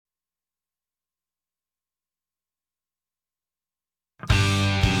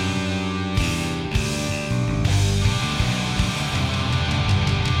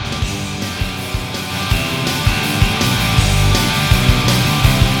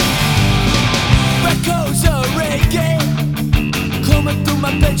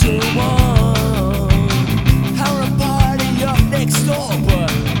bedroom wall. Having a party up next door,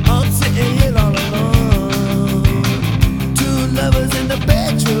 but I'm sitting here all alone. Two lovers in the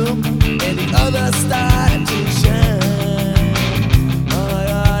bedroom, and the other started to shine. Oh my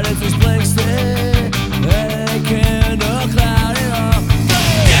God, it's this blank stare, and candle cloud it all.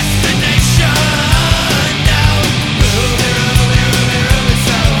 Destination now, Ruby, Ruby, Ruby, Ruby,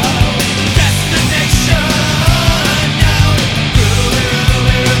 Soho. Destination now, Ruby,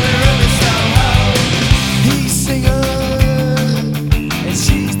 Ruby, Ruby, Ruby, Soho. He's singing, and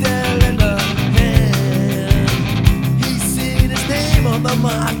she's there in the hand. He's seen his name on the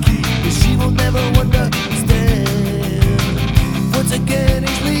marquee, but she will never understand. Once again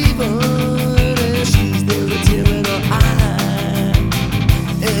he's leaving, and she's there with a tear in her eye.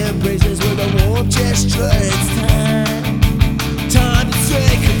 Embraces with a warm gesture, it's time to say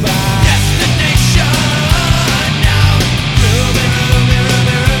goodbye. Destination now, Ruby, Ruby,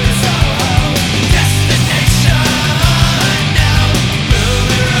 Ruby, Ruby, Soho. Destination now,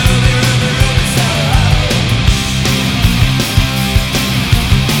 Ruby, Ruby, Ruby, Ruby, Soho.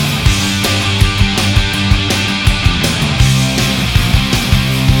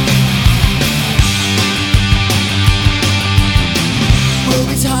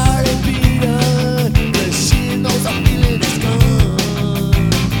 Ruby's heart is beating, 'cause she knows her feeling is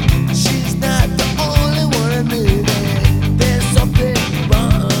gone. She's not the only one admitting there's something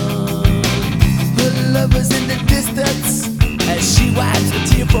wrong. Her lover's in the distance as she wipes a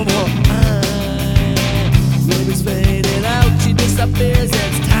tear from her eye. Ruby's fading out, she disappears,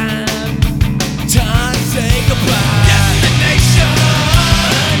 it's time to say goodbye. Destination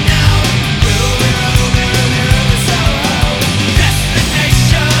now, Ruby, Ruby, Ruby, Ruby, Soho.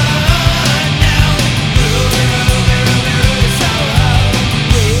 Destination now, Ruby, Ruby, Ruby, Ruby, Soho.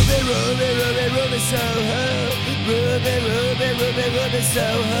 Ruby, Ruby, Ruby, Ruby, Soho. Ruby, Ruby,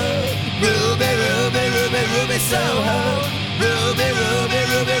 Ruby, Ruby, Soho. Ruby, Ruby, Ruby, Ruby, Soho. Ruby, Ruby,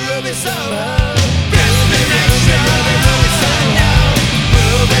 Ruby, Ruby, Soho. Destination now,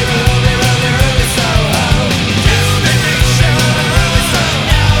 Ruby, Ruby, Ruby, Ruby, Soho. Destination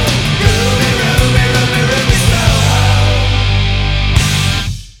now, Ruby, Ruby, Ruby, Ruby, Soho.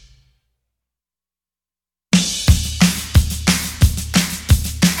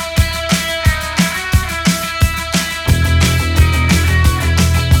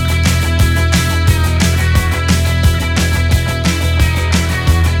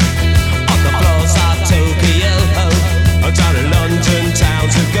 On the floors of Tokyo, down in London town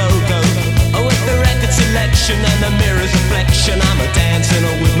to go. With the record selection and the mirror's reflection, I'm a dancing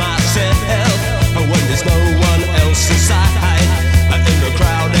with myself. When there's no one else inside, in the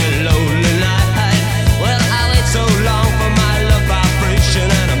crowded lonely night. Well, I wait so long for my love vibration,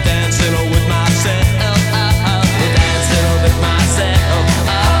 and I'm dancing with myself. Dancing with myself.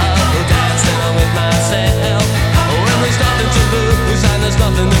 Dancing with myself. When there's nothing to lose and there's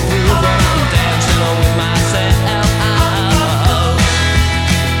nothing to prove, but I'm dancing with myself.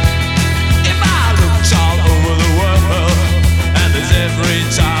 If I looked all over the world, and there's every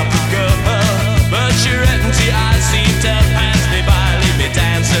type of girl, but you're empty, I seem to pass me by, leave me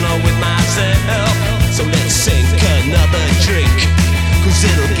dancing with myself. So let's sink another drink, 'cause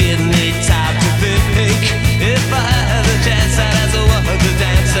it'll give me time to think. If I had a chance, I'd ask a woman to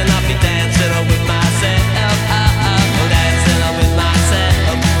dance, and I'll be dancing with myself. Dancing with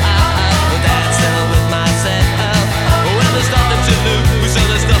myself. Dancing with myself. When there's nothing to lose, so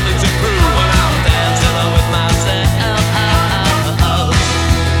there's nothing to prove, and I'm dancing with myself.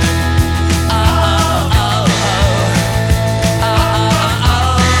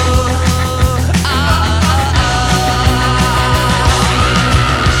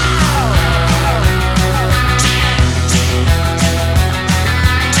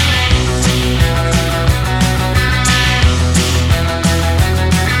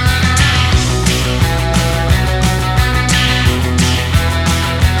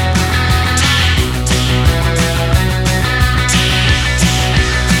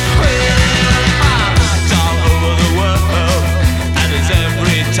 All over the world, and there's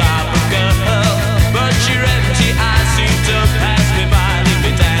every type of girl, but you're empty, I seem to pass me by, leave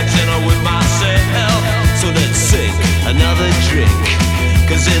me dancing with myself. So let's sink another drink,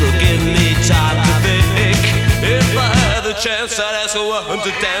 'cause it'll give me time to think. If I had the chance, I'd ask a woman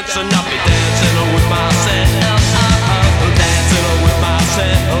to dance, and I'll be dancing with myself. Dancing with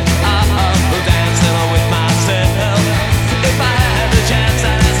myself. Dancing with myself. If I had the chance,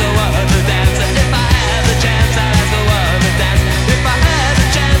 I'd ask a woman to dance. If I had the chance, I'd ask a woman to dance. If I had the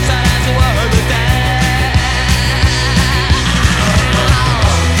chance, I'd ask a woman to dance.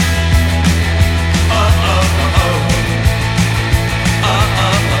 Oh, oh, oh.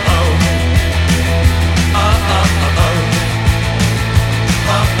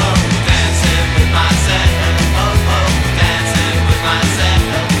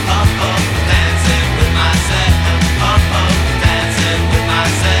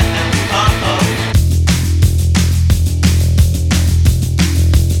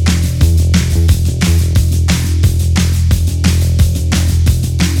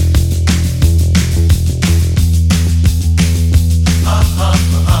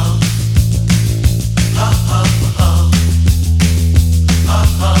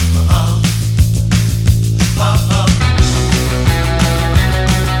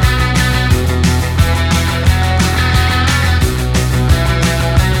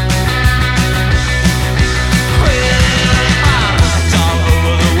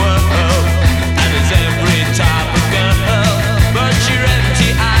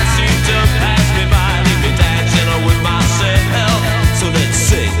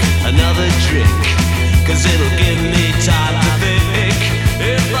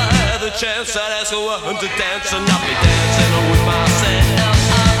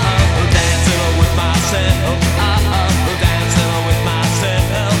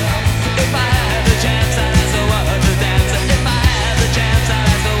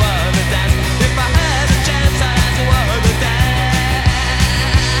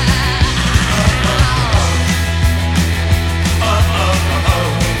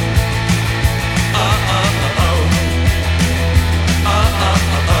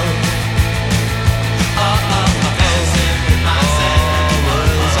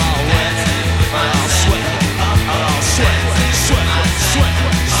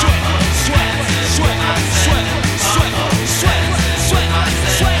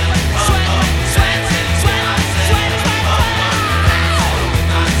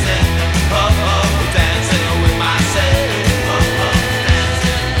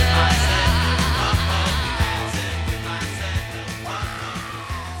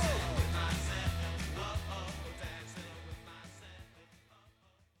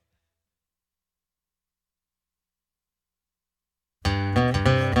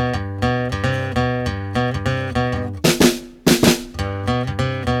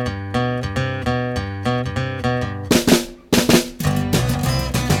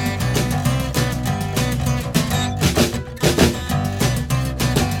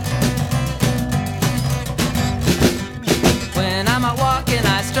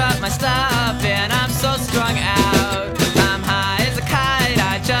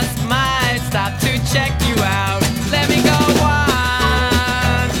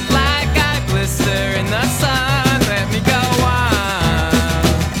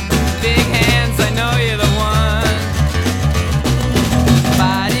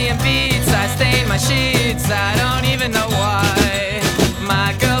 sheets, I don't even know why.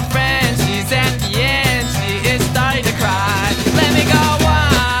 My girlfriend, she's at the end, she is starting to cry. Let me go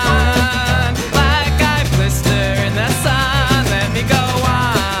on, like I blister in the sun. Let me go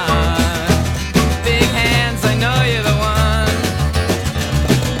on, big hands, I know you're the one.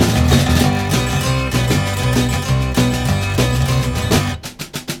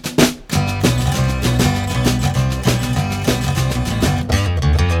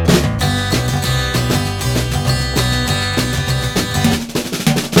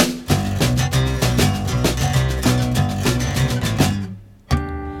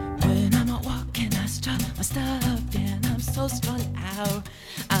 When I'm out walking, I strut my stuff and I'm so strung out.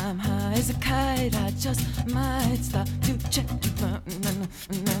 I'm high as a kite, I just might stop to check it out.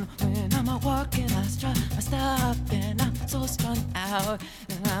 When I'm out walking, I strut my stuff and I'm so strung out.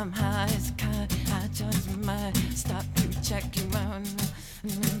 And I'm high as a kite, I just might stop to check you out.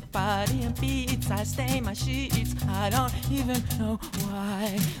 Body and beats, I stain my sheets, I don't even know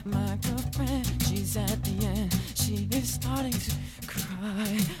why. My girlfriend, she's at the end, she is starting to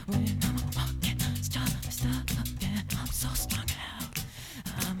cry. When I'm walking, stop and I'm so strung out.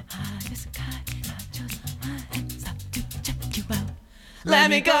 I'm high as a kite, I just might stop to check you out. Let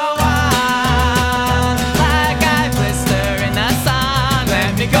me go on, like I blister in the sun.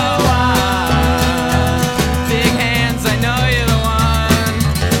 Let me go on, big hands, I know you're the one.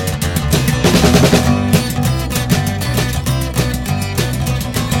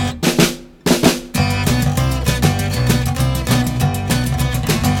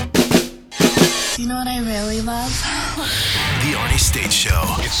 You know what I really love? The Arnie State Show.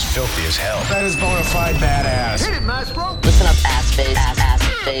 It's filthy as hell. That is bona fide badass. Listen up, ass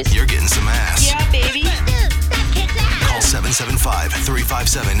face. You're getting some ass. Yeah, baby. Call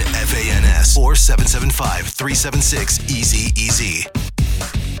 775-357-FANS or 775-376-EASY-EASY.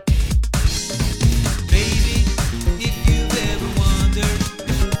 Baby, if you've ever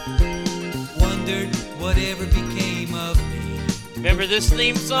wondered whatever became of me. Remember this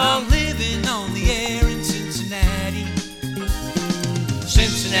theme song? I'm living on the air in Cincinnati.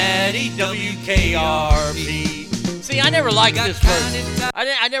 Cincinnati, WKRP. See, I never liked this version.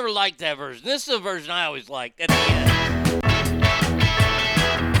 I never liked that version. This is the version I always liked at the end.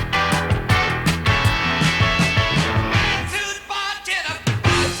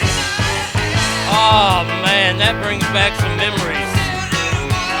 Oh, man, that brings back some memories.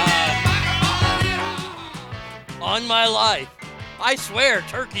 On my life. I swear,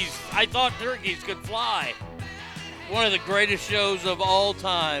 I thought turkeys could fly. One of the greatest shows of all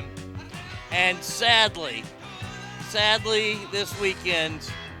time. And sadly, this weekend,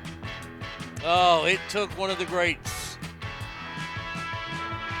 it took one of the greats.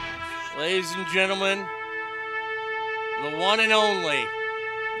 Ladies and gentlemen, the one and only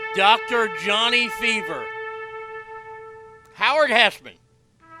Dr. Johnny Fever. Howard Hesseman,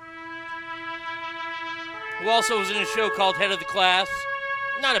 who also was in a show called Head of the Class.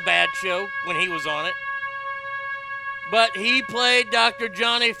 Not a bad show when he was on it. But he played Dr.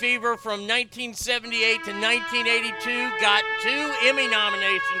 Johnny Fever from 1978 to 1982, got 2 Emmy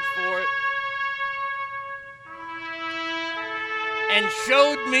nominations for it, and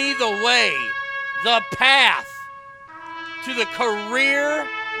showed me the way, the path to the career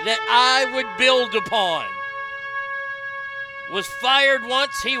that I would build upon. Was fired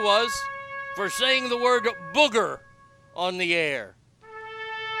once, he was, for saying the word booger on the air.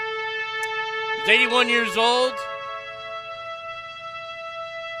 He's 81 years old.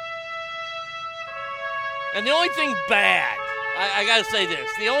 And the only thing bad, I gotta say this,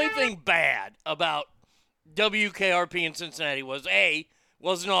 the only thing bad about WKRP in Cincinnati was A,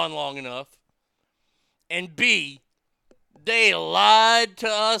 wasn't on long enough, and B, they lied to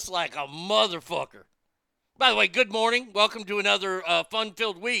us like a motherfucker. By the way, good morning. Welcome to another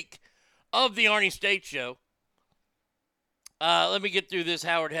fun-filled week of the Arnie State Show. Let me get through this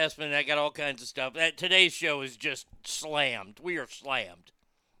Howard Hesseman. I got all kinds of stuff. Today's show is just slammed. We are slammed.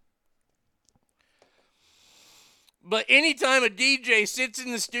 But anytime a DJ sits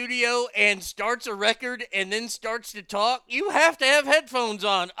in the studio and starts a record and then starts to talk, you have to have headphones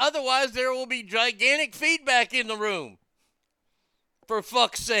on. Otherwise, there will be gigantic feedback in the room. For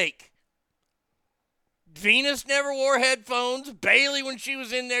fuck's sake. Venus never wore headphones. Bailey, when she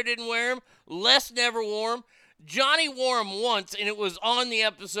was in there, didn't wear them. Les never wore them. Johnny wore them once, and it was on the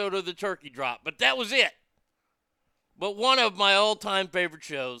episode of the Turkey Drop. But that was it. But one of my all-time favorite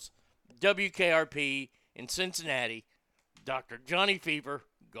shows, WKRP in Cincinnati, Dr. Johnny Fever,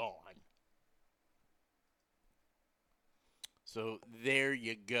 gone. So there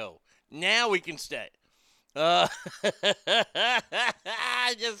you go. Now we can stay. I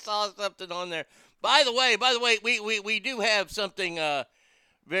just saw something on there. By the way, we do have something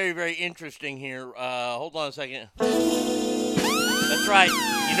very, very interesting here. Hold on a second. That's right.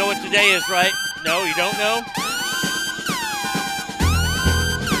 You know what today is, right? No, you don't know?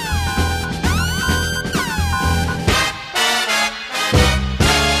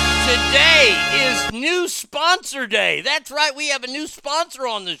 Today is new sponsor day. That's right. We have a new sponsor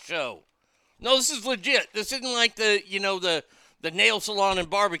on the show. No, this is legit. This isn't like the nail salon and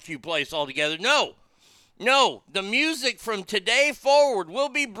barbecue place altogether. No, the music from today forward will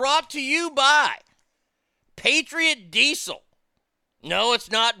be brought to you by Patriot Diesel. No, it's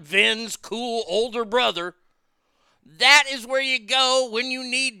not Vin's cool older brother. That is where you go when you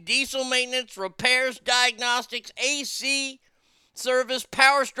need diesel maintenance, repairs, diagnostics, AC, service,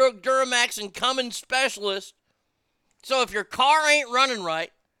 Power Stroke, Duramax, and Cummins specialist. So if your car ain't running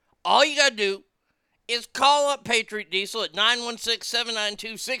right, all you got to do is call up Patriot Diesel at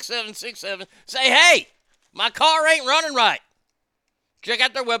 916-792-6767. Say, hey, my car ain't running right. Check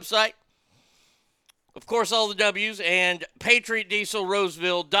out their website. Of course, all the W's, and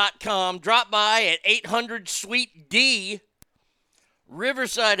PatriotDieselRoseville.com. Drop by at 800 Suite D,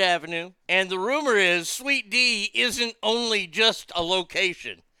 Riverside Avenue. And the rumor is Suite D isn't only just a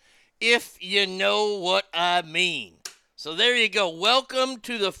location, if you know what I mean. So there you go. Welcome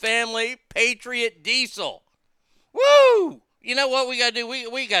to the family, Patriot Diesel. Woo! You know what we got to do?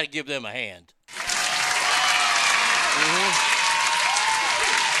 We got to give them a hand.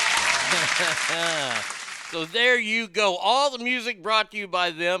 So there you go. All the music brought to you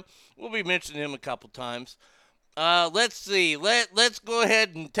by them. We'll be mentioning them a couple times. Let's see. Let's go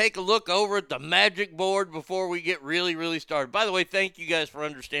ahead and take a look over at the magic board before we get really, really started. By the way, thank you guys for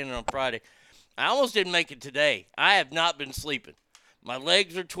understanding on Friday. I almost didn't make it today. I have not been sleeping. My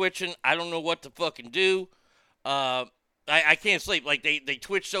legs are twitching. I don't know what to fucking do. I can't sleep. Like, they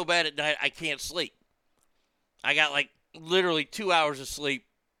twitch so bad at night, I can't sleep. I got, like, literally 2 hours of sleep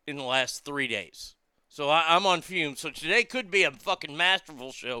in the last 3 days. So I'm on fumes. So today could be a fucking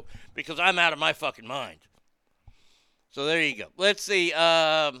masterful show because I'm out of my fucking mind. So there you go. Let's see.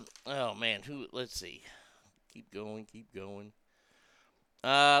 Oh, man. Let's see. Keep going.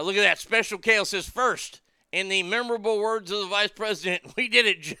 Look at that. Special Kale says, first, in the memorable words of the Vice President, we did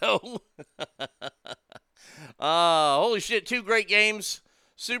it, Joe. Holy shit, 2 great games.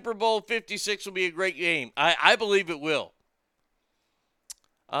 Super Bowl 56 will be a great game. I believe it will.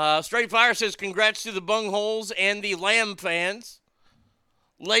 Straight Fire says, congrats to the Bungholes and the Lamb fans.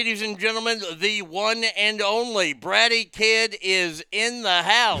 Ladies and gentlemen, the one and only Bratty Kid is in the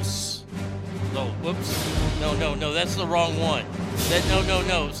house. Oh, whoops. No, that's the wrong one.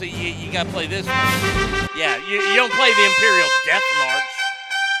 No. See, you got to play this one. Yeah, you don't play the Imperial Death March.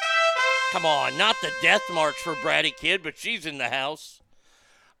 Come on, not the Death March for Bratty Kid, but she's in the house.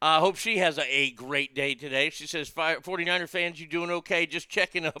 I hope she has a great day today. She says, 49er fans, you doing okay? Just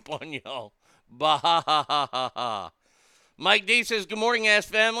checking up on y'all. Bah-ha-ha-ha-ha. Mike D says, good morning, ass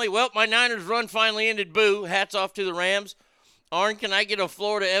family. Well, my Niners run finally ended. Boo. Hats off to the Rams. Arn, can I get a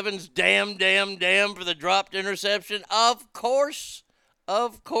Florida Evans damn for the dropped interception? Of course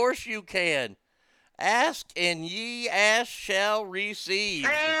you can. Ask and ye ask shall receive.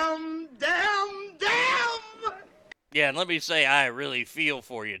 Damn. Yeah, and let me say, I really feel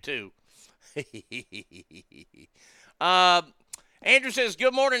for you, too. Andrew says,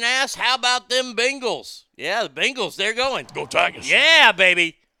 good morning, ass. How about them Bengals? Yeah, the Bengals, they're going. Go Tigers. Yeah,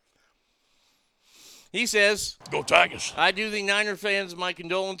 baby. He says, Go Tigers. I do the Niner fans my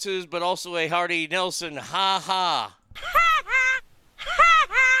condolences, but also a hearty Nelson. Ha ha.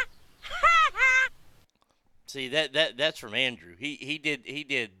 See, that's from Andrew. He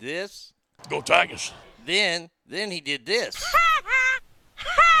did this. Go Tigers. Then he did this.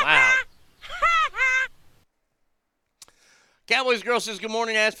 Wow. Cowboys Girl says, good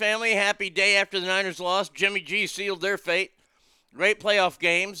morning, ass family. Happy day after the Niners lost. Jimmy G sealed their fate. Great playoff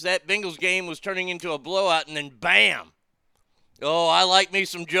games. That Bengals game was turning into a blowout, and then bam. Oh, I like me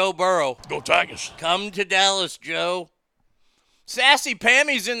some Joe Burrow. Go Tigers. Come to Dallas, Joe. Sassy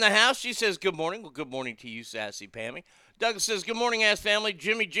Pammy's in the house. She says, good morning. Well, good morning to you, Sassy Pammy. Douglas says, good morning, ass family.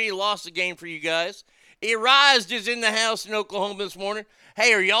 Jimmy G lost the game for you guys. Erized is in the house in Oklahoma this morning.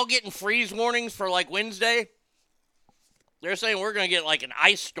 Hey, are y'all getting freeze warnings for, like, Wednesday? They're saying we're going to get, like, an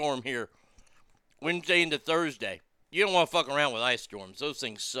ice storm here Wednesday into Thursday. You don't want to fuck around with ice storms. Those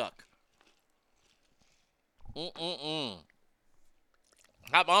things suck. Hot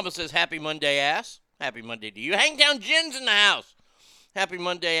Mama says, happy Monday, ass. Happy Monday to you. Hangtown Jen's in the house. Happy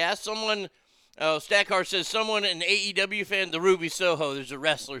Monday, ass. Someone, Stackar says, someone, an AEW fan, the Ruby Soho. There's a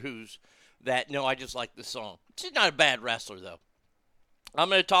wrestler who's that. No, I just like the song. She's not a bad wrestler, though. I'm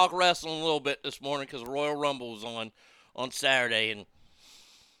going to talk wrestling a little bit this morning because Royal Rumble was on Saturday, and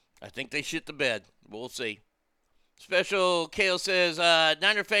I think they shit the bed. We'll see. Special Kale says,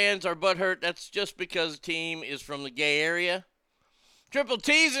 Niner fans are butthurt. That's just because the team is from the gay area. Triple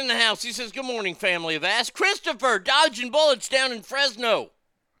T's in the house. He says, good morning, family of ass. Christopher, dodging bullets down in Fresno.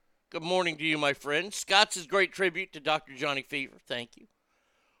 Good morning to you, my friend. Scott's great tribute to Dr. Johnny Fever. Thank you.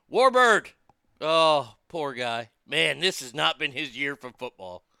 Warbird. Oh, poor guy. Man, this has not been his year for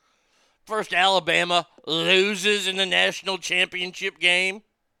football. First, Alabama loses in the national championship game.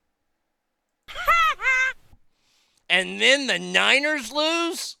 And then the Niners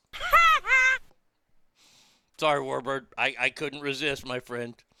lose? Sorry, Warbird. I couldn't resist, my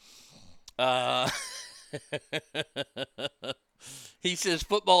friend. He says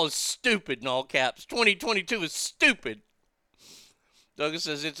football is stupid in all caps. 2022 is stupid. Douglas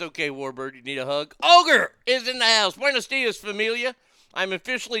says, it's okay, Warbird. You need a hug. Ogre is in the house. Buenos dias, familia. I'm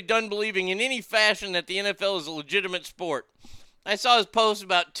officially done believing in any fashion that the NFL is a legitimate sport. I saw his post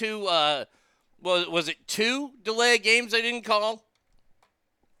about two delay games they didn't call?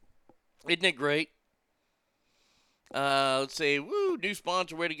 Isn't it great? Let's see. Woo, new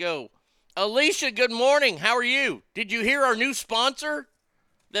sponsor. Way to go. Alicia, good morning. How are you? Did you hear our new sponsor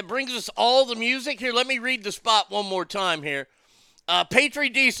that brings us all the music? Here, let me read the spot one more time here. Patri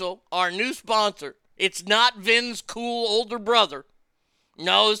Diesel, our new sponsor. It's not Vin's cool older brother.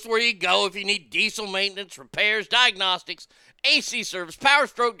 No, this is where you go if you need diesel maintenance, repairs, diagnostics, AC service, Power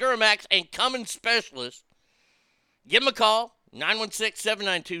Stroke, Duramax, and Cummins specialist. Give them a call,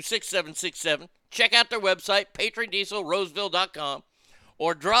 916-792-6767. Check out their website, PatriotDieselRoseville.com,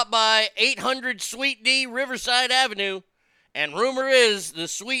 or drop by 800 Suite D Riverside Avenue. And rumor is the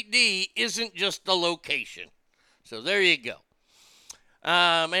Suite D isn't just the location. So there you go.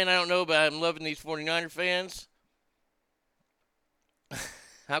 Man, I don't know, but I'm loving these 49er fans.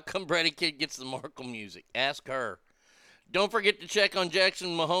 How come Brady Kid gets the Markle music? Ask her. Don't forget to check on Jackson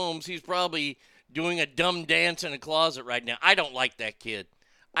Mahomes. He's probably doing a dumb dance in a closet right now. I don't like that kid.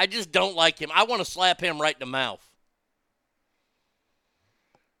 I just don't like him. I want to slap him right in the mouth.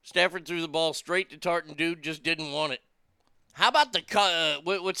 Stafford threw the ball straight to Tartan. Dude just didn't want it. How about the,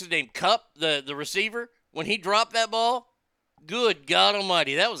 what's his name, Cup, the receiver? When he dropped that ball? Good God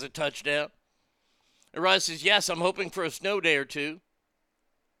almighty, that was a touchdown. Arias says, yes, I'm hoping for a snow day or two.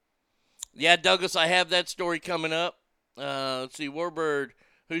 Yeah, Douglas, I have that story coming up. Let's see, Warbird,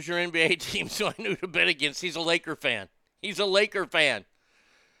 who's your NBA team so I knew to bet against? He's a Laker fan. He's a Laker fan.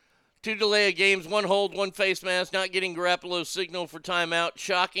 2 delay of games, 1 hold, 1 face mask, not getting Garoppolo's signal for timeout.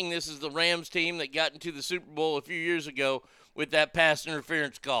 Shocking, this is the Rams team that got into the Super Bowl a few years ago with that pass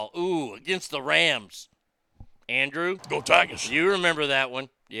interference call. Ooh, against the Rams. Andrew? Go Tigers. You remember that one.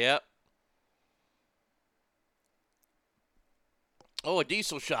 Yep. Oh, a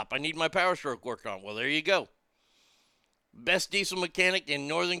diesel shop. I need my Power Stroke worked on. Well, there you go. Best diesel mechanic in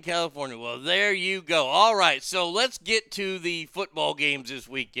Northern California. Well, there you go. All right, so let's get to the football games this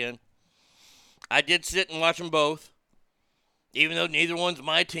weekend. I did sit and watch them both, even though neither one's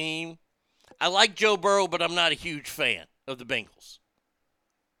my team. I like Joe Burrow, but I'm not a huge fan of the Bengals.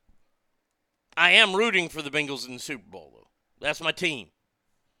 I am rooting for the Bengals in the Super Bowl, though. That's my team.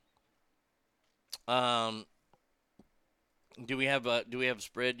 Do we have a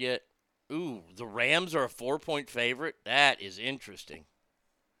spread yet? Ooh, the Rams are a 4-point favorite? That is interesting.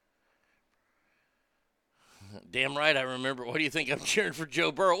 Damn right I remember. What do you think I'm cheering for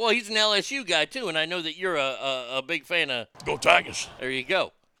Joe Burrow? Well, he's an LSU guy, too, and I know that you're a big fan of... Go Tigers. There you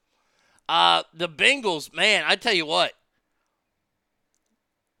go. The Bengals, man, I tell you what.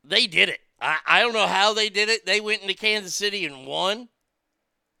 They did it. I don't know how they did it. They went into Kansas City and won.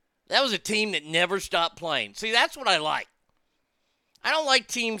 That was a team that never stopped playing. See, that's what I like. I don't like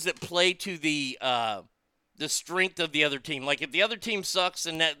teams that play to the strength of the other team. Like, if the other team sucks,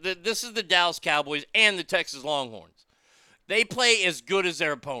 and this is the Dallas Cowboys and the Texas Longhorns. They play as good as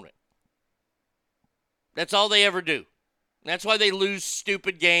their opponent. That's all they ever do. That's why they lose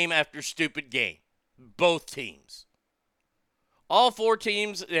stupid game after stupid game. Both teams. All 4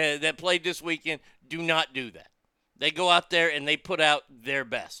 teams that played this weekend do not do that. They go out there and they put out their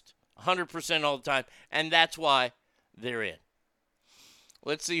best. 100% all the time. And that's why they're in.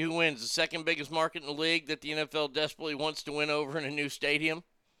 Let's see who wins. The second biggest market in the league that the NFL desperately wants to win over in a new stadium.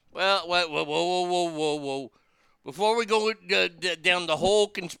 Well, whoa. Before we go down the whole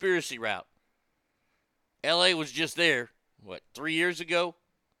conspiracy route, L.A. was just there, 3 years ago?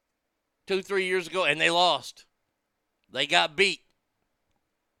 2-3 years ago, and they lost. They got beat.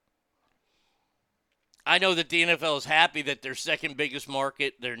 I know that the NFL is happy that their second biggest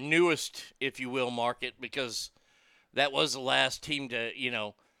market, their newest, if you will, market, because That was the last team to,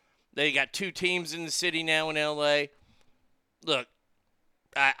 they got 2 teams in the city now in L.A. Look,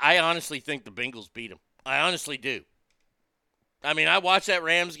 I honestly think the Bengals beat them. I honestly do. I mean, I watched that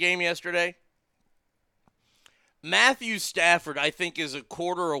Rams game yesterday. Matthew Stafford, I think, is a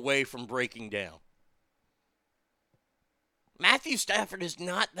quarter away from breaking down. Matthew Stafford is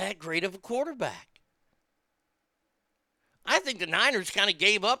not that great of a quarterback. I think the Niners kind of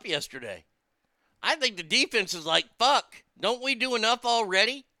gave up yesterday. I think the defense is like, fuck, don't we do enough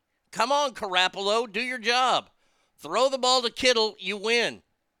already? Come on, Garoppolo, do your job. Throw the ball to Kittle, you win.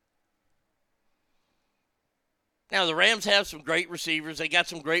 Now, the Rams have some great receivers. They got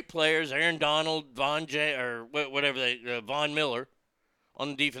some great players. Aaron Donald, Von Miller on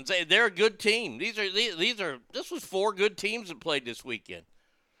the defense. They're a good team. This was 4 good teams that played this weekend.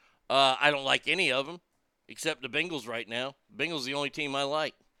 I don't like any of them except the Bengals right now. Bengals the only team I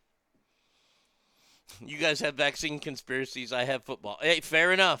like. You guys have vaccine conspiracies. I have football. Hey,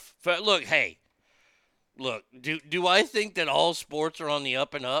 fair enough. Look, do I think that all sports are on the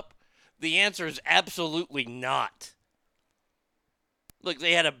up and up? The answer is absolutely not. Look,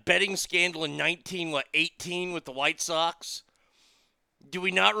 they had a betting scandal in 18 with the White Sox. Do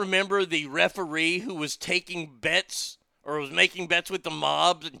we not remember the referee who was taking bets or was making bets with the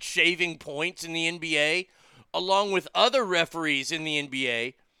mobs and shaving points in the NBA, along with other referees in the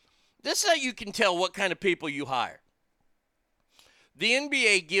NBA? This is how you can tell what kind of people you hire. The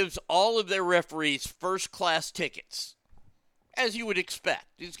NBA gives all of their referees first-class tickets, as you would expect.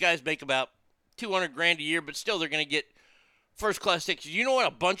 These guys make about $200,000 a year, but still they're going to get first-class tickets. You know what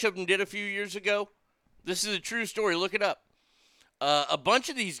a bunch of them did a few years ago? This is a true story. Look it up. A bunch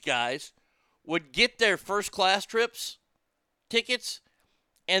of these guys would get their first-class tickets,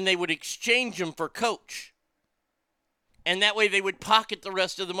 and they would exchange them for coach. And that way they would pocket the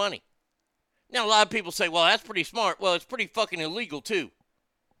rest of the money. Now, a lot of people say, well, that's pretty smart. Well, it's pretty fucking illegal, too.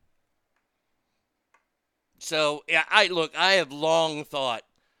 So, yeah, I have long thought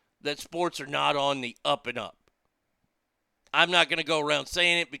that sports are not on the up and up. I'm not going to go around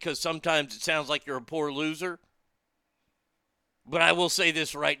saying it because sometimes it sounds like you're a poor loser. But I will say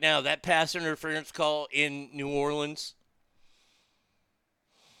this right now. That pass interference call in New Orleans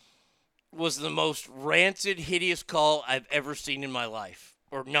was the most rancid, hideous call I've ever seen in my life.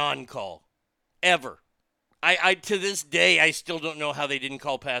 Or non-call. Ever. I to this day, I still don't know how they didn't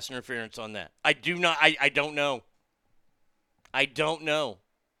call pass interference on that. I don't know. I don't know.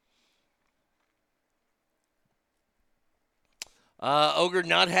 Ogre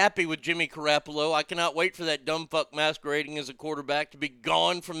not happy with Jimmy Garoppolo. I cannot wait for that dumb fuck masquerading as a quarterback to be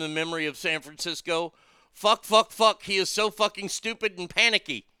gone from the memory of San Francisco. Fuck. He is so fucking stupid and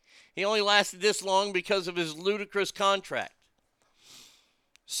panicky. He only lasted this long because of his ludicrous contract.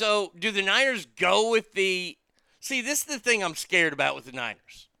 So, do the Niners go with the... See, this is the thing I'm scared about with the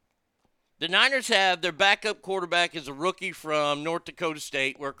Niners. The Niners have their backup quarterback is a rookie from North Dakota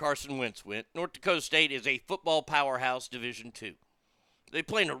State, where Carson Wentz went. North Dakota State is a football powerhouse, Division II. They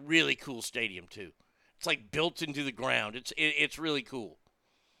play in a really cool stadium, too. It's like built into the ground. It's really cool.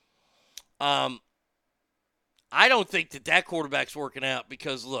 I don't think that quarterback's working out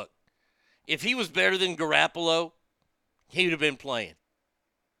because, look, if he was better than Garoppolo, he would have been playing.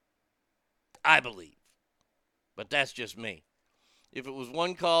 I believe. But that's just me. If it was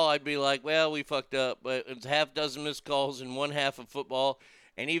one call, I'd be like, well, we fucked up. But it's half dozen missed calls in one half of football.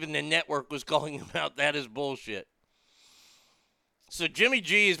 And even the network was calling him out. That is bullshit. So Jimmy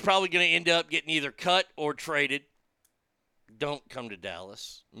G is probably going to end up getting either cut or traded. Don't come to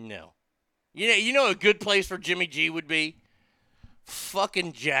Dallas. No. You know a good place for Jimmy G would be?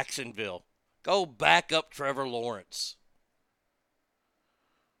 Fucking Jacksonville. Go back up Trevor Lawrence.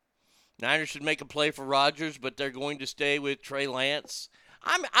 Niners should make a play for Rodgers, but they're going to stay with Trey Lance.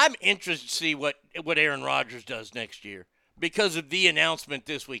 I'm interested to see what Aaron Rodgers does next year because of the announcement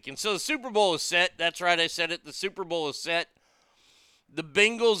this week. And so the Super Bowl is set. That's right, I said it. The Super Bowl is set. The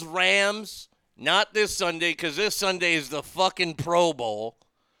Bengals-Rams, not this Sunday, because this Sunday is the fucking Pro Bowl.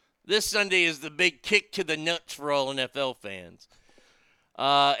 This Sunday is the big kick to the nuts for all NFL fans.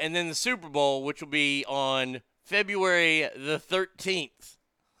 And then the Super Bowl, which will be on February the 13th.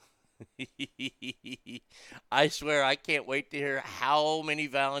 I swear I can't wait to hear how many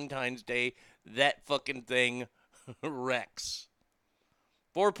Valentine's Day that fucking thing wrecks.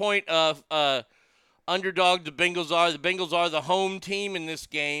 4-point underdog the Bengals are. The Bengals are the home team in this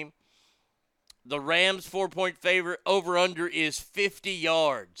game. The Rams 4-point favorite over-under is 50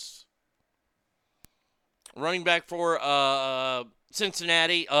 yards. Running back for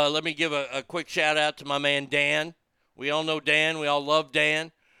Cincinnati. Let me give a quick shout out to my man Dan. We all know Dan. We all love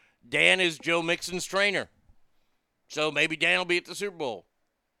Dan. Dan is Joe Mixon's trainer. So maybe Dan will be at the Super Bowl.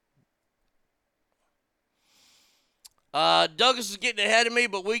 Douglas is getting ahead of me,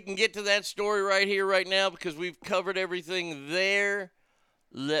 but we can get to that story right here, right now, because we've covered everything there.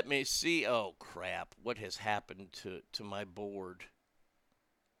 Let me see. Oh, crap. What has happened to my board?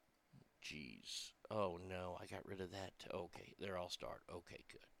 Jeez. Oh, no. I got rid of that. Okay. There, I'll start. Okay,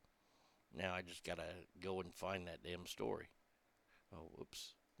 good. Now I just got to go and find that damn story. Oh,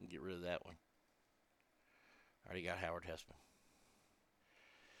 whoops. Get rid of that one. Already got Howard Hessman.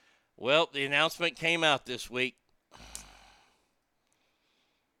 Well, the announcement came out this week.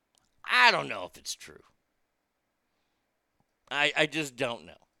 I don't know if it's true. I just don't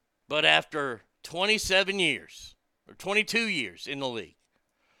know. But after 27 years, or 22 years in the league,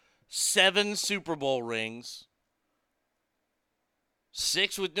 7 Super Bowl rings,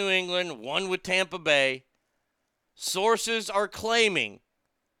 6 with New England, 1 with Tampa Bay, sources are claiming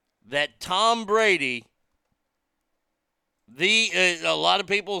that Tom Brady, a lot of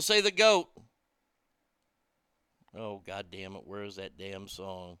people say the GOAT. Oh, God damn it. Where is that damn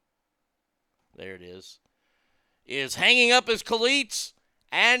song? There it is hanging up his cleats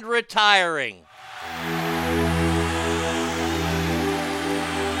and retiring.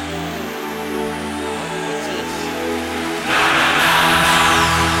 What's this?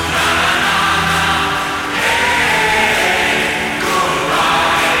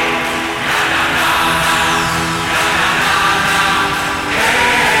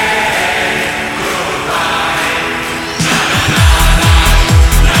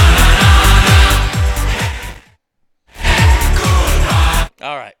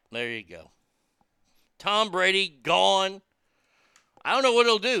 All right, there you go. Tom Brady gone. I don't know what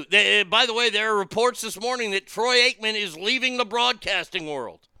he'll do. By the way, there are reports this morning that Troy Aikman is leaving the broadcasting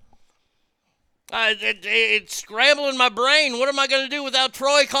world. It's scrambling my brain. What am I going to do without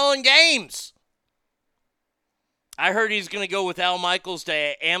Troy calling games? I heard he's going to go with Al Michaels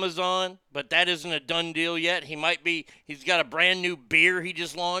to Amazon, but that isn't a done deal yet. He's got a brand new beer he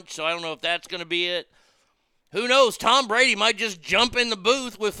just launched, so I don't know if that's going to be it. Who knows? Tom Brady might just jump in the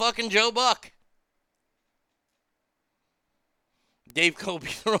booth with fucking Joe Buck. Dave Kobe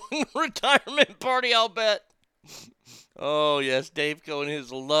throwing a retirement party, I'll bet. Oh, yes, Dave Kobe and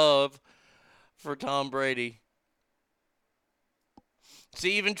his love for Tom Brady.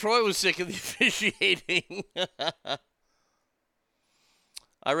 See, even Troy was sick of the officiating.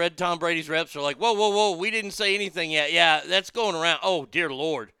 I read Tom Brady's reps are like, whoa, we didn't say anything yet. Yeah, that's going around. Oh, dear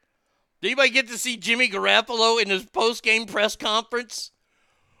Lord. Did anybody get to see Jimmy Garoppolo in his post-game press conference?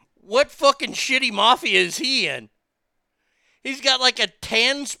 What fucking shitty mafia is he in? He's got like a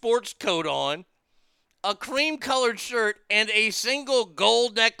tan sports coat on, a cream-colored shirt, and a single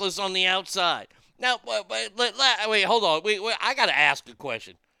gold necklace on the outside. Now, wait, hold on. Wait, I got to ask a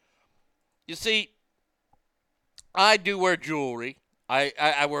question. You see, I do wear jewelry.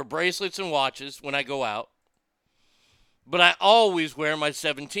 I wear bracelets and watches when I go out. But I always wear my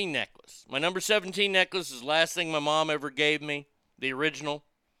 17 necklace. My number 17 necklace is the last thing my mom ever gave me, the original.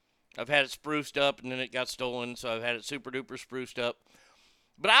 I've had it spruced up, and then it got stolen, so I've had it super duper spruced up.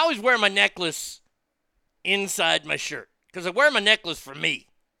 But I always wear my necklace inside my shirt, because I wear my necklace for me.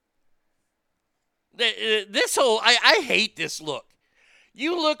 I hate this look.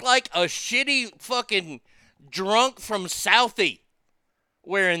 You look like a shitty fucking drunk from Southie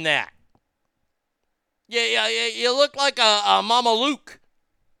wearing that. Yeah, you look like a Mama Luke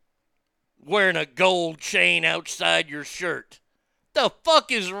wearing a gold chain outside your shirt. The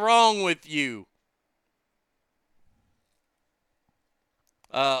fuck is wrong with you?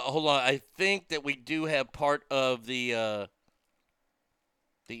 Hold on. I think that we do have part of the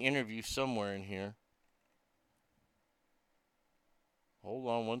interview somewhere in here. Hold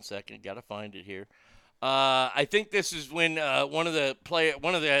on one second. Got to find it here. I think this is when one of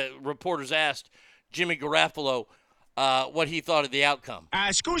the reporters asked Jimmy Garoppolo what he thought of the outcome.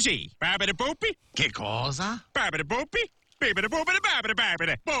 Scusi, babidi boopy? Che cosa? Babidi boopy? Babidi boopy, babidi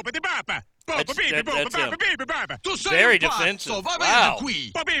babidi, boopity bapa. That's very defensive. Wow.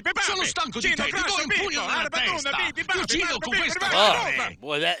 Sono stanco di te, ti do un pugno nella testa. Ti uccido con questa Oh,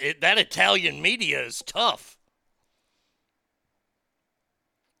 boy, that Italian media is tough.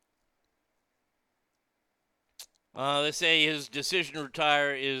 They say his decision to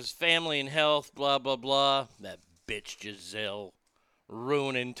retire is family and health, blah, blah, blah. That bitch Giselle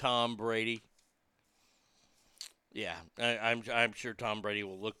ruining Tom Brady. Yeah, I'm sure Tom Brady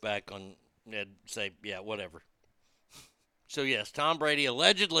will look back on and say, yeah, whatever. So, yes, Tom Brady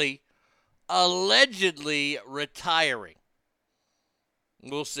allegedly retiring.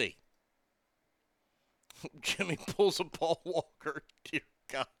 We'll see. Jimmy pulls a Paul Walker. Dear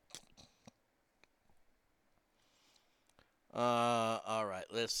God. All right,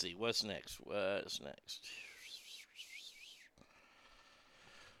 let's see. What's next?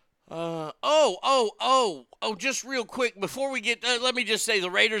 Just real quick before we get, let me just say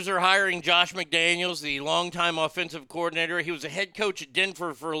the Raiders are hiring Josh McDaniels, the longtime offensive coordinator. He was a head coach at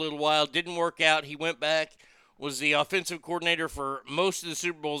Denver for a little while, didn't work out. He went back, was the offensive coordinator for most of the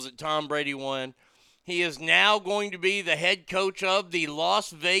Super Bowls that Tom Brady won. He is now going to be the head coach of the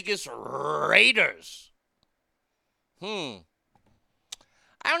Las Vegas Raiders. I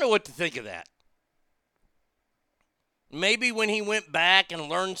don't know what to think of that. Maybe when he went back and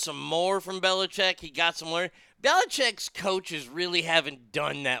learned some more from Belichick, he got some learning. Belichick's coaches really haven't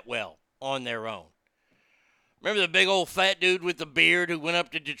done that well on their own. Remember the big old fat dude with the beard who went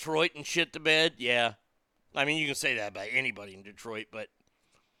up to Detroit and shit the bed? Yeah. I mean, you can say that about anybody in Detroit, but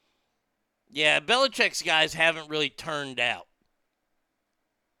yeah, Belichick's guys haven't really turned out.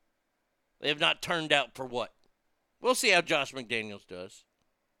 They have not turned out for what? We'll see how Josh McDaniels does.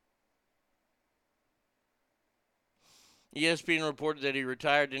 ESPN reported that he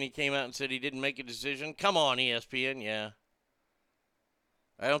retired, and he came out and said he didn't make a decision. Come on, ESPN, yeah.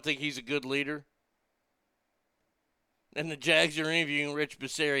 I don't think he's a good leader. And the Jags are interviewing Rich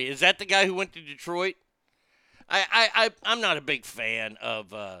Bisaccia. Is that the guy who went to Detroit? I'm not a big fan of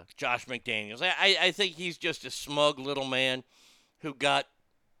Josh McDaniels. I think he's just a smug little man who got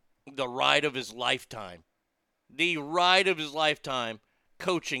the ride of his lifetime. The ride of his lifetime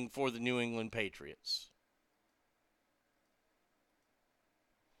coaching for the New England Patriots.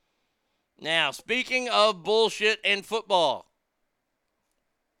 Now, speaking of bullshit and football.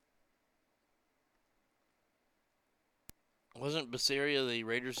 Wasn't Bisaccia the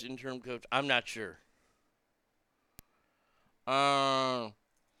Raiders interim coach? I'm not sure.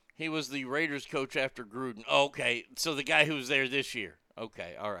 He was the Raiders coach after Gruden. Okay, so the guy who was there this year.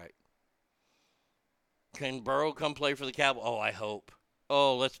 Okay, all right. Can Burrow come play for the Cowboys? Oh, I hope.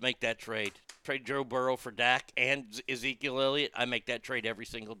 Oh, let's make that trade. Trade Joe Burrow for Dak and Ezekiel Elliott. I make that trade every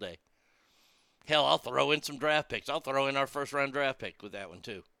single day. Hell, I'll throw in some draft picks. I'll throw in our first-round draft pick with that one,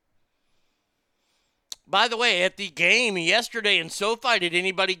 too. By the way, at the game yesterday in SoFi, did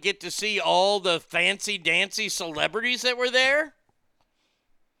anybody get to see all the fancy-dancy celebrities that were there?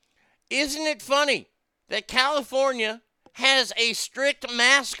 Isn't it funny that California has a strict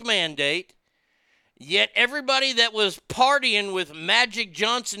mask mandate, yet everybody that was partying with Magic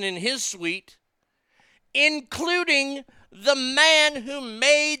Johnson in his suite, including the man who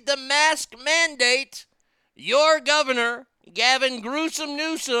made the mask mandate, your governor, Gavin Gruesome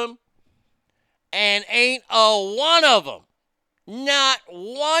Newsom, and ain't a one of them, not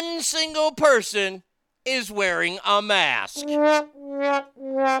one single person, is wearing a mask. So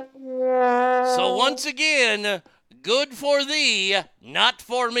once again, good for thee, not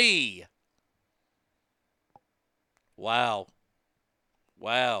for me. Wow.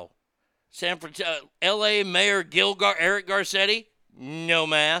 San Francisco, L.A. Mayor Eric Garcetti, no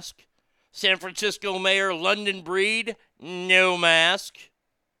mask. San Francisco Mayor London Breed, no mask.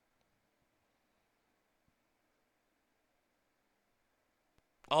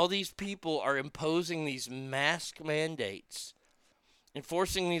 All these people are imposing these mask mandates,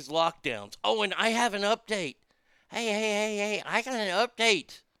 enforcing these lockdowns. Oh, and I have an update. Hey, I got an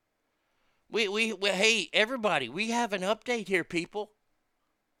update. Hey, everybody, we have an update here, people.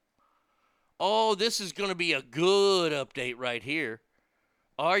 Oh, this is going to be a good update right here.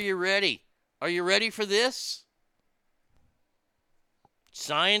 Are you ready? Are you ready for this?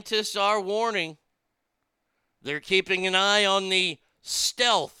 Scientists are warning. They're keeping an eye on the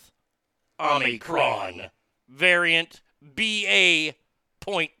stealth Omicron variant BA.2.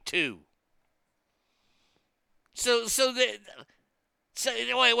 So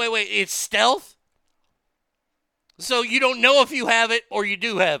wait, it's stealth? So you don't know if you have it or you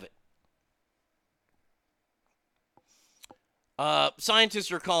do have it.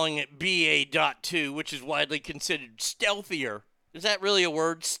 Scientists are calling it BA.2, which is widely considered stealthier. Is that really a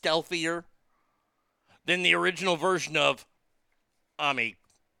word, stealthier? Than the original version of Omicron.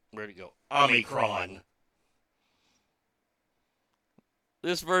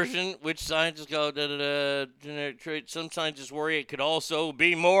 This version, which scientists call genetic trait, some scientists worry it could also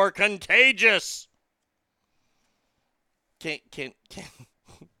be more contagious. This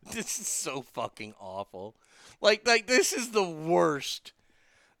is so fucking awful. Like this is the worst.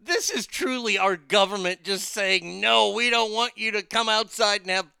 This is truly our government just saying, no, we don't want you to come outside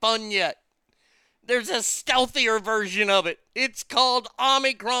and have fun yet. There's a stealthier version of it. It's called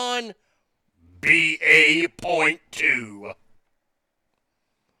Omicron BA.2.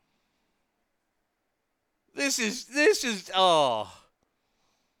 This is,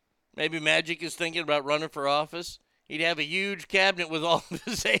 maybe Magic is thinking about running for office. He'd have a huge cabinet with all of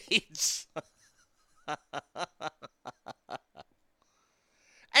his aides. and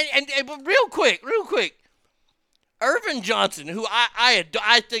but real quick, Irvin Johnson, who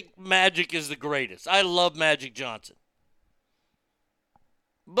I think Magic is the greatest. I love Magic Johnson.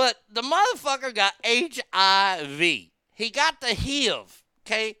 But the motherfucker got HIV. He got the HIV,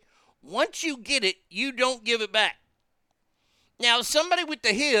 okay? Once you get it, you don't give it back. Now, somebody with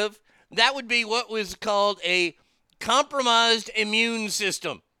the HIV, that would be what was called a compromised immune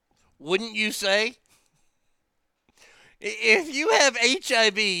system. Wouldn't you say? If you have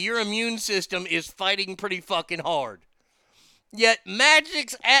HIV, your immune system is fighting pretty fucking hard. Yet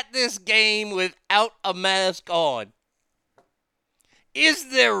Magic's at this game without a mask on. Is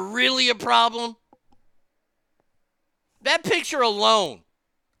there really a problem? That picture alone,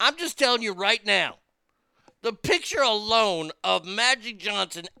 I'm just telling you right now, the picture alone of Magic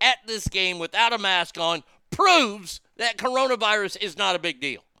Johnson at this game without a mask on proves that coronavirus is not a big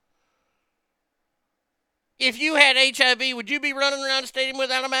deal. If you had HIV, would you be running around the stadium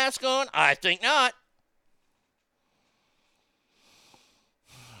without a mask on? I think not.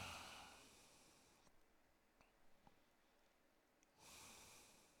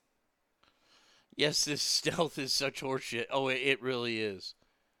 Yes, this stealth is such horseshit. Oh, it really is.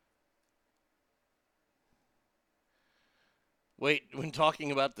 Wait, when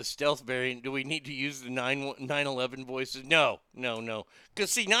talking about the stealth variant, do we need to use the 9/11 voices? No.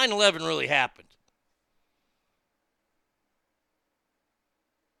 Because, see, 9/11 really happened.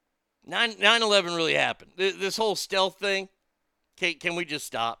 9/11 really happened. This whole stealth thing, can we just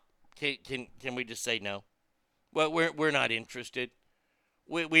stop? Can we just say no? Well, we're not interested.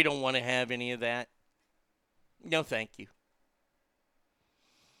 We don't want to have any of that. No, thank you.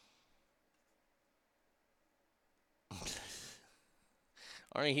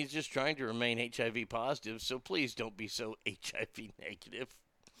 Arnie, he's just trying to remain HIV positive, so please don't be so HIV negative.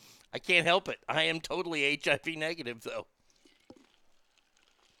 I can't help it. I am totally HIV negative, though.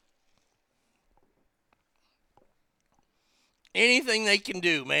 Anything they can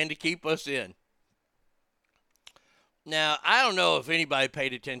do, man, to keep us in. Now, I don't know if anybody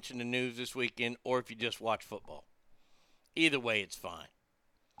paid attention to news this weekend or if you just watch football. Either way, it's fine.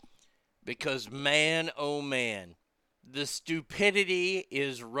 Because, man, oh man, the stupidity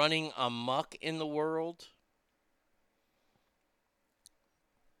is running amok in the world.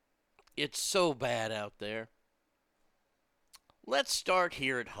 It's so bad out there. Let's start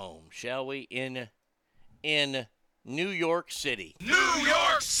here at home, shall we? In New York City. New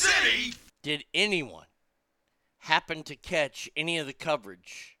York City! Did anyone happen to catch any of the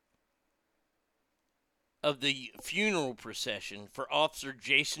coverage of the funeral procession for Officer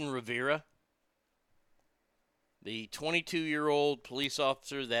Jason Rivera? The 22-year-old police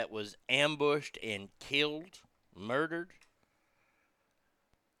officer that was ambushed and killed, murdered.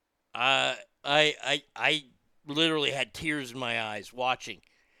 I literally had tears in my eyes watching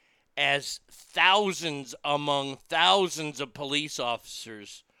as thousands among thousands of police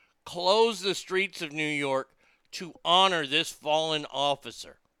officers closed the streets of New York to honor this fallen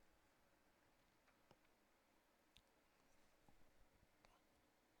officer.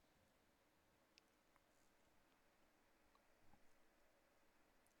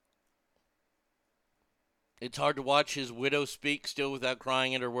 It's hard to watch his widow speak still without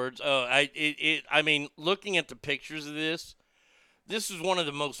crying at her words. Oh, I mean, looking at the pictures of this is one of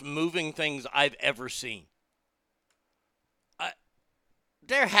the most moving things I've ever seen.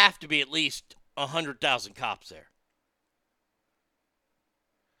 There have to be at least 100,000 cops there.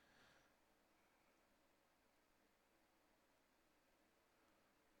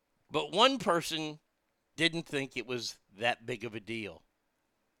 But one person didn't think it was that big of a deal.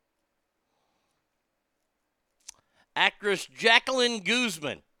 Actress Jacqueline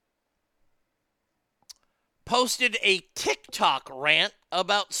Guzman posted a TikTok rant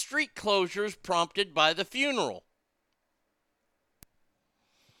about street closures prompted by the funeral.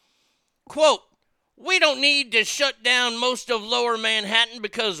 Quote, "We don't need to shut down most of Lower Manhattan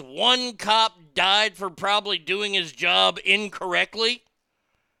because one cop died for probably doing his job incorrectly.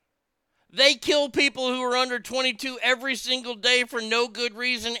 They kill people who are under 22 every single day for no good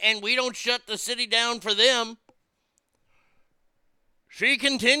reason, and we don't shut the city down for them." She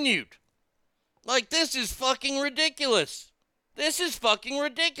continued, like, this is fucking ridiculous. This is fucking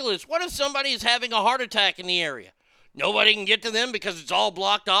ridiculous. What if somebody is having a heart attack in the area? Nobody can get to them because it's all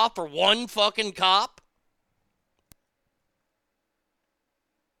blocked off for one fucking cop?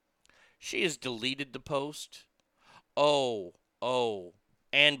 She has deleted the post. Oh,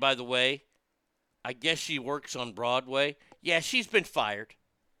 and by the way, I guess she works on Broadway. Yeah, she's been fired.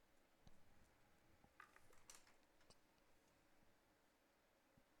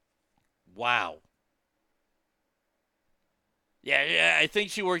 Wow. Yeah, I think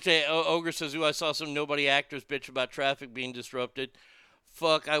she worked at Ogre says, ooh, I saw some nobody actors bitch about traffic being disrupted.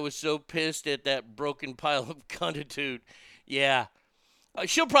 Fuck, I was so pissed at that broken pile of cuntitude. Yeah.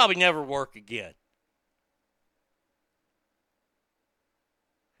 She'll probably never work again.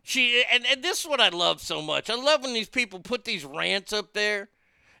 And this is what I love so much. I love when these people put these rants up there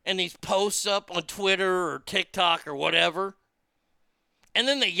and these posts up on Twitter or TikTok or whatever, and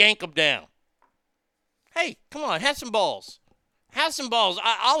then they yank them down. Hey, come on, have some balls. Have some balls.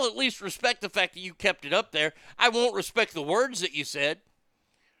 I'll at least respect the fact that you kept it up there. I won't respect the words that you said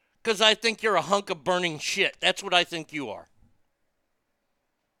because I think you're a hunk of burning shit. That's what I think you are.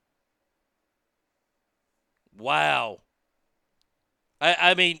 Wow.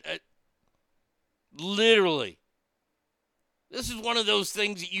 I mean, literally, this is one of those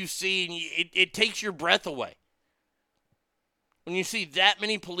things that you see and it takes your breath away. When you see that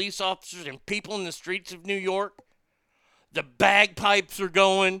many police officers and people in the streets of New York, the bagpipes are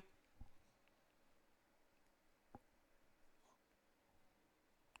going.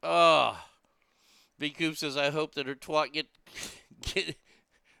 B. Coop says, I hope that her twat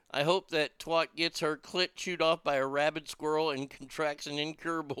I hope that twat gets her clit chewed off by a rabid squirrel and contracts an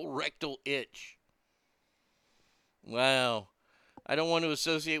incurable rectal itch. Wow. I don't want to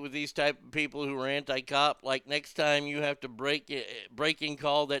associate with these type of people who are anti-cop. Like next time you have to break and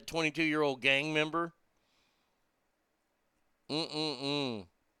call that 22-year-old gang member. See,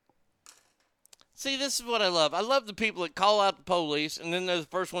 this is what I love. I love the people that call out the police, and then they're the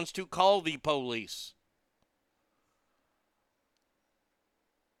first ones to call the police.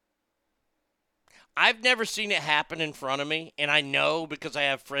 I've never seen it happen in front of me, and I know because I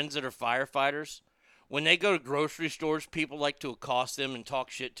have friends that are firefighters. When they go to grocery stores, people like to accost them and talk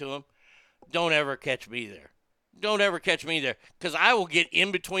shit to them. Don't ever catch me there. Don't ever catch me there, because I will get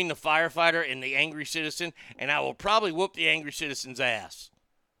in between the firefighter and the angry citizen, and I will probably whoop the angry citizen's ass.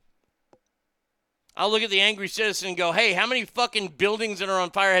 I'll look at the angry citizen and go, hey, how many fucking buildings that are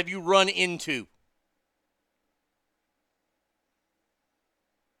on fire have you run into?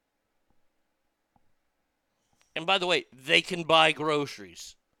 And by the way, they can buy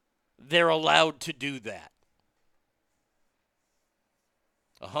groceries. They're allowed to do that.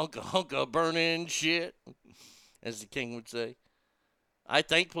 A hunk of burning shit, as the king would say. I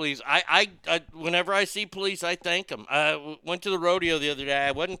thank police. I whenever I see police, I thank them. I went to the rodeo the other day.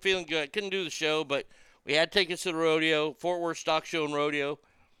 I wasn't feeling good. I couldn't do the show, but we had tickets to the rodeo, Fort Worth Stock Show and Rodeo.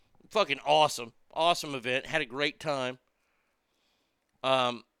 Fucking awesome. Awesome event. Had a great time.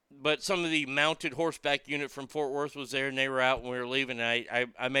 But some of the mounted horseback unit from Fort Worth was there, and they were out when we were leaving. And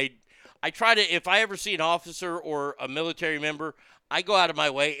I try to, if I ever see an officer or a military member, I go out of my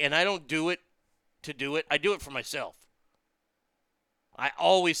way, and I don't do it to do it. I do it for myself. I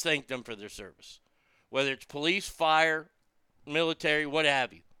always thank them for their service. Whether it's police, fire, military, what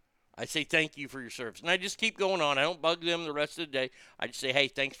have you. I say thank you for your service. And I just keep going on. I don't bug them the rest of the day. I just say, hey,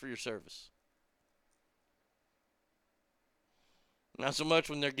 thanks for your service. Not so much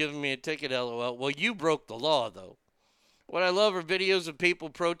when they're giving me a ticket, LOL. Well, you broke the law, though. What I love are videos of people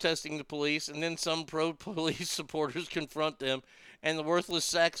protesting the police, and then some pro-police supporters confront them, and the worthless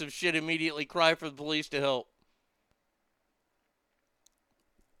sacks of shit immediately cry for the police to help.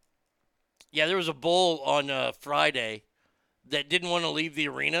 Yeah, there was a bull on Friday that didn't want to leave the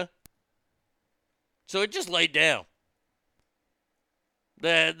arena, so it just laid down.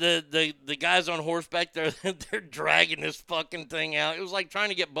 The guys on horseback, they're dragging this fucking thing out. It was like trying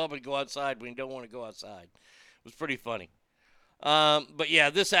to get Bubba to go outside when you don't want to go outside. It was pretty funny. But yeah,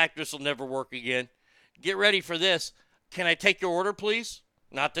 this actress will never work again. Get ready for this. Can I take your order, please?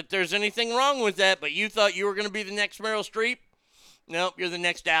 Not that there's anything wrong with that, but you thought you were going to be the next Meryl Streep? Nope, you're the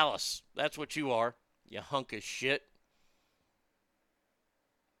next Alice. That's what you are, you hunk of shit.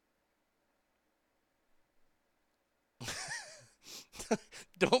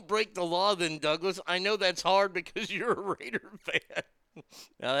 Don't break the law then, Douglas. I know that's hard because you're a Raider fan.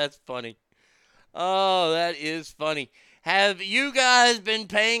 Now that's funny. Oh, that is funny. Have you guys been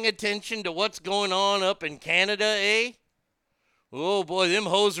paying attention to what's going on up in Canada, eh? Oh, boy, them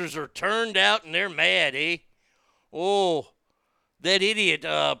hosers are turned out and they're mad, eh? Oh, that idiot,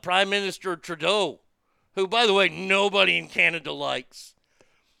 Prime Minister Trudeau, who, by the way, nobody in Canada likes.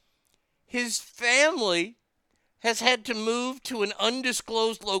 His family has had to move to an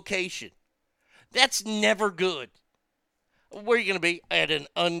undisclosed location. That's never good. Where are you going to be? At an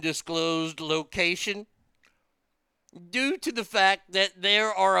undisclosed location? Due to the fact that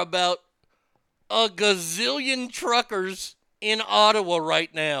there are about a gazillion truckers in Ottawa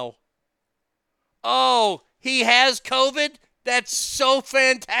right now. Oh, he has COVID? That's so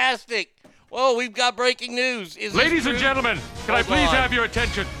fantastic. Whoa, we've got breaking news. Is this Ladies and true? gentlemen, can I Hold please on. have your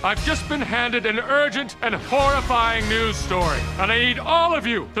attention? I've just been handed an urgent and horrifying news story, and I need all of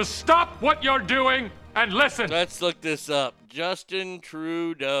you to stop what you're doing and listen. Let's look this up. Justin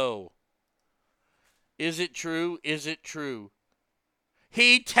Trudeau. Is it true? Is it true?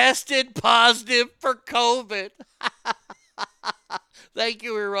 He tested positive for COVID. Thank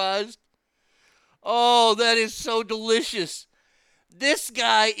you, Iraj. Oh, that is so delicious. This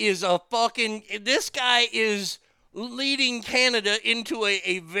guy is leading Canada into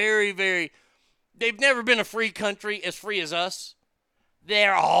a very, very, they've never been a free country as free as us.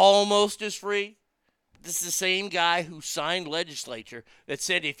 They're almost as free. This is the same guy who signed legislature that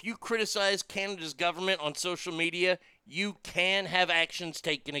said if you criticize Canada's government on social media, you can have actions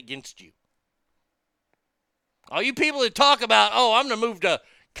taken against you. All you people that talk about, oh, I'm going to move to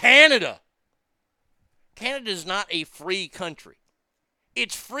Canada. Canada is not a free country.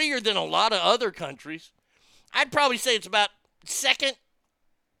 It's freer than a lot of other countries. I'd probably say it's about second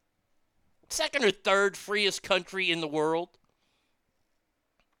or third freest country in the world.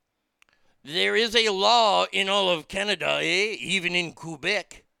 There is a law in all of Canada, even in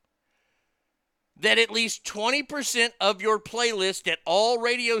Quebec, that at least 20% of your playlist at all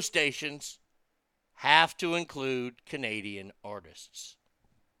radio stations have to include Canadian artists.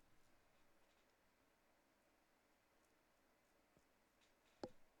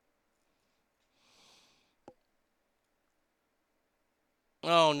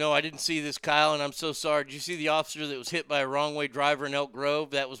 Oh, no, I didn't see this, Kyle, and I'm so sorry. Did you see the officer that was hit by a wrong-way driver in Elk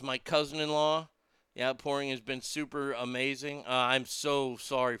Grove? That was my cousin-in-law. The outpouring has been super amazing. I'm so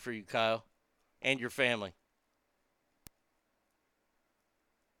sorry for you, Kyle, and your family.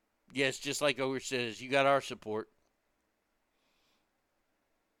 Yes, just like Ower says, you got our support.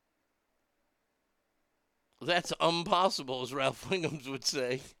 That's impossible, as Ralph Williams would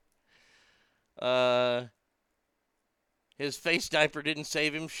say. His face diaper didn't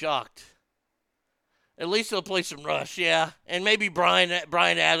save him. Shocked. At least they'll play some Rush, yeah. And maybe Bryan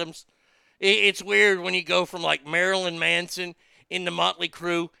Adams. It's weird when you go from like Marilyn Manson into Motley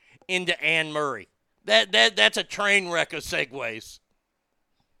Crue into Anne Murray. That's a train wreck of segues.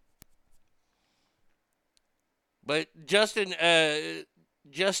 But Justin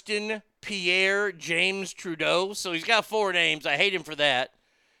Pierre James Trudeau. So he's got 4 names. I hate him for that.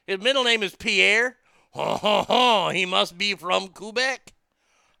 His middle name is Pierre. He must be from Quebec.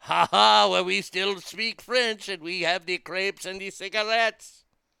 Ha ha, well, we still speak French and we have the crepes and the cigarettes.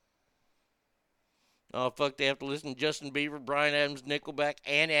 Oh, fuck, they have to listen to Justin Bieber, Bryan Adams, Nickelback,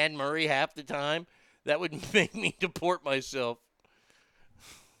 and Anne Murray half the time. That would make me deport myself.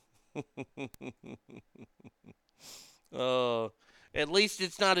 Oh, at least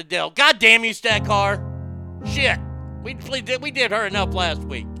it's not Adele. God damn you, Stackar. Shit. We did her enough last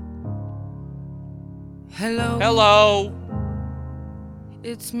week. Hello.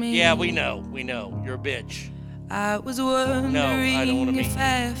 It's me. Yeah, we know. You're a bitch. I was wondering I don't wanna meet if you.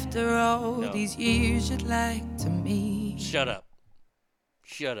 after all No. these years you'd like to meet. Shut up.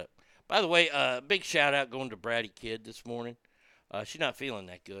 By the way, big shout out going to Bratty Kid this morning. She's not feeling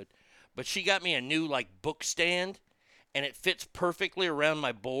that good. But she got me a new book stand, and it fits perfectly around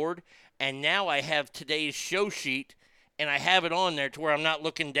my board. And now I have today's show sheet, and I have it on there to where I'm not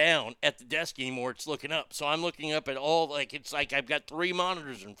looking down at the desk anymore. It's looking up. So I'm looking up at all, it's like I've got 3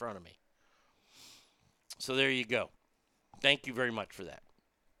 monitors in front of me. So there you go. Thank you very much for that.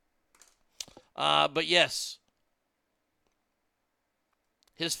 But yes,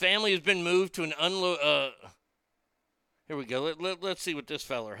 his family has been moved to an here we go. Let's see what this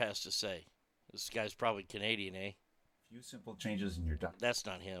feller has to say. This guy's probably Canadian, eh? Few simple changes in your diet. That's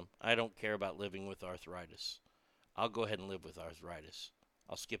not him. I don't care about living with arthritis. I'll go ahead and live with arthritis.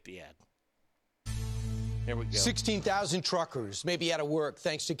 I'll skip the ad. Here we go. 16,000 truckers may be out of work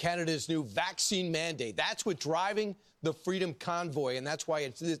thanks to Canada's new vaccine mandate. That's what's driving the Freedom Convoy, and that's why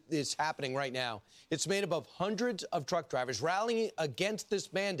it's happening right now. It's made up of hundreds of truck drivers rallying against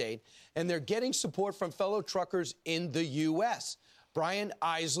this mandate, and they're getting support from fellow truckers in the U.S. Brian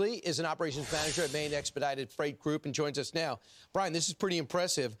Isley is an operations manager at Maine Expedited Freight Group and joins us now. Brian, this is pretty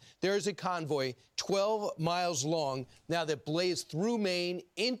impressive. There is a convoy 12 miles long now that blazed through Maine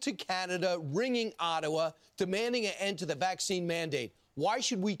into Canada, ringing Ottawa, demanding an end to the vaccine mandate. Why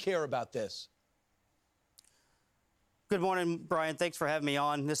should we care about this? Good morning, Brian. Thanks for having me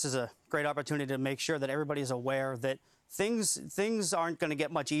on. This is a great opportunity to make sure that everybody is aware that things aren't going to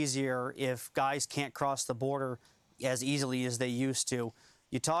get much easier if guys can't cross the border as easily as they used to.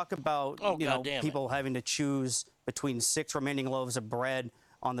 You talk about people having to choose between 6 remaining loaves of bread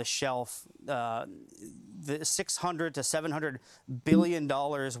on the shelf. The $600 to $700 billion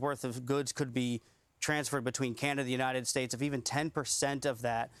worth of goods could be transferred between Canada and the United States. If even 10% of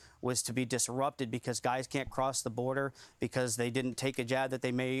that was to be disrupted because guys can't cross the border because they didn't take a jab that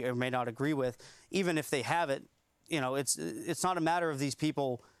they may or may not agree with, even if they have it, it's not a matter of these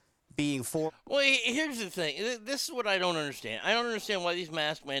people being for. Well, here's the thing. This is what I don't understand. I don't understand why these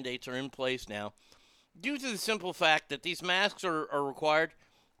mask mandates are in place now, due to the simple fact that these masks are required,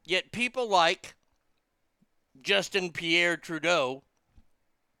 yet people like Justin Pierre Trudeau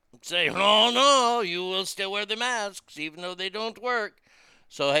say, oh, no, you will still wear the masks even though they don't work.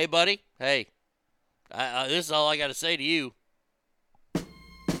 So, hey, buddy, hey, this is all I got to say to you.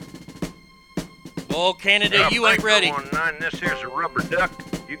 Oh, Canada, you ain't ready. 19, this here's a rubber duck.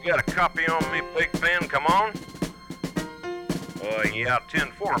 You got a copy on me, Big Ben? Come on. Yeah,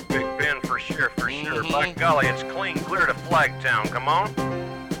 10-4, Big Ben, for sure. By golly, it's clean clear to Flagtown. Come on.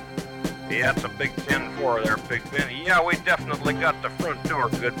 Yeah, it's a big 10-4 there, Big Ben. Yeah, we definitely got the front door,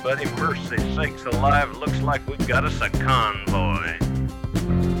 good buddy. Mercy sakes alive, looks like we got us a convoy.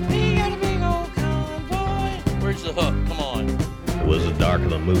 We got a big old convoy. Where's the hook? Come on. It was the dark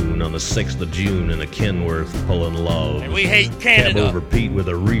of the moon on the 6th of June in a Kenworth pulling logs. And we hate Canada. Cab over Pete with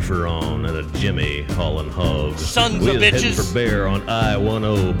a reefer on and a Jimmy hauling hogs. Sons we of was bitches. heading for Bear on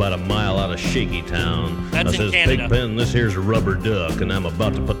I-10 about a mile out of Shaky Town. That's I in says, Canada. Big Ben, this here's a rubber duck, and I'm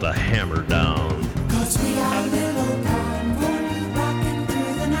about to put the hammer down. 'Cause we got a little convoy rocking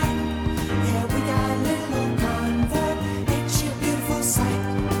through the night. Yeah, we got a little convoy. Ain't she a beautiful sight?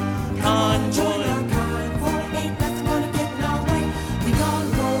 Convoy. Convoy. Ain't nothing gonna get in our way. We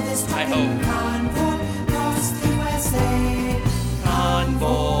gonna roll this trucking convoy across the USA.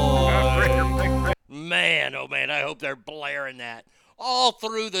 Convoy. Man, oh man, I hope they're blaring that all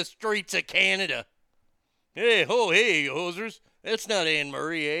through the streets of Canada. Hey, hey, hosers. That's not Anne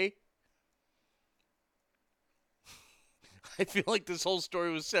Murray, eh? I feel like this whole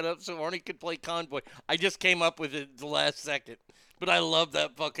story was set up so Arnie could play Convoy. I just came up with it the last second. But I love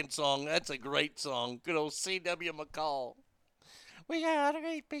that fucking song. That's a great song. Good old C.W. McCall. We got a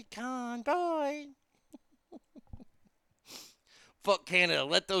great big convoy. Fuck Canada.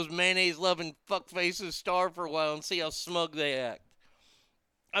 Let those mayonnaise-loving fuckfaces starve for a while and see how smug they act.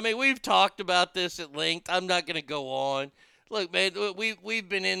 I mean, we've talked about this at length. I'm not going to go on. Look, man, we've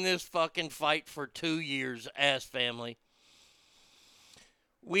been in this fucking fight for 2 years, ass family.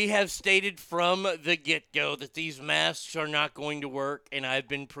 We have stated from the get-go that these masks are not going to work, and I've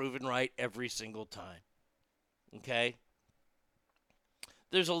been proven right every single time. Okay?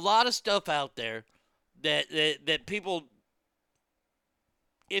 There's a lot of stuff out there that people,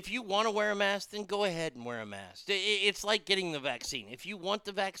 if you want to wear a mask, then go ahead and wear a mask. It's like getting the vaccine. If you want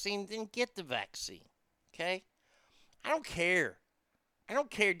the vaccine, then get the vaccine. Okay? I don't care. I don't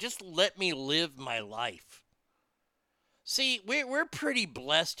care. Just let me live my life. See, we're pretty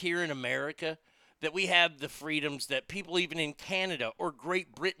blessed here in America that we have the freedoms that people even in Canada or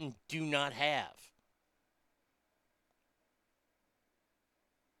Great Britain do not have.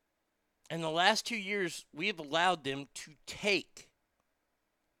 In the last 2 years, we have allowed them to take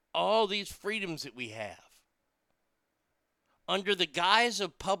all these freedoms that we have under the guise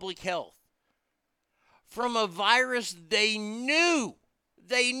of public health from a virus they knew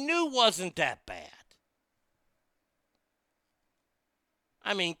wasn't that bad.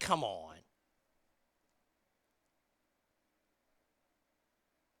 I mean, come on.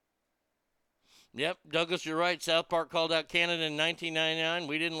 Yep, Douglas, you're right. South Park called out Canada in 1999.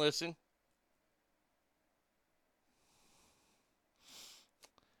 We didn't listen.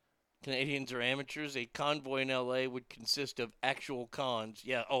 Canadians are amateurs. A convoy in L.A. would consist of actual cons.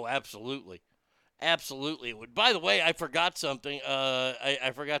 Yeah, oh, absolutely. Absolutely it would. By the way, I forgot something.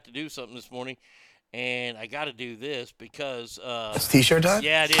 I forgot to do something this morning. And I got to do this because... it's T-shirt time?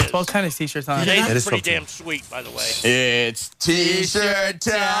 Yeah, it is. What kind of T-shirt time? Today's pretty damn sweet, by the way. It's T-shirt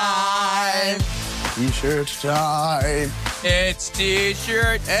time. T-shirt time. It's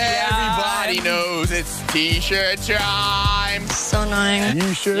T-shirt time. Everybody knows it's T-shirt time. So annoying.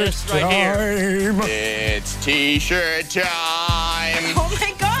 T-shirt This right here. time. It's T-shirt time. Oh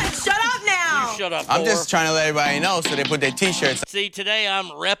my God! Shut up now. You shut up, I'm whore. just trying to let everybody know so they put their T-shirts. See, today I'm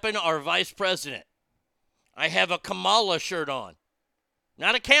repping our vice president. I have a Kamala shirt on.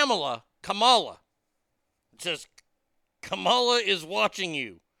 Not a Kamala, Kamala. It says, Kamala is watching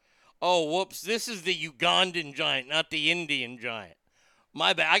you. Oh, whoops, this is the Ugandan giant, not the Indian giant.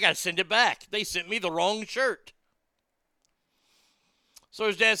 My bad, I got to send it back. They sent me the wrong shirt. So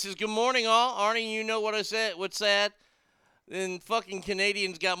his dad says, good morning, all. Arnie, you know what I said? What's sad? then fucking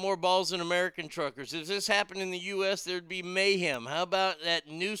Canadians got more balls than American truckers. If this happened in the U.S., there'd be mayhem. How about that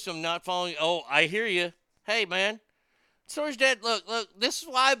Newsom not following? Oh, I hear you. Hey, man. Story's dead. Look, this is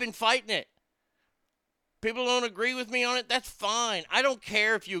why I've been fighting it. People don't agree with me on it. That's fine. I don't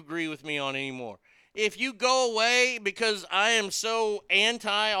care if you agree with me on it anymore. If you go away because I am so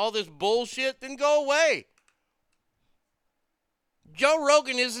anti all this bullshit, then go away. Joe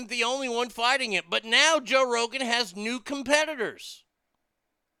Rogan isn't the only one fighting it, but now Joe Rogan has new competitors.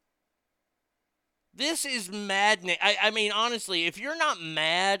 This is maddening. I mean, honestly, if you're not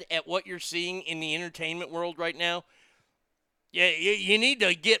mad at what you're seeing in the entertainment world right now, you need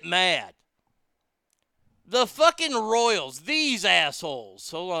to get mad. The fucking Royals, these assholes.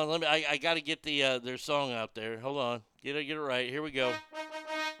 Hold on, I got to get their song out there. Hold on, get it right. Here we go.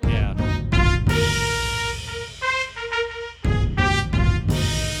 Yeah.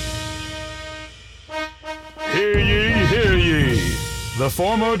 Hear ye, hear ye. The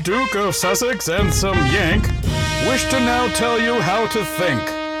former Duke of Sussex and some Yank wish to now tell you how to think.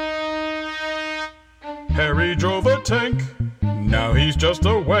 Harry drove a tank, now he's just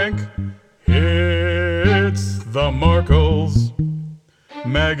a wank. It's the Markles.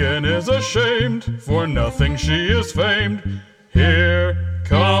 Meghan is ashamed, for nothing she is famed. Here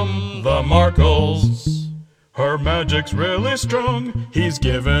come the Markles. Her magic's really strong, he's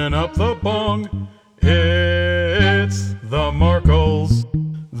given up the bong. It's the Markles.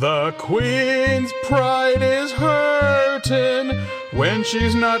 The Queen's pride is hurting when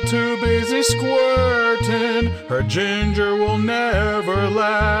she's not too busy squirting. Her ginger will never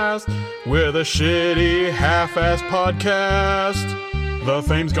last with a shitty half-ass podcast. The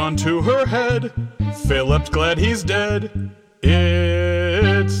fame's gone to her head. Philip's glad he's dead.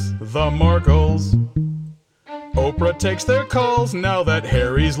 It's the Markles. Oprah takes their calls now that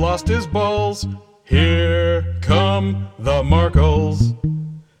Harry's lost his balls. Here come the Markles.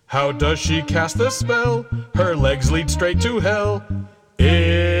 How does she cast the spell? Her legs lead straight to hell.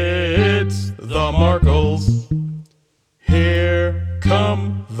 It's the Markles. Here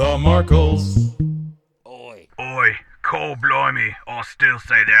come the Markles. Oi, call blimey, I still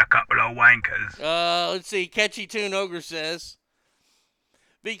say they're a couple of wankers. Let's see. Catchy Tune Ogre says.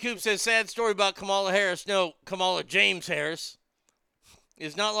 B. Coop says, sad story about Kamala Harris. No, Kamala James Harris.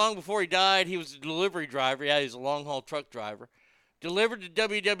 It's not long before he died. He was a delivery driver. Yeah, he's a long-haul truck driver. Delivered to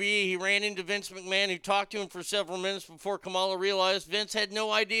WWE, he ran into Vince McMahon, who talked to him for several minutes before Kamala realized Vince had no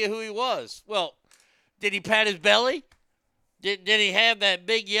idea who he was. Well, did he pat his belly? Did he have that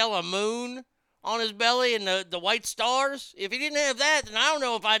big yellow moon on his belly and the white stars? If he didn't have that, then I don't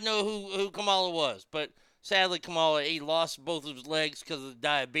know if I'd know who Kamala was. But sadly, Kamala, he lost both of his legs because of the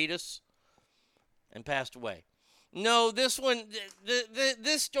diabetes and passed away. No, this one,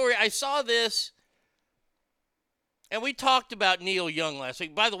 this story, I saw this, and we talked about Neil Young last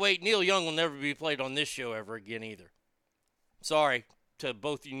week. By the way, Neil Young will never be played on this show ever again either. Sorry to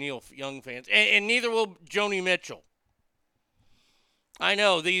both you Neil Young fans. And neither will Joni Mitchell. I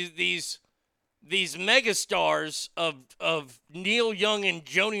know, these megastars of Neil Young and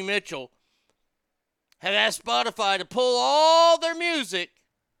Joni Mitchell have asked Spotify to pull all their music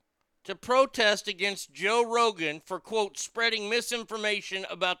to protest against Joe Rogan for, quote, spreading misinformation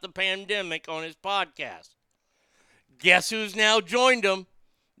about the pandemic on his podcast. Guess who's now joined them?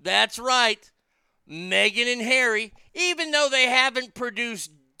 That's right, Meghan and Harry, even though they haven't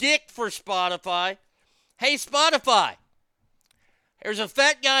produced dick for Spotify. Hey, Spotify, there's a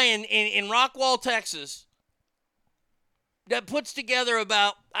fat guy in Rockwall, Texas, that puts together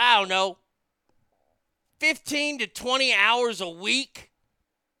about, 15 to 20 hours a week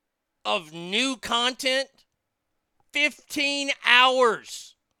of new content. 15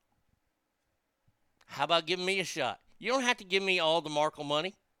 hours. How about giving me a shot? You don't have to give me all the Markle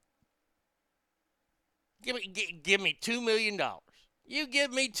money. Give me $2 million. You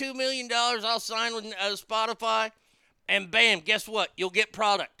give me $2 million, I'll sign with Spotify, and bam, guess what? You'll get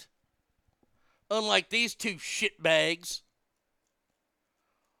product. Unlike these two shitbags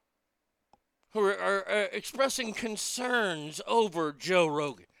who are expressing concerns over Joe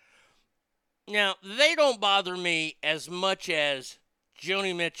Rogan. Now, they don't bother me as much as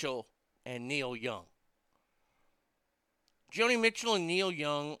Joni Mitchell and Neil Young. Joni Mitchell and Neil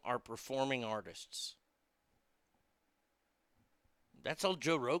Young are performing artists. That's all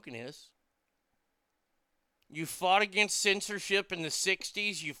Joe Rogan is. You fought against censorship in the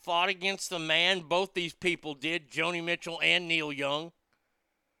 60s. You fought against the man. Both these people did, Joni Mitchell and Neil Young.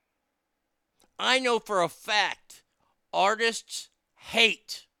 I know for a fact artists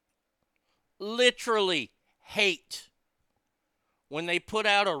hate, literally hate, when they put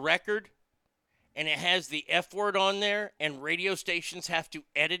out a record and it has the F word on there and radio stations have to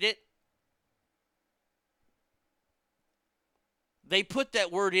edit it, they put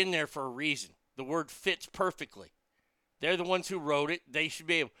that word in there for a reason. The word fits perfectly. They're the ones who wrote it. They should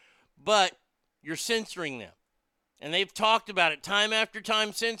be able. But you're censoring them. And they've talked about it time after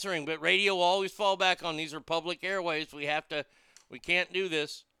time, censoring, but radio will always fall back on these are public airways. We can't do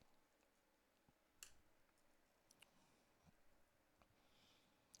this.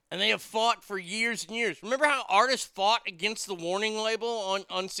 And they have fought for years and years. Remember how artists fought against the warning label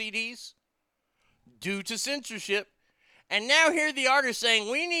on CDs? Due to censorship. And now here the artists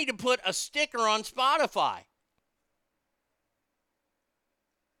saying, we need to put a sticker on Spotify.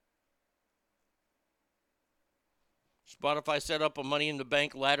 Spotify set up a Money in the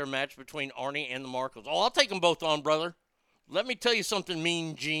Bank ladder match between Arnie and the Markles. Oh, I'll take them both on, brother. Let me tell you something,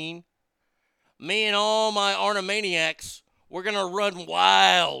 Mean Gene. Me and all my Arnomaniacs, we're going to run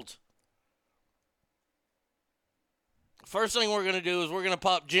wild. First thing we're going to do is we're going to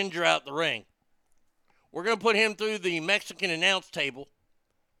pop Ginger out the ring. We're going to put him through the Mexican announce table.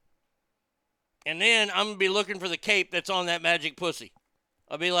 And then I'm going to be looking for the cape that's on that magic pussy.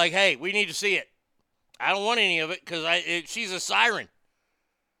 I'll be like, hey, we need to see it. I don't want any of it because she's a siren.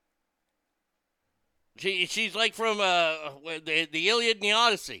 She's like from the Iliad and the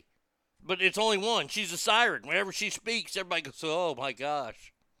Odyssey. But it's only one. She's a siren. Whenever she speaks, everybody goes, oh, my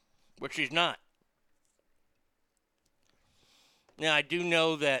gosh. But she's not. Now, I do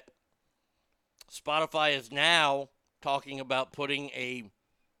know that Spotify is now talking about putting a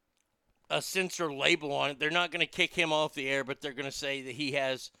censor label on it. They're not going to kick him off the air, but they're going to say that he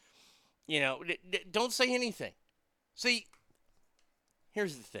has... don't say anything. See,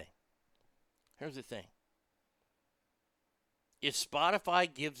 here's the thing. If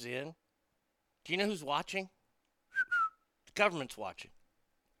Spotify gives in, do you know who's watching? The government's watching.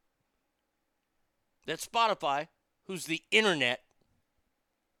 That's Spotify, who's the internet.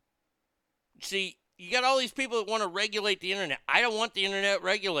 See, you got all these people that want to regulate the internet. I don't want the internet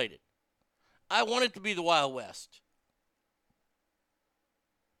regulated. I want it to be the Wild West.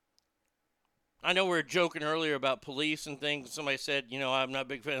 I know we were joking earlier about police and things. Somebody said, I'm not a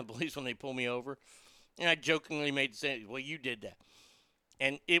big fan of police when they pull me over. And I jokingly made the same, well, you did that.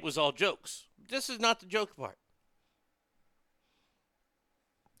 And it was all jokes. This is not the joke part.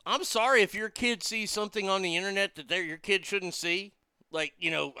 I'm sorry if your kid sees something on the internet that your kid shouldn't see. Like,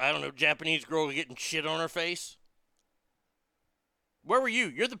 I don't know, Japanese girl getting shit on her face. Where were you?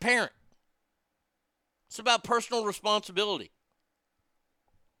 You're the parent. It's about personal responsibility.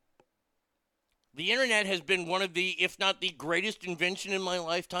 The internet has been one of the, if not the greatest invention in my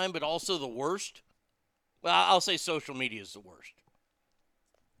lifetime, but also the worst. Well, I'll say social media is the worst.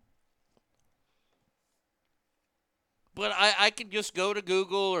 But I could just go to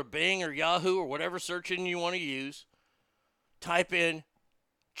Google or Bing or Yahoo or whatever search engine you want to use, type in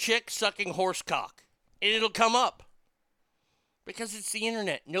chick sucking horse cock, and it'll come up. Because it's the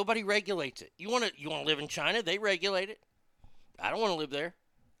internet. Nobody regulates it. You want to live in China? They regulate it. I don't want to live there.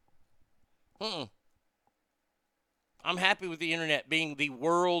 I'm happy with the internet being the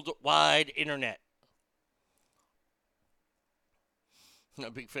worldwide internet. Not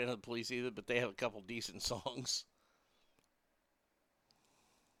a big fan of the police either, but they have a couple decent songs.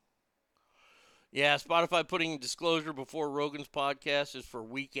 Yeah, Spotify putting disclosure before Rogan's podcast is for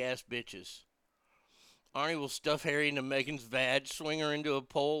weak-ass bitches. Arnie will stuff Harry into Megan's vag, swing her into a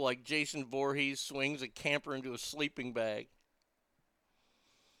pole like Jason Voorhees swings a camper into a sleeping bag.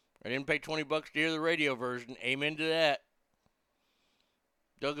 I didn't pay $20 to hear the radio version. Amen to that.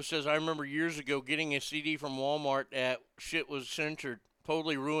 Douglas says, I remember years ago getting a CD from Walmart that shit was censored.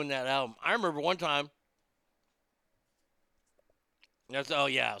 Totally ruined that album. I remember one time. Oh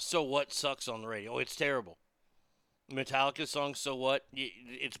yeah, So What sucks on the radio. Oh, it's terrible. Metallica song, So What,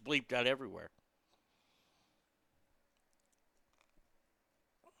 it's bleeped out everywhere.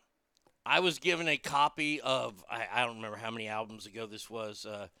 I was given a copy of, I don't remember how many albums ago this was,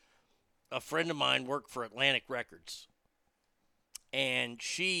 a friend of mine worked for Atlantic Records, and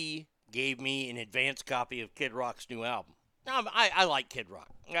she gave me an advance copy of Kid Rock's new album. Now, I like Kid Rock.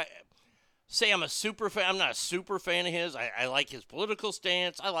 I'm a super fan. I'm not a super fan of his. I like his political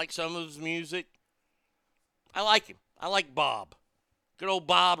stance. I like some of his music. I like him. I like Bob. Good old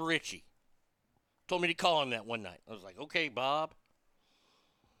Bob Ritchie. Told me to call him that one night. I was like, okay, Bob.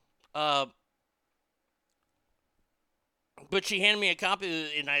 But she handed me a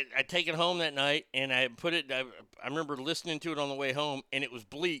copy, and I take it home that night, and I put it, I remember listening to it on the way home, and it was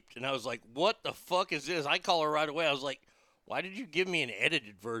bleeped, and I was like, what the fuck is this? I call her right away. I was like, why did you give me an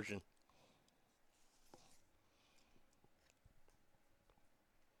edited version?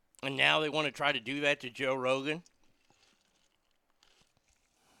 And now they want to try to do that to Joe Rogan.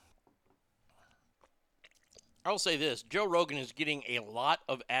 I'll say this. Joe Rogan is getting a lot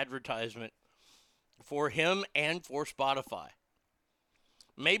of advertisement for him and for Spotify.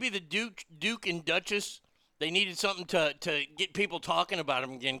 Maybe the Duke and Duchess, they needed something to get people talking about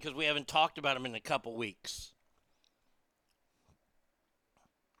him again because we haven't talked about him in a couple weeks.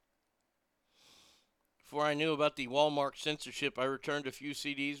 Before I knew about the Walmart censorship, I returned a few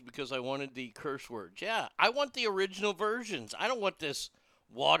CDs because I wanted the curse words. Yeah, I want the original versions. I don't want this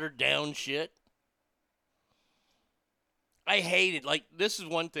watered down shit. I hated, like, this is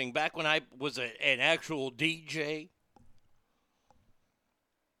one thing. Back when I was an actual DJ,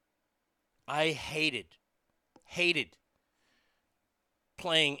 I hated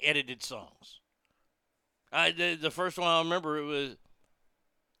playing edited songs. The first one I remember, it was,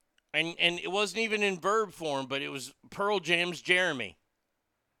 and it wasn't even in verb form, but it was Pearl Jam's Jeremy,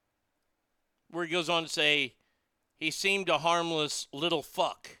 where he goes on to say, he seemed a harmless little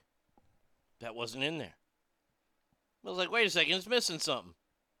fuck. That wasn't in there. I was like, wait a second, it's missing something.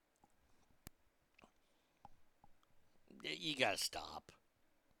 You gotta stop.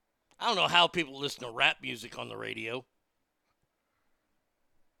 I don't know how people listen to rap music on the radio.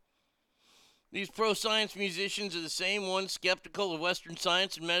 These pro-science musicians are the same ones skeptical of Western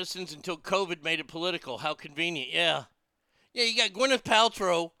science and medicines until COVID made it political. How convenient. Yeah. Yeah, you got Gwyneth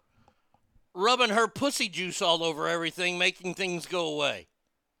Paltrow rubbing her pussy juice all over everything, making things go away.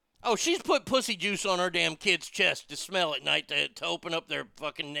 Oh, she's put pussy juice on her damn kid's chest to smell at night to open up their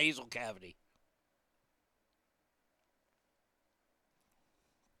fucking nasal cavity.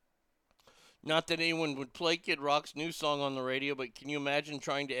 Not that anyone would play Kid Rock's new song on the radio, but can you imagine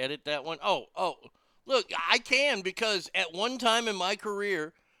trying to edit that one? Oh, look, I can, because at one time in my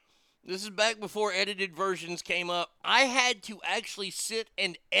career, this is back before edited versions came up, I had to actually sit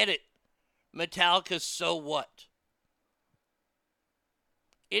and edit Metallica's So What.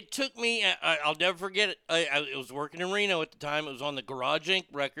 It took me, I'll never forget it, I was working in Reno at the time, it was on the Garage Inc.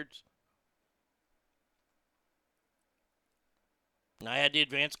 records. And I had the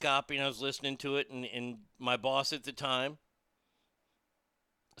advanced copy, and I was listening to it, and my boss at the time,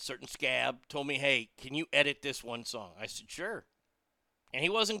 a certain scab, told me, hey, can you edit this one song? I said, sure. And he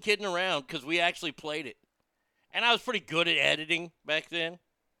wasn't kidding around, because we actually played it. And I was pretty good at editing back then.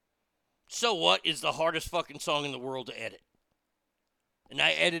 So What is the hardest fucking song in the world to edit. And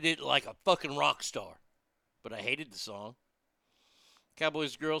I edited it like a fucking rock star. But I hated the song.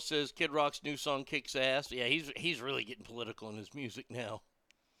 Cowboys Girl says Kid Rock's new song kicks ass. Yeah, he's really getting political in his music now.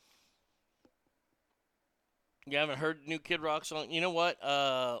 You haven't heard the new Kid Rock song? You know what?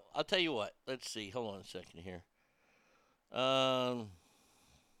 I'll tell you what. Let's see. Hold on a second here.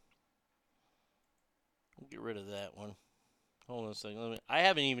 Get rid of that one. Hold on a second. I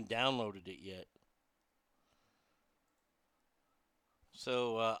haven't even downloaded it yet.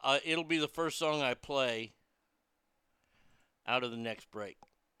 So it'll be the first song I play out of the next break.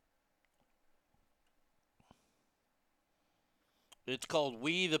 It's called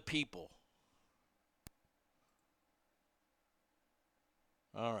We the People.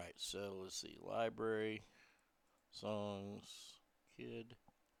 All right, so let's see. Library, songs, kid.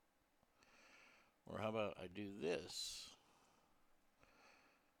 Or how about I do this?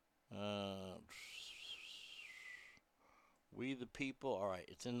 We the People. All right,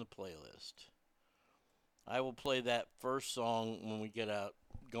 it's in the playlist. I will play that first song when we get out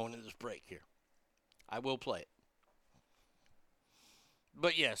going into this break here. I will play it.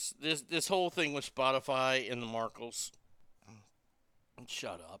 But yes, this whole thing with Spotify and the Markles.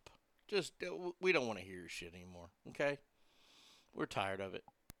 Shut up. Just, we don't want to hear your shit anymore, okay? We're tired of it.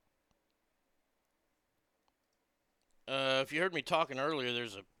 If you heard me talking earlier,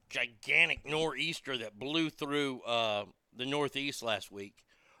 there's a gigantic nor'easter that blew through the Northeast last week,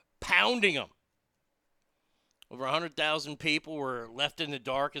 pounding them. Over 100,000 people were left in the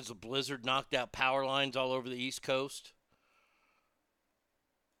dark as the blizzard knocked out power lines all over the East Coast.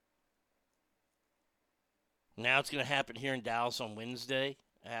 Now it's going to happen here in Dallas on Wednesday.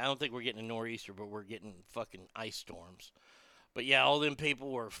 I don't think we're getting a nor'easter, but we're getting fucking ice storms. But yeah, all them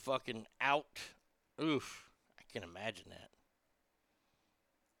people were fucking out. Oof, I can imagine that.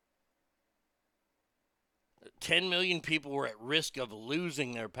 10 million people were at risk of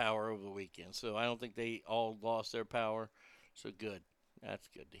losing their power over the weekend. So I don't think they all lost their power. So good. That's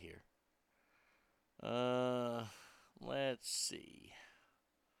good to hear. Let's see.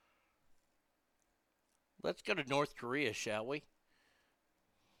 Let's go to North Korea, shall we?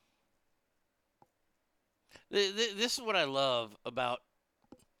 This is what I love about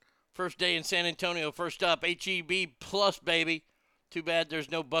first day in San Antonio. First up, HEB Plus, baby. Too bad there's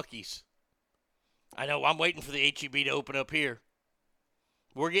no Buc-ee's. I know, I'm waiting for the H-E-B to open up here.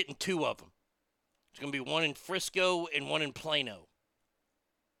 We're getting 2 of them. There's going to be one in Frisco and one in Plano.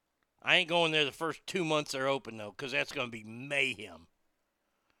 I ain't going there the first 2 months they're open, though, because that's going to be mayhem.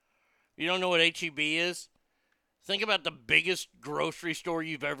 You don't know what H-E-B is? Think about the biggest grocery store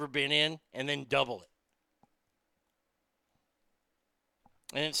you've ever been in and then double it.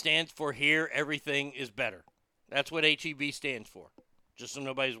 And it stands for Here Everything is Better. That's what H-E-B stands for, just so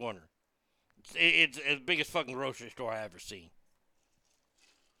nobody's wondering. It's the biggest fucking grocery store I ever seen.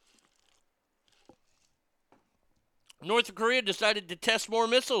 North Korea decided to test more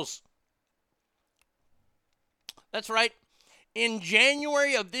missiles. That's right. In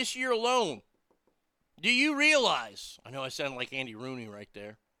January of this year alone, do you realize? I know I sound like Andy Rooney right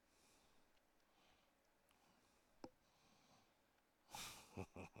there.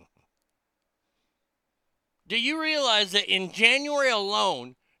 Do you realize that in January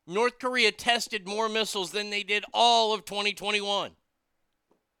alone, North Korea tested more missiles than they did all of 2021?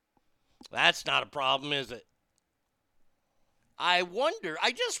 That's not a problem, is it? I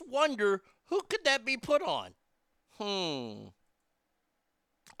just wonder, who could that be put on?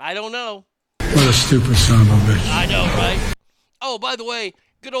 I don't know. What a stupid son of a bitch. I know, right? Oh, by the way,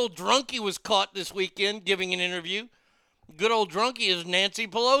 good old Drunky was caught this weekend giving an interview. Good old Drunky is Nancy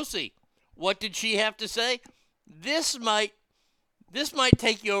Pelosi. What did she have to say? This might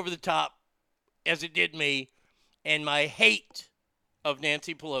take you over the top, as it did me, and my hate of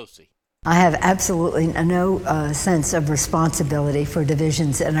Nancy Pelosi. I have absolutely no sense of responsibility for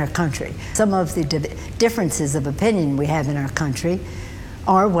divisions in our country. Some of the differences of opinion we have in our country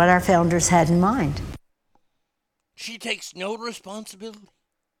are what our founders had in mind. She takes no responsibility.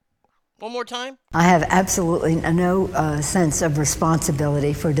 One more time. I have absolutely no sense of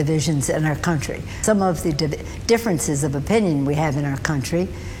responsibility for divisions in our country. Some of the differences of opinion we have in our country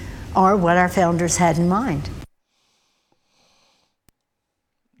are what our founders had in mind.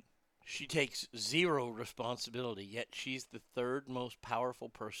 She takes zero responsibility, yet she's the third most powerful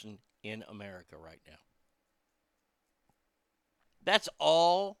person in America right now. That's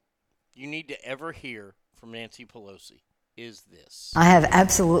all you need to ever hear from Nancy Pelosi is this. I have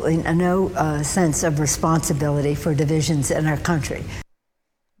absolutely no sense of responsibility for divisions in our country.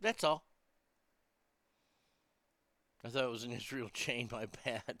 That's all. I thought it was an Israel chain, my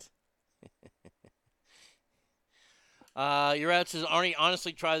bad. Your ad says, Arnie,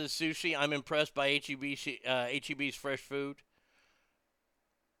 honestly, try the sushi. I'm impressed by H-E-B's fresh food.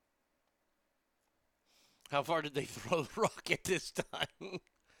 How far did they throw the rocket this time?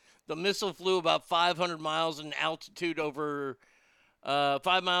 The missile flew about 500 miles at an altitude over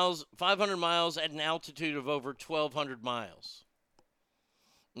 500 miles at an altitude of over 1,200 miles.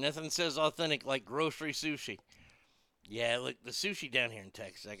 Nothing says authentic like grocery sushi. Yeah, look, the sushi down here in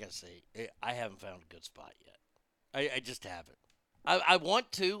Texas, I gotta say, I haven't found a good spot yet. I just haven't. I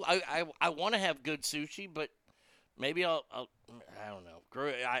want to. I want to have good sushi, but maybe I'll I don't know.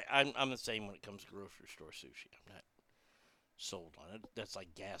 I'm the same when it comes to grocery store sushi. I'm not sold on it. That's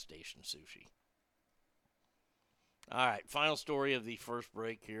like gas station sushi. All right, final story of the first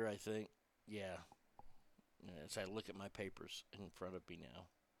break here, I think. Yeah. As I look at my papers in front of me now,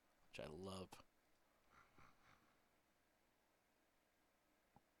 which I love.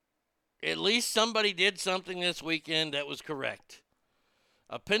 At least somebody did something this weekend that was correct.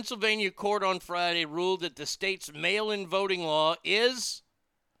 A Pennsylvania court on Friday ruled that the state's mail-in voting law is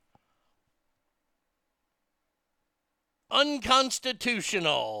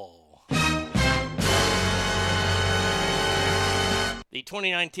unconstitutional. The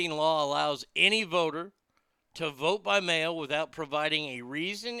 2019 law allows any voter to vote by mail without providing a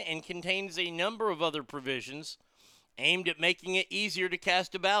reason and contains a number of other provisions aimed at making it easier to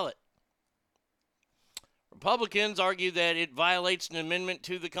cast a ballot. Republicans argue that it violates an amendment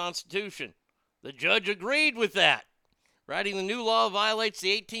to the Constitution. The judge agreed with that, writing the new law violates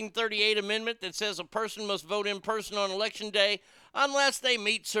the 1838 amendment that says a person must vote in person on Election Day unless they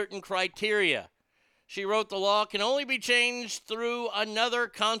meet certain criteria. She wrote the law can only be changed through another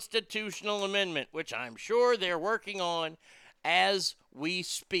constitutional amendment, which I'm sure they're working on as we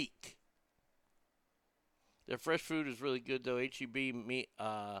speak. Their fresh food is really good, though. H-E-B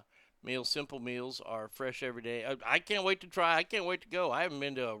meals, simple meals are fresh every day. I can't wait to try. I can't wait to go. I haven't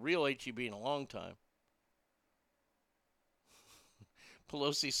been to a real H-E-B in a long time.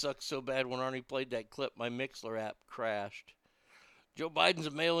 Pelosi sucks so bad when Arnie played that clip, my Mixler app crashed. Joe Biden's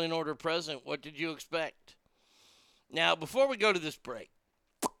a mail-in order president. What did you expect? Now, before we go to this break,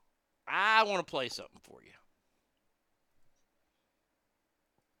 I want to play something for you.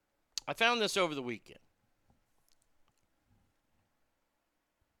 I found this over the weekend.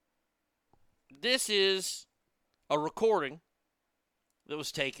 This is a recording that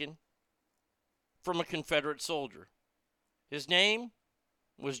was taken from a Confederate soldier. His name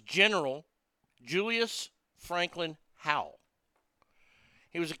was General Julius Franklin Howell.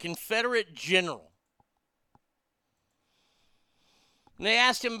 He was a Confederate general. And they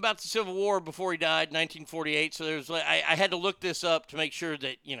asked him about the Civil War before he died, 1948. So I had to look this up to make sure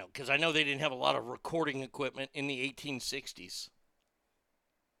that, because I know they didn't have a lot of recording equipment in the 1860s.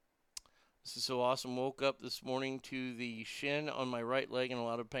 This is so awesome. Woke up this morning to the shin on my right leg and a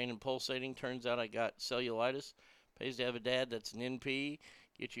lot of pain and pulsating. Turns out I got cellulitis. Pays to have a dad that's an NP.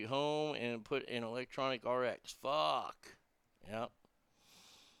 Get you home and put in electronic RX. Fuck. Yep.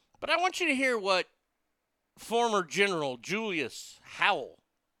 But I want you to hear what former General Julius Howell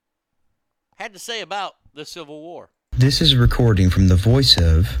had to say about the Civil War. This is a recording from the voice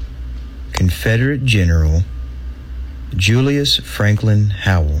of Confederate General Julius Franklin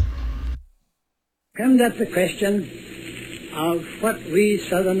Howell. Comes up the question of what we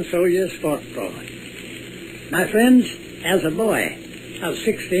Southern soldiers fought for. My friends, as a boy of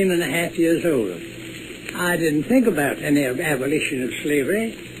 16 and a half years old, I didn't think about any abolition of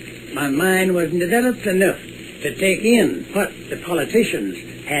slavery. My mind wasn't developed enough to take in what the politicians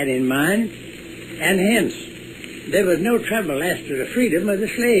had in mind, and hence there was no trouble as to the freedom of the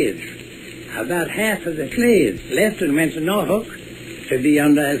slaves. About half of the slaves left and went to Norfolk to be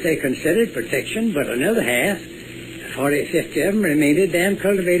under, as they considered, protection, but another half, 40, 50 of them, remained and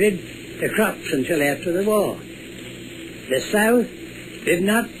cultivated the crops until after the war. The South did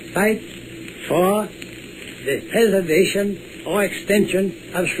not fight for the preservation or extension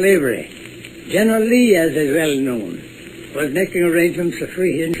of slavery. General Lee, as is well known, was making arrangements to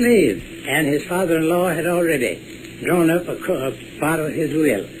free his slaves, and his father-in-law had already drawn up a part of his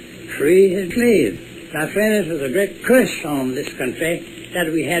will, free his slaves. My friend, it was a great curse on this country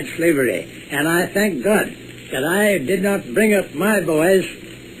that we had slavery, and I thank God that I did not bring up my boys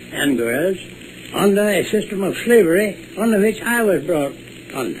and girls under a system of slavery under which I was brought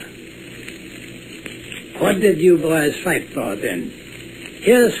under. What did you boys fight for then?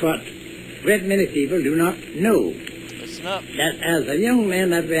 Here's what a great many people do not know. Listen up. That as a young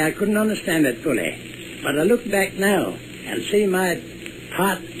man that way I couldn't understand it fully, but I look back now and see my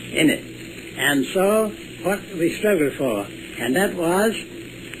part in it, and saw what we struggled for, and that was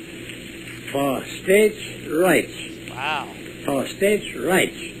for states' rights. Wow. For states'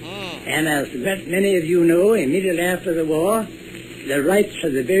 rights. And as many of you know, immediately after the war, the rights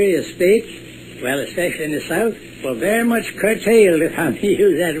of the various states, well, especially in the South, were very much curtailed, if I may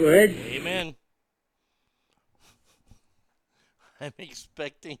use that word. Amen. I'm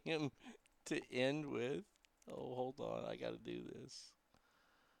expecting him to end with, oh, hold on, I got to do this.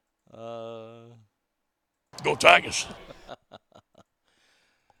 Go Tigers.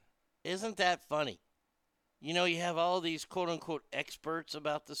 Isn't that funny? You know, you have all these quote-unquote experts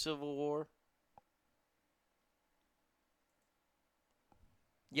about the Civil War.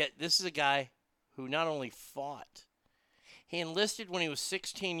 Yet this is a guy who not only fought, he enlisted when he was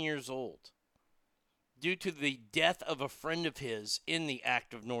 16 years old due to the death of a friend of his in the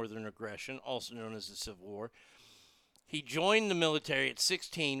Act of Northern Aggression, also known as the Civil War. He joined the military at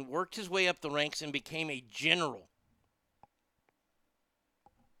 16, worked his way up the ranks, and became a general.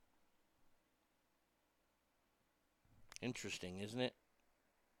 Interesting, isn't it?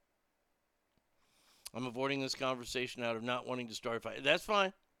 I'm avoiding this conversation out of not wanting to start a fight. That's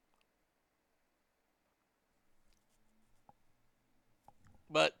fine.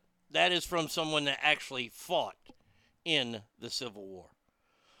 But that is from someone that actually fought in the Civil War.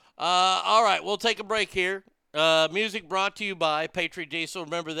 All right, we'll take a break here. Music brought to you by Patriot Diesel.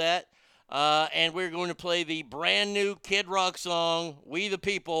 Remember that. And we're going to play the brand new Kid Rock song, We the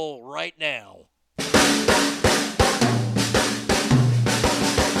People, right now.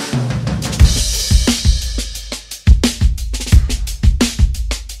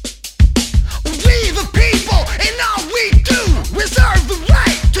 We the people, and all we do, reserve the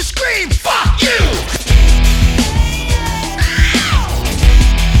right to scream, fuck you!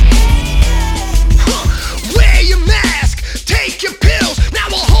 Wear your mask, take your pills, now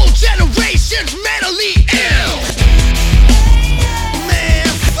a whole generation's mentally ill. Man,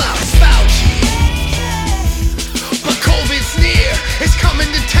 fuck Fauci.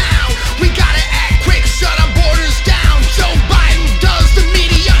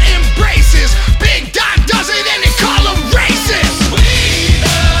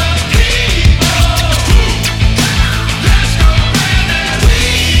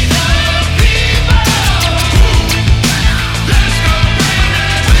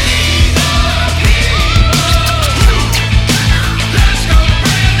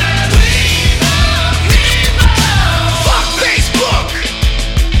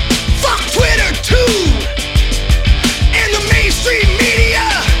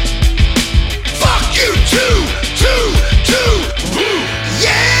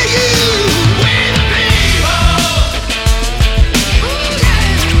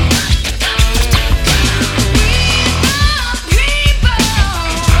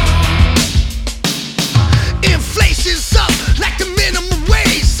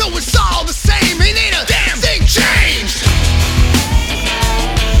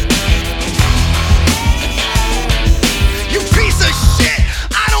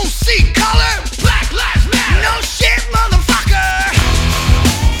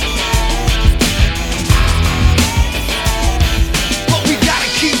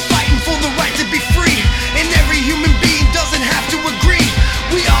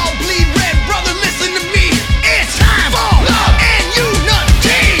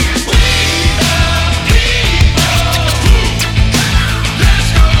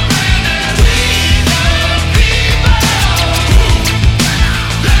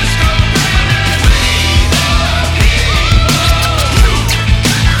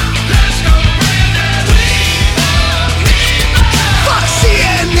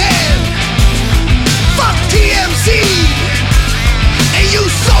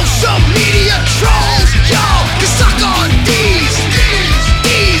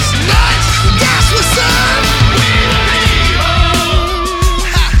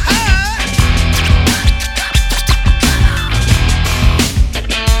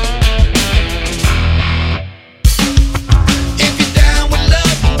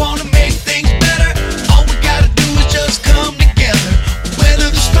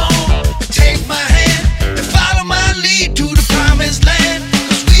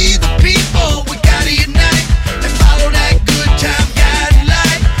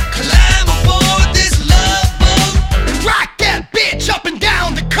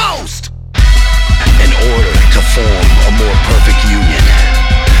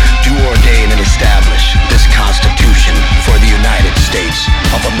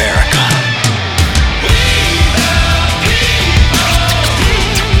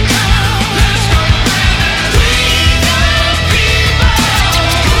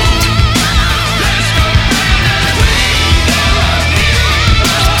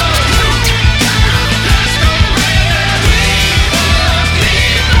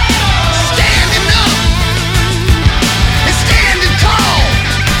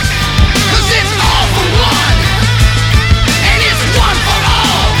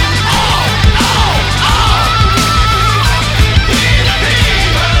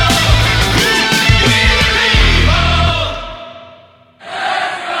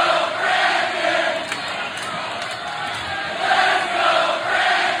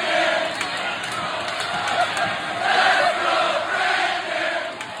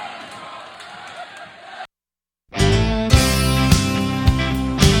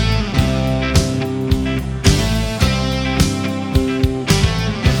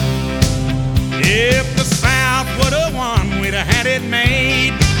 it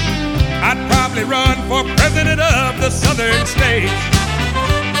made. I'd probably run for president of the southern states.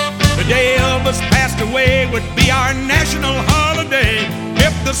 The day Elvis passed away would be our national holiday.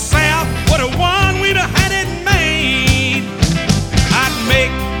 If the South would have won, we'd have had it made. I'd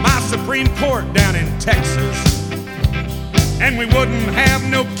make my Supreme Court down in Texas, and we wouldn't have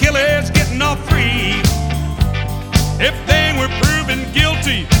no killers getting off free. If they were proven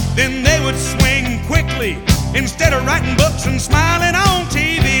guilty, then they would swing quickly instead of writing books and smiling on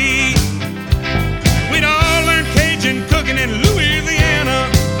TV. We'd all learn Cajun cooking in Louisiana,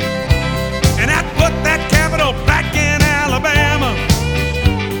 and I'd put that capital back in Alabama.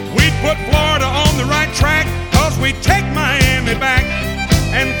 We'd put Florida on the right track, 'cause we'd take Miami back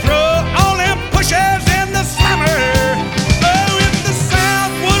and throw all them pushers in the slammer. Oh, if the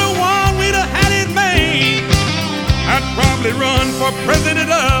South would have won, we'd have had it made. I'd probably run for president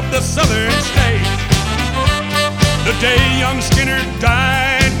of the southern states. The day young Skinner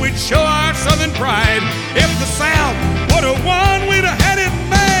died, we'd show our southern pride. If the South would have won, we'd have had it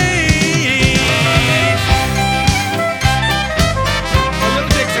made. A little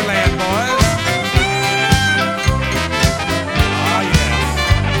Dixieland, boys. Oh, yeah.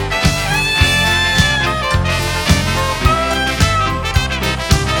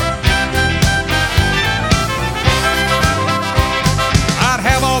 I'd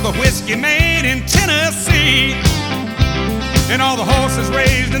have all the whiskey made in Tennessee, and all the horses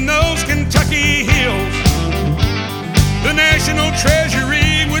raised in those Kentucky hills. The national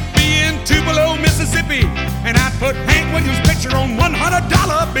treasury would be in Tupelo, Mississippi, and I'd put Hank Williams' picture on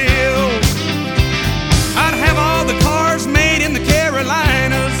 $100 bills. I'd have all the cars made in the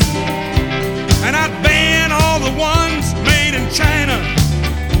Carolinas, and I'd ban all the ones made in China.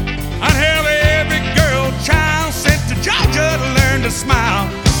 I'd have every girl child sent to Georgia to learn to smile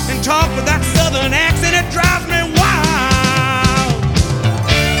and talk with that southern accent. It drives me wild.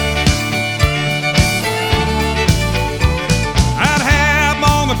 I'd have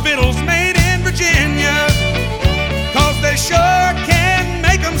all the fiddles made in Virginia, 'cause they sure can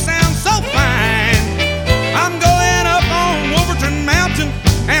make them sound so fine. I'm going up on Wolverton Mountain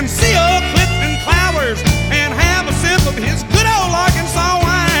and see old Clifton Clowers and have a sip of his good old Arkansas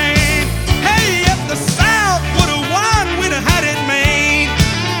wine. Hey, if the South would have won, we'd have had it made.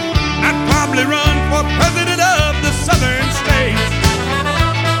 I'd probably run for president of the southern states.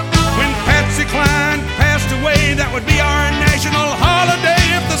 When Patsy Cline passed away, that would be our national holiday.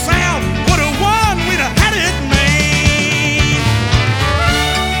 If the South would have won, we'd have had it made.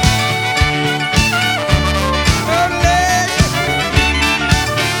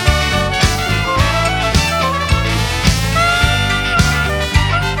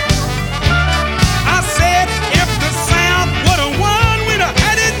 I said, if the South would have won, we'd have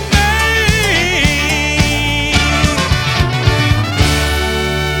had it made.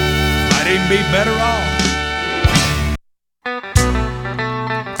 Might even be better off.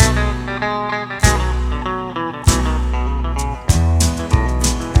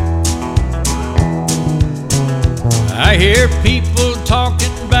 I hear people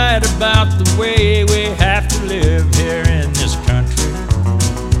talking bad about the way we have to live here in this country,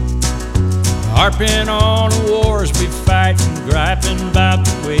 harping on the wars we fight and griping about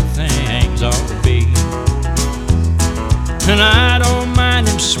the way things ought to be. And I don't mind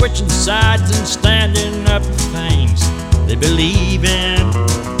them switching sides and standing up for things they believe in.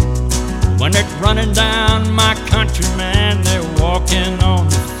 When they're running down my country, man, they're walking on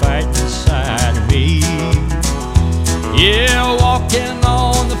the fighting side of me. Yeah, walking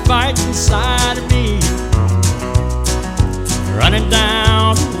on the fighting side of me. Running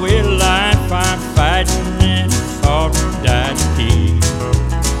down the way of life, I'm fighting and fought and died to keep.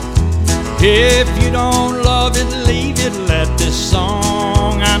 If you don't love it, leave it. Let this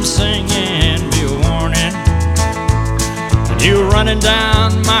song I'm singing be a warning. You running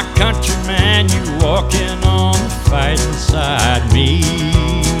down my country, man, you walking on the fighting side of me.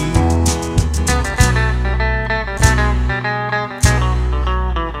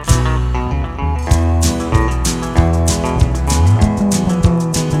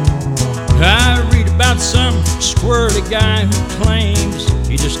 I read about some squirrely guy who claims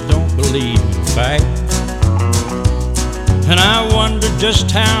he just don't believe in fight. And I wonder just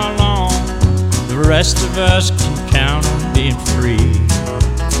how long the rest of us can count on being free.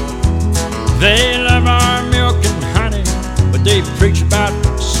 They love our milk and honey, but they preach about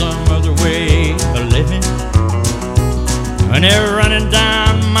some other way of living. When they're running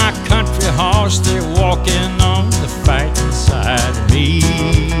down my country horse, they're walking on the fighting side of me.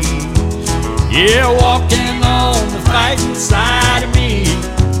 Yeah, walking on the fighting side of me.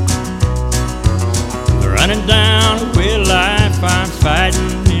 Running down the way of life,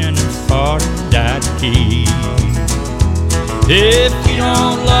 key. If you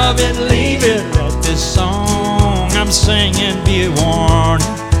don't love it, leave it. Let this song I'm singing be a warning.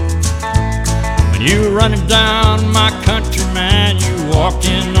 When you running down my country, man, you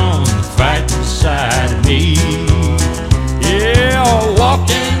walking on the fighting side of me. Yeah,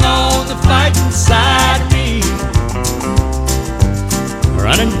 walking on the fighting side of me.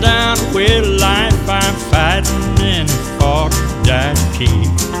 Running down with life, I'm fighting in the fought and died to keep.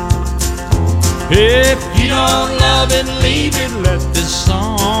 If you don't love it, leave it. Let this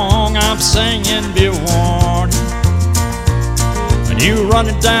song I'm singing be a warning. When you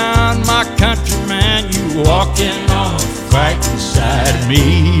running down my country, man, you walking on the fighting side of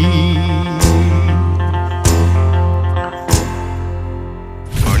me.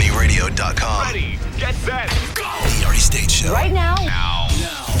 ArnieRadio.com. Ready, get set, go! The Arnie State Show. Right now.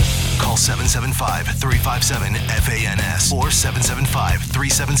 Call 775-357-FANS or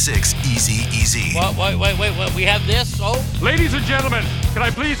 775-376-EASY-EASY. Wait. We have this, oh? Ladies and gentlemen, can I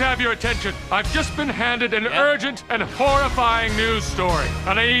please have your attention? I've just been handed an urgent and horrifying news story,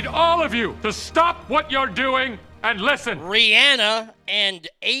 and I need all of you to stop what you're doing and listen. Rihanna and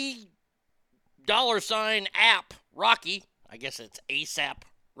 $app Rocky, I guess it's ASAP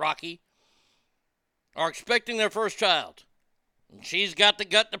Rocky, are expecting their first child. And she's got the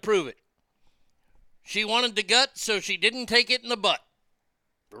gut to prove it. She wanted the gut, so she didn't take it in the butt.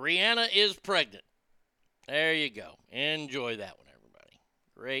 Rihanna is pregnant. There you go. Enjoy that one, everybody.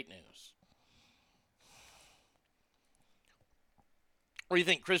 Great news. What do you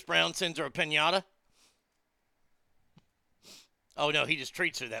think? Chris Brown sends her a piñata? Oh, no, he just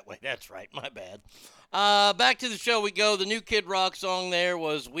treats her that way. That's right. My bad. Back to the show we go. The new Kid Rock song there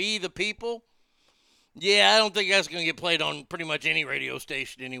was We the People. Yeah, I don't think that's going to get played on pretty much any radio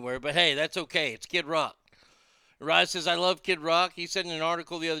station anywhere. But, hey, that's okay. It's Kid Rock. Rise says, I love Kid Rock. He said in an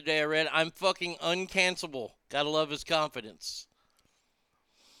article the other day I read, I'm fucking uncancelable. Gotta love his confidence.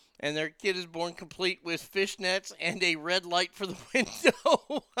 And their kid is born complete with fishnets and a red light for the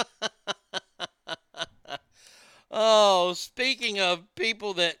window. Oh, speaking of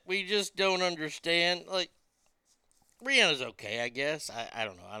people that we just don't understand, like, Rihanna's okay, I guess. I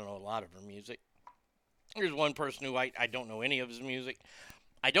don't know. I don't know a lot of her music. Here's one person who I don't know any of his music.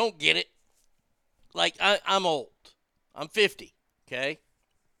 I don't get it. Like, I'm old. I'm 50, okay?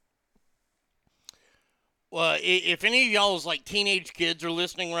 Well, if any of y'all's, like, teenage kids are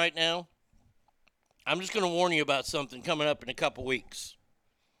listening right now, I'm just going to warn you about something coming up in a couple weeks.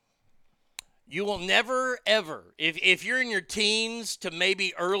 You will never, ever, if you're in your teens to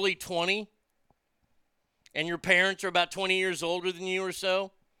maybe early 20, and your parents are about 20 years older than you or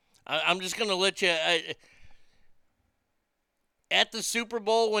so, I'm just going to let you, at the Super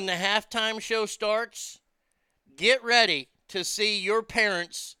Bowl when the halftime show starts, get ready to see your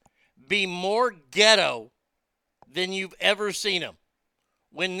parents be more ghetto than you've ever seen them.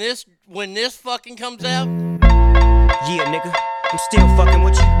 When this fucking comes out. Yeah, nigga, I'm still fucking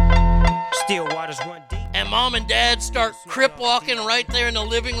with you. Still waters run deep. And mom and dad start crip walking right there in the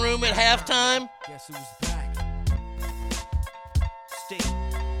living room at halftime. Guess who's back?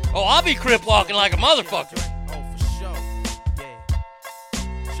 Oh, I'll be crip walking like a motherfucker. Oh, for sure. Yeah.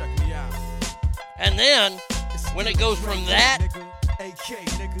 Check me out. And then, when it goes from that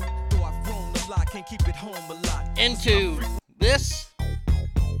into this.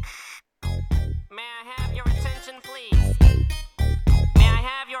 May I have your attention, please? May I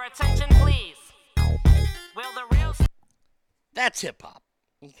have your attention, please? Will the real... That's hip-hop,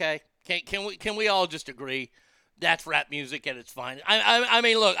 okay? Can we all just agree? That's rap music at its finest. I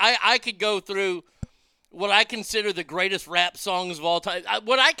mean, look, I could go through what I consider the greatest rap songs of all time.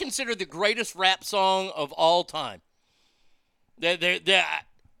 What I consider the greatest rap song of all time.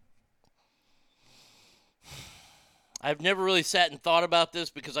 I've never really sat and thought about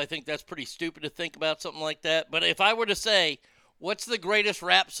this because I think that's pretty stupid to think about something like that. But if I were to say, what's the greatest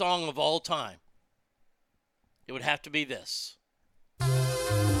rap song of all time? It would have to be this.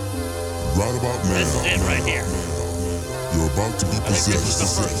 Right about now. This is it right here. You're about to be possessed. This is the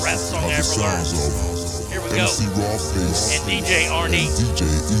first rap song I ever learned. Here we go. MC Rawface and DJ Arnie. And DJ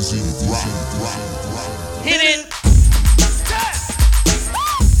Easy Rock. Hit it.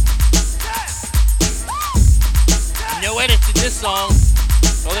 No edits in this song.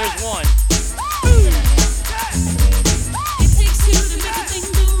 Oh, there's one.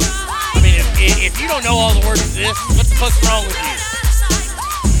 I mean, if you don't know all the words to this, what the fuck's wrong with you?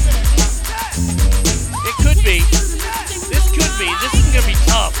 It could be. This could be. This is going to be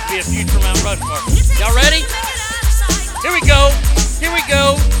tough to be a future Mount Rushmore. Y'all ready? Here we go. Here we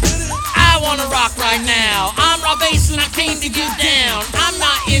go. I want to rock right now. I'm Rawface and I came to get down. I'm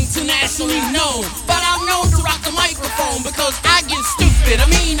not internationally known, but alone because I get stupid. I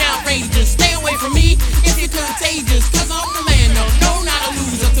mean outrageous. Stay away from me if you're contagious. Cause I'm the man, no, not a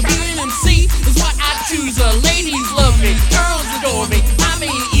loser. To be an MC is what I choose. Ladies love me, girls adore me. I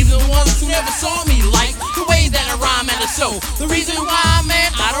mean, even the ones who never saw me like the way that I rhyme at a show. The reason why,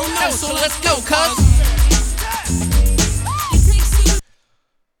 man, I don't know. So let's go, cuz.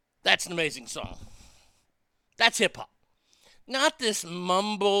 That's an amazing song. That's hip-hop. Not this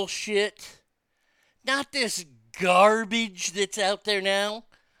mumble shit. Not this garbage that's out there now.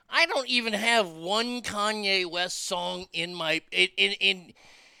 I don't even have one Kanye West song in my... In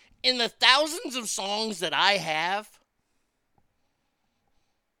the thousands of songs that I have,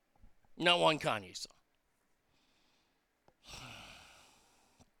 not one Kanye song.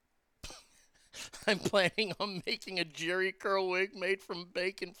 I'm planning on making a Jerry curl wig made from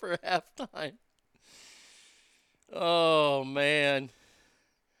bacon for halftime. Oh, man.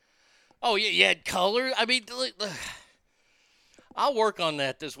 Oh, yeah, you had color? I mean, I'll work on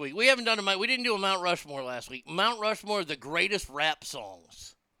that this week. We haven't done we didn't do a Mount Rushmore last week. Mount Rushmore, the greatest rap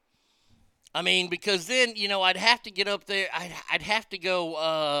songs. I mean, because then, you know, I'd have to get up there. I'd have to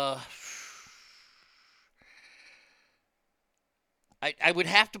go, I would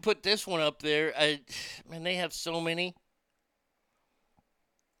have to put this one up there. Man, they have so many.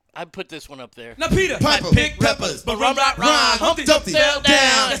 I'd put this one up there. Now Peter Piper pick peppers, but rhyme, Humpty Dumpty fell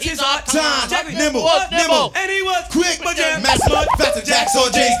down. That's his hard time. Jack Nimble was nimble, and he was quick, but jam Master Faster Jack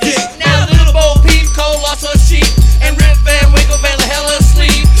saw Jay's dick. Now little Bo Peep Cole lost her sheep, and Rip Van Winkle fell the hell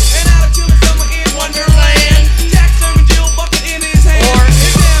asleep. And out of children summer in Wonderland, Jack serving Jill bucket in his hand.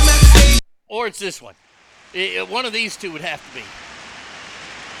 Or it's this one. One of these two would have to be.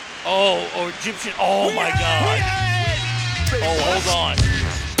 Oh, or Egyptian. Oh my God. Oh, hold on.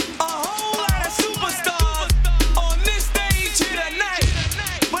 A whole lot of superstars on this stage here tonight.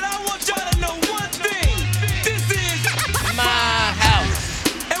 But I want y'all to know one thing. This is my house.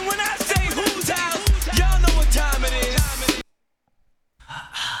 And when I say whose house, y'all know what time it is.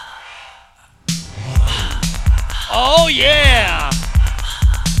 Oh, yeah.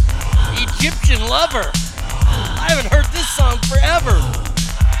 Egyptian Lover. I haven't heard this song forever.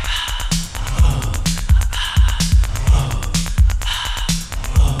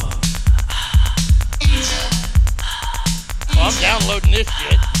 I'm downloading this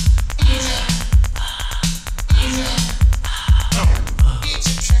shit.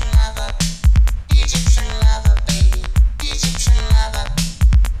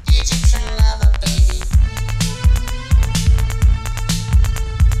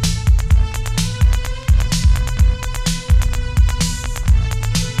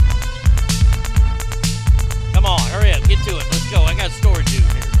 Come on, hurry up, get to it. Let's go. I got storage due here.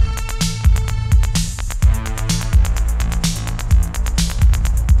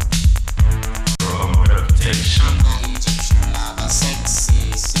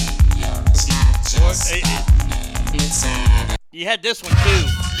 You had this one too.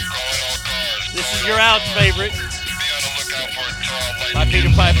 This is your Ouch favorite. By Peter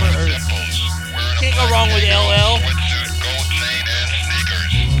Piper. Can't go wrong with LL.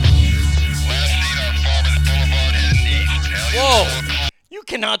 Whoa. You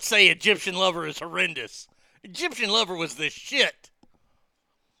cannot say Egyptian Lover is horrendous. Egyptian Lover was the shit.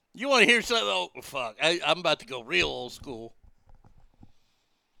 You want to hear something? Oh, fuck. I'm about to go real old school.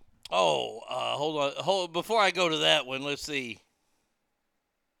 Oh, hold on. Before I go to that one, let's see.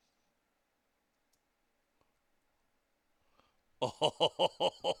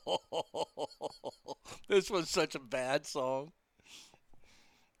 Oh, this was such a bad song.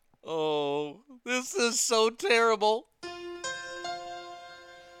 Oh, this is so terrible.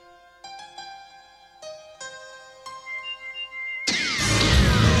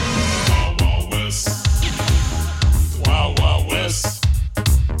 Wild Wild West.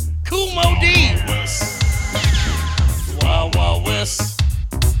 Cool Mo D. Wild Wild West.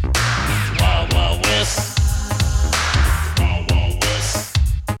 Wild Wild West. Wild Wild West.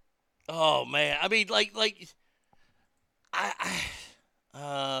 Oh man, I mean, like,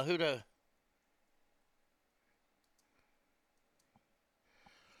 who the?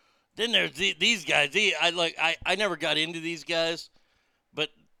 Then there's these guys. I never got into these guys, but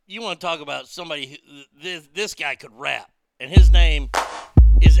you want to talk about somebody who, this guy could rap, and his name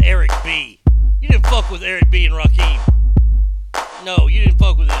is Eric B. You didn't fuck with Eric B. and Rakim. No, you didn't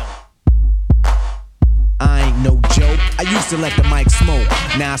fuck with them. I ain't no joke. I used to let the mic smoke.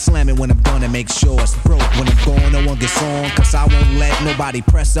 Now I slam it when I'm done and make sure it's broke. When I'm gone, no one gets on, cause I won't let nobody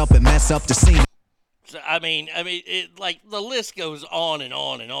press up and mess up the scene. So, I mean, it, like, the list goes on and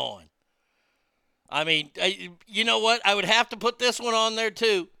on and on. I mean, you know what? I would have to put this one on there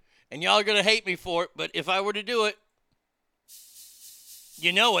too. And y'all are going to hate me for it, but if I were to do it,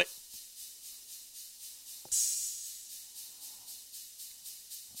 You know it.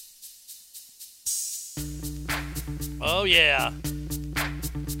 Oh, yeah.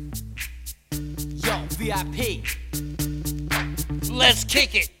 Yo, VIP. Let's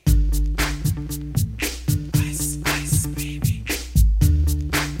kick it. Ice, ice, baby.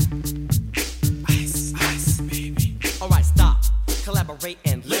 Ice, ice, baby. All right, stop. Collaborate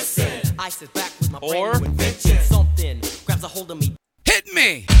and listen. Ice is back with my brand new invention. Something grabs a hold of me. Hit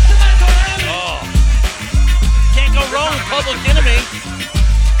me. Oh. Can't go wrong with Public Enemy.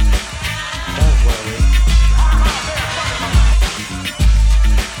 Don't worry.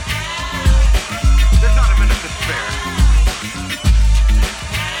 There's not a minute to spare.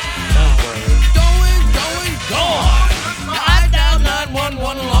 Don't worry. Gone. I dialed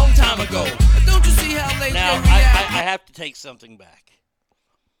 911 a long time ago. Don't you see how they Now, react? I have to take something back.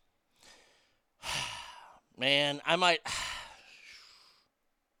 Man, I might...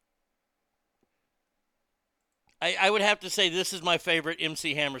 I would have to say this is my favorite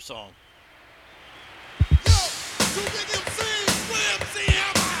MC Hammer song.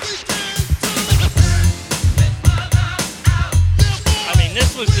 I mean,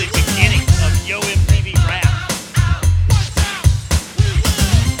 this was the beginning of Yo MTV Rap.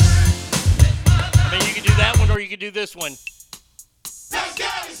 I mean, you could do that one or you could do this one.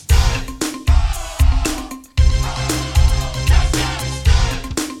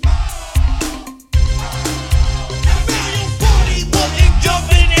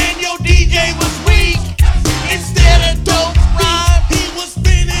 Jumping and your DJ was weak. Instead of dope rhyme, he was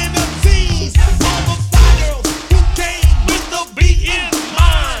spinning the T's. All the fly girls who came with the beat in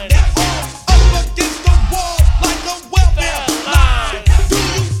mind. They're all up against the wall like a welfare line. Do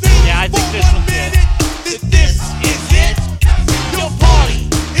you think for 1 minute that this is it? Your party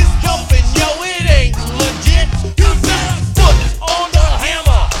is jumping, yo, it ain't legit. You just put on the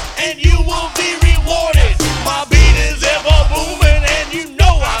hammer and you will be rewarded. My beat is ever booming and you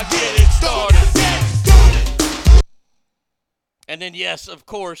know I get it started. And then, yes, of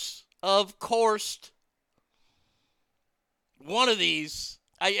course, one of these,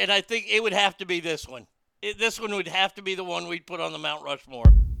 I think it would have to be this one. This one would have to be the one we'd put on the Mount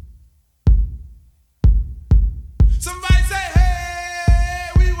Rushmore. Somebody say, hey,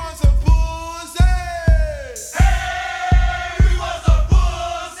 we want some pussy. Hey, we want some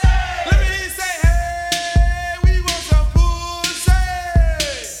pussy. Let me hear you say, hey, we want some pussy.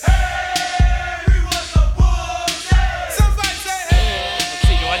 Hey, we want some pussy. Somebody say, hey. Let's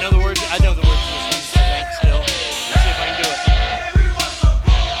see, do I know the words? I know the words to this one, I think, still. Let's see if I can do it.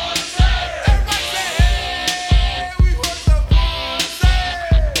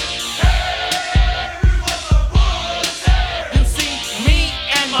 You see, me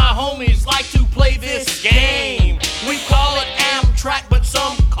and my homies like to play this game. We call it Amtrak, but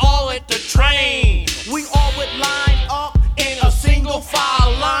some call it the train. We all would line up in a single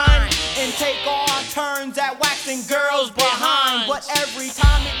file line and take our turns at waxing girls behind. But every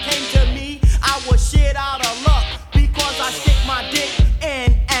time it came to me, I was shit out of luck because I stick my dick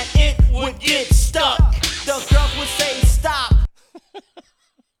in and it would get stuck. The girls would say stop.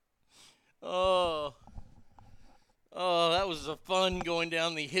 Oh, that was a fun going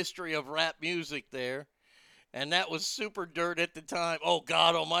down the history of rap music there. And that was super dirt at the time. Oh,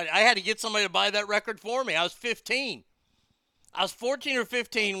 God almighty. I had to get somebody to buy that record for me. I was 15. I was 14 or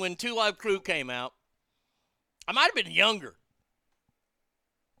 15 when Two Live Crew came out. I might have been younger.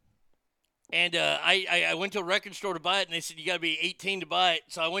 And I went to a record store to buy it, and they said, you got to be 18 to buy it.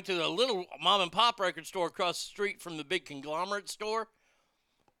 So I went to the little mom-and-pop record store across the street from the big conglomerate store.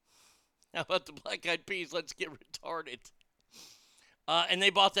 How about the Black Eyed Peas? Let's Get Retarded. And they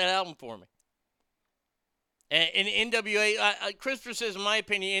bought that album for me. And NWA, Christopher says, in my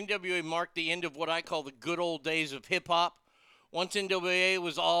opinion, NWA marked the end of what I call the good old days of hip-hop. Once NWA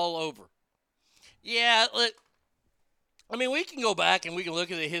was all over. Yeah, I mean, we can go back and we can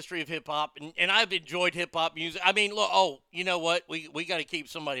look at the history of hip-hop, and I've enjoyed hip-hop music. I mean, look, you know what? We got to keep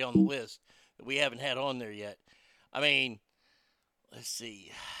somebody on the list that we haven't had on there yet. I mean, let's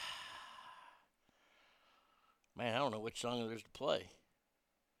see. Man, I don't know which song there's to play.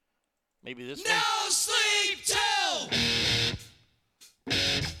 Maybe this one? No sleep till.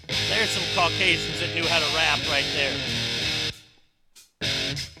 There's some Caucasians that knew how to rap right there.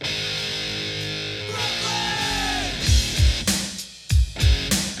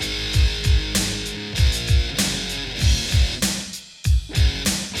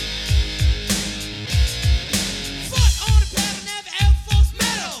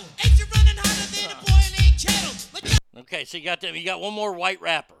 Okay, so you got one more white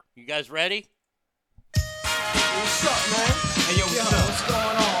rapper. You guys ready? What's up, man? Hey, yo, what's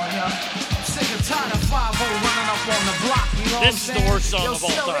going on, yo? I'm sick and tired of 5-0 running up on the block, you know This what I'm saying? is the worst song yo, of all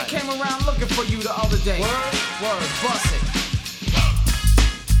Snow, time. They came around looking for you the other day. Word, bust it.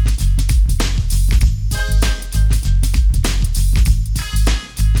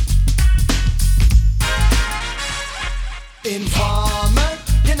 Informer,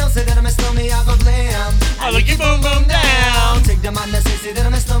 you know, say that I'm a snowman, I go blam. I lick it boom boom down. Take the man that say that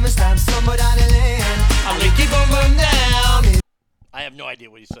I'm a snowman, stamp somewhere down the lane. I lick it boom boom down. I have no idea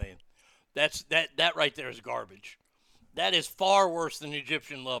what he's saying. That right there is garbage. That is far worse than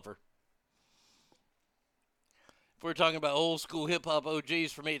Egyptian Lover. If we're talking about old school hip hop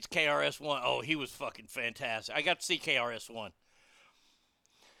OGs, for me it's KRS-One. Oh, he was fucking fantastic. I got to see KRS-One.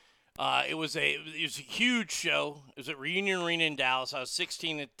 It was a huge show. It was at Reunion Arena in Dallas. I was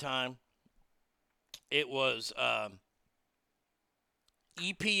 16 at the time. It was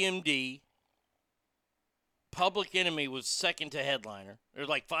EPMD. Public Enemy was second to headliner. There's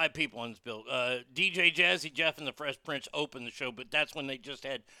like 5 people on this bill. DJ Jazzy Jeff and the Fresh Prince opened the show, but that's when they just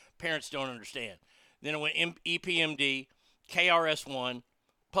had Parents Don't Understand. Then it went EPMD, KRS-One,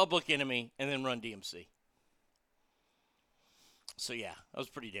 Public Enemy, and then Run DMC. So, yeah, that was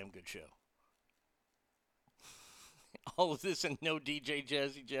a pretty damn good show. All of this and no DJ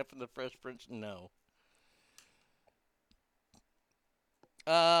Jazzy Jeff and the Fresh Prince? No.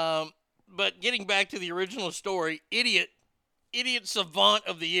 But getting back to the original story, Idiot Savant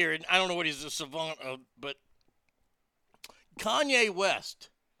of the Year, and I don't know what he's a savant of, but Kanye West.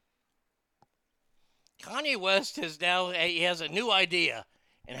 Kanye West he has a new idea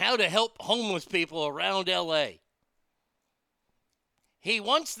on how to help homeless people around L.A. He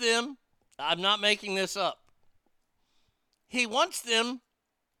wants them, I'm not making this up, he wants them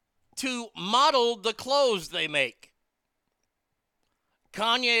to model the clothes they make.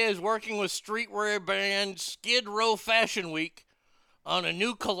 Kanye is working with streetwear band Skid Row Fashion Week on a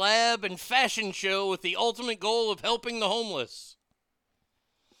new collab and fashion show with the ultimate goal of helping the homeless.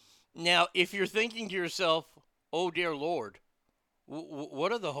 Now, if you're thinking to yourself, oh dear Lord,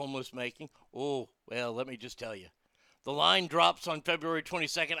 what are the homeless making? Oh, well, let me just tell you. The line drops on February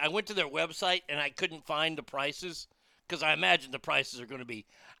 22nd. I went to their website and I couldn't find the prices because I imagine the prices are going to be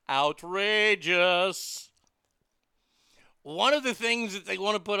outrageous. One of the things that they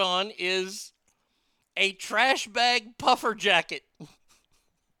want to put on is a trash bag puffer jacket.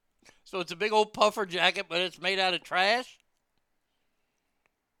 So it's a big old puffer jacket, but it's made out of trash.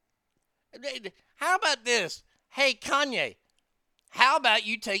 How about this? Hey, Kanye, how about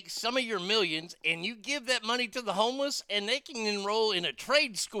you take some of your millions and you give that money to the homeless and they can enroll in a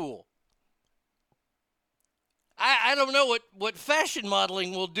trade school? I don't know what fashion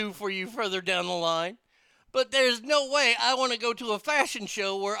modeling will do for you further down the line, but there's no way I want to go to a fashion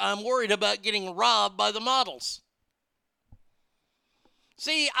show where I'm worried about getting robbed by the models.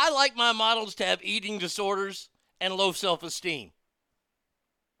 See, I like my models to have eating disorders and low self-esteem.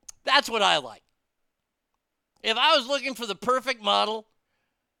 That's what I like. If I was looking for the perfect model,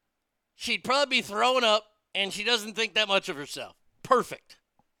 she'd probably be throwing up and she doesn't think that much of herself. Perfect.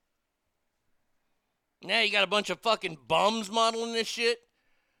 Now you got a bunch of fucking bums modeling this shit.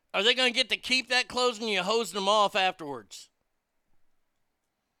 Are they going to get to keep that clothes and you hose them off afterwards?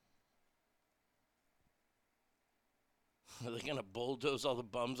 Are they going to bulldoze all the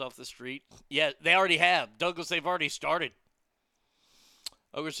bums off the street? Yeah, they already have. Douglas, they've already started.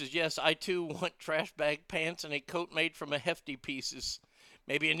 Ogre says, yes, I too want trash bag pants and a coat made from a hefty pieces.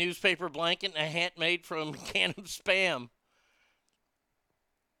 Maybe a newspaper blanket and a hat made from a can of Spam.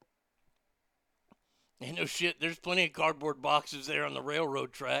 And no shit, there's plenty of cardboard boxes there on the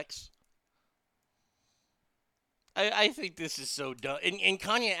railroad tracks. I think this is so dumb. And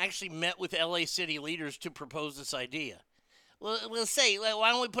Kanye actually met with LA city leaders to propose this idea. We'll say, why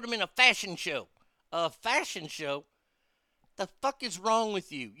don't we put him in a fashion show? A fashion show? The fuck is wrong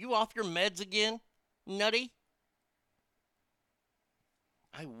with you? You off your meds again, nutty?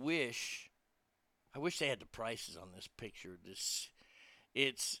 I wish they had the prices on this picture.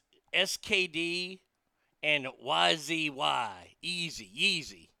 It's SKD and YZY, Easy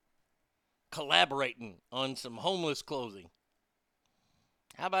Yeezy, collaborating on some homeless clothing.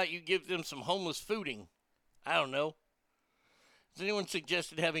 How about you give them some homeless fooding? I don't know. Has anyone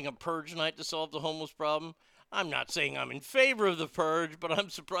suggested having a purge night to solve the homeless problem? I'm not saying I'm in favor of the purge, but I'm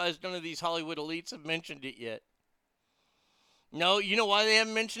surprised none of these Hollywood elites have mentioned it yet. No, you know why they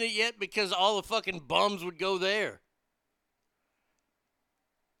haven't mentioned it yet? Because all the fucking bums would go there.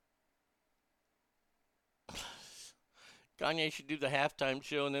 Kanye should do the halftime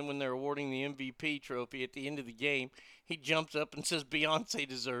show, and then when they're awarding the MVP trophy at the end of the game, he jumps up and says Beyonce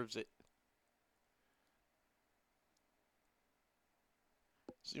deserves it.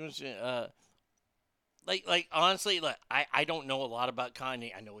 Like honestly, like I don't know a lot about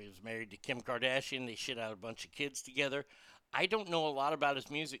Kanye. I know he was married to Kim Kardashian. They shit out a bunch of kids together. I don't know a lot about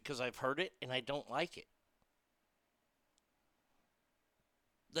his music because I've heard it and I don't like it.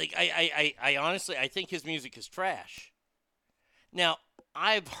 Like I honestly I think his music is trash. Now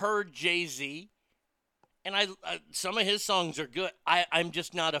I've heard Jay-Z, and I some of his songs are good. I'm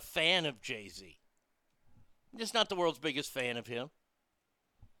just not a fan of Jay-Z. I'm just not the world's biggest fan of him.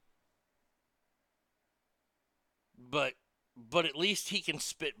 But at least he can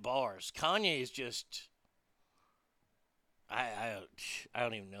spit bars. Kanye is just I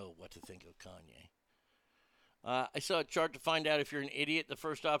don't even know what to think of Kanye. I saw a chart to find out if you're an idiot. The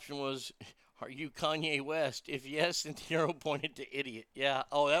first option was, are you Kanye West? If yes, then the arrow pointed to idiot. Yeah.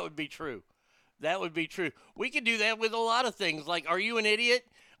 Oh, that would be true. That would be true. We could do that with a lot of things. Like, are you an idiot?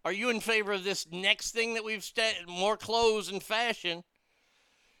 Are you in favor of this next thing that we've more clothes and fashion?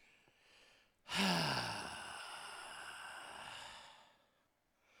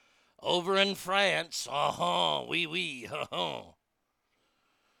 Over in France, oui,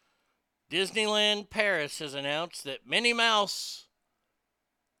 Disneyland Paris has announced that Minnie Mouse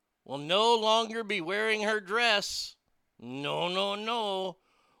will no longer be wearing her dress. No.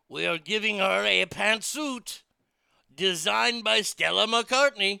 We are giving her a pantsuit designed by Stella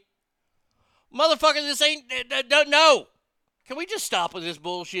McCartney. Motherfucker, this ain't... No! Can we just stop with this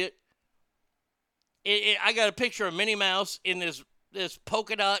bullshit? I got a picture of Minnie Mouse in this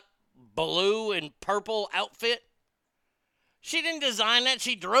polka dot blue and purple outfit. She didn't design that.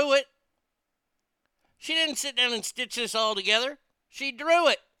 She drew it. She didn't sit down and stitch this all together. She drew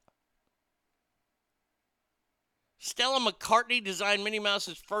it. Stella McCartney designed Minnie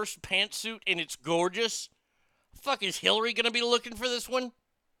Mouse's first pantsuit, and it's gorgeous. Fuck, is Hillary going to be looking for this one?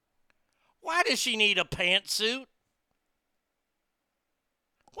 Why does she need a pantsuit?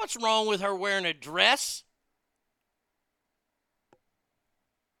 What's wrong with her wearing a dress?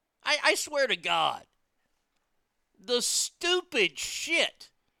 I swear to God, the stupid shit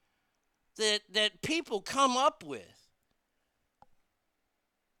that people come up with.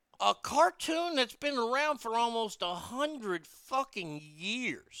 A cartoon that's been around for almost 100 fucking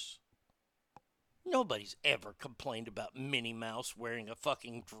years. Nobody's ever complained about Minnie Mouse wearing a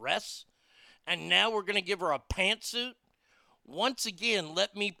fucking dress. And now we're going to give her a pantsuit? Once again,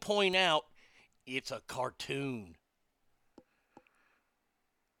 let me point out, it's a cartoon.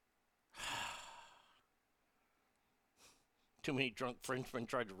 Too many drunk Frenchmen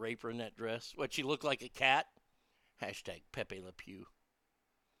tried to rape her in that dress. What, she looked like a cat? Hashtag Pepe Le Pew.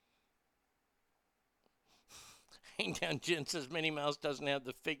 Hangdown Jen says Minnie Mouse doesn't have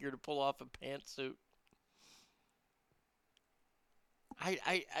the figure to pull off a pantsuit.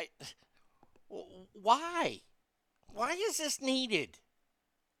 Why? Why is this needed?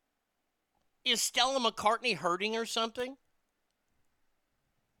 Is Stella McCartney hurting or something?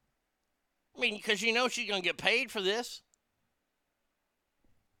 I mean, because you know she's going to get paid for this.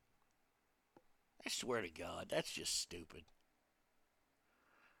 I swear to God, that's just stupid.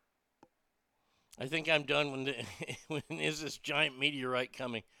 I think I'm done when is this giant meteorite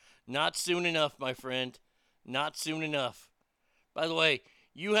coming? Not soon enough, my friend. Not soon enough. By the way,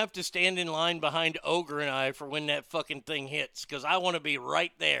 you have to stand in line behind Ogre and I for when that fucking thing hits, because I want to be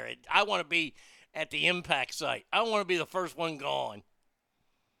right there. I want to be at the impact site. I want to be the first one gone.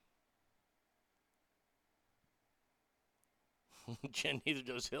 Jen, neither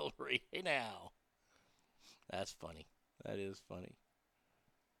does Hillary. Hey, now. That's funny. That is funny.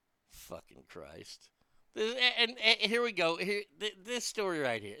 Fucking Christ. And here we go. Here, this story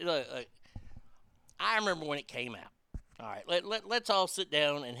right here. Look, I remember when it came out. All right, let's all sit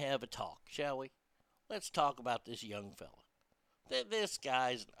down and have a talk, shall we? Let's talk about this young fella. This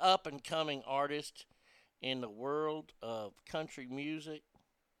guy's an up-and-coming artist in the world of country music.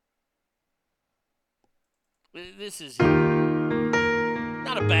 This is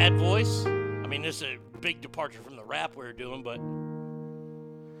not a bad voice. I mean, this is a big departure from the rap we were doing, but...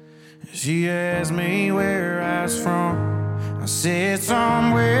 She asked me where I was from. I said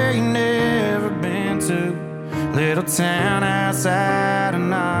somewhere you never been to. Little town outside of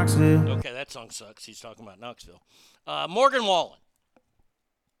Knoxville. Okay, that song sucks. He's talking about Knoxville. Morgan Wallen.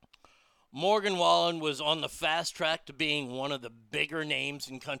 Morgan Wallen was on the fast track to being one of the bigger names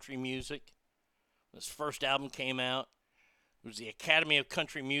in country music. His first album came out. It was the Academy of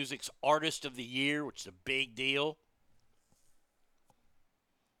Country Music's Artist of the Year, which is a big deal.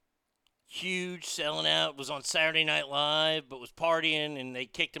 Huge, selling out. Was on Saturday Night Live, but was partying, and they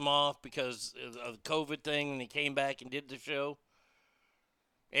kicked him off because of the COVID thing, and he came back and did the show.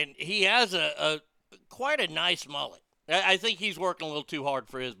 And he has a quite a nice mullet. I think he's working a little too hard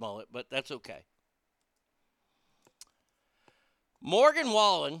for his mullet, but that's okay. Morgan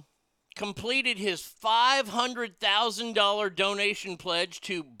Wallen completed his $500,000 donation pledge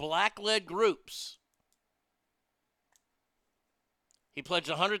to black-led groups. He pledged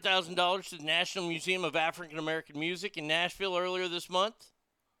 $100,000 to the National Museum of African American Music in Nashville earlier this month.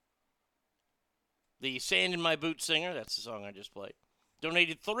 The Sand in My Boots singer, that's the song I just played,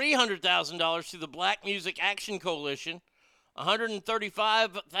 donated $300,000 to the Black Music Action Coalition.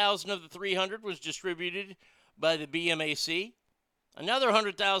 $135,000 of the $300,000 was distributed by the BMAC. Another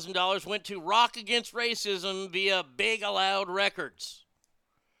 $100,000 went to Rock Against Racism via Big Aloud Records.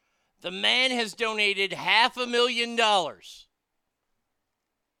 The man has donated $500,000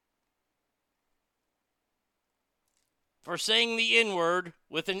 for saying the N-word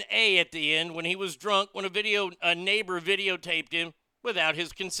with an A at the end when he was drunk when a neighbor videotaped him without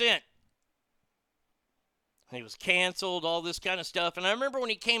his consent. He was canceled, all this kind of stuff. And I remember when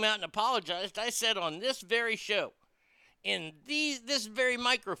he came out and apologized, I said on this very show, in this very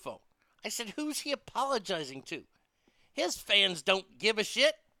microphone, I said, who's he apologizing to? His fans don't give a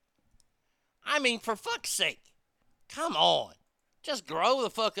shit. I mean, for fuck's sake. Come on. Just grow the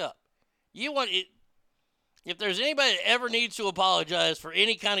fuck up. You want it. If there's anybody that ever needs to apologize for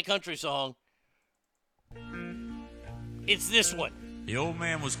any kind of country song, it's this one. The old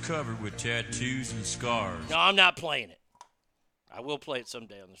man was covered with tattoos and scars. No, I'm not playing it. I will play it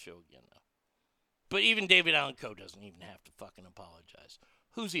someday on the show again, though. But even David Allan Coe doesn't even have to fucking apologize.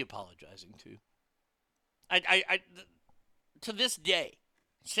 Who's he apologizing to? To this day,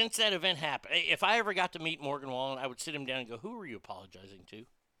 since that event happened, if I ever got to meet Morgan Wallen, I would sit him down and go, who are you apologizing to?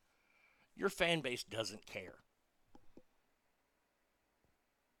 Your fan base doesn't care.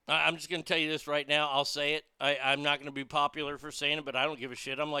 I'm just going to tell you this right now. I'll say it. I'm not going to be popular for saying it, but I don't give a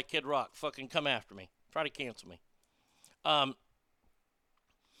shit. I'm like Kid Rock. Fucking come after me. Try to cancel me. I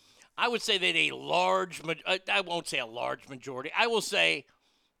would say that I won't say a large majority. I will say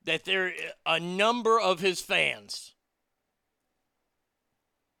that a number of his fans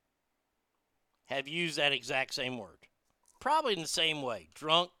have used that exact same word. Probably in the same way.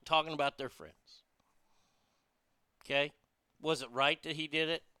 Drunk, talking about their friends. Okay? Was it right that he did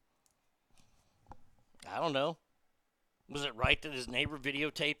it? I don't know. Was it right that his neighbor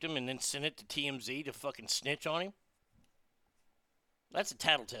videotaped him and then sent it to TMZ to fucking snitch on him? That's a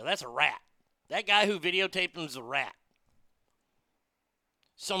tattletale. That's a rat. That guy who videotaped him is a rat.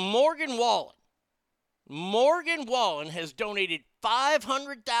 So Morgan Wallen has donated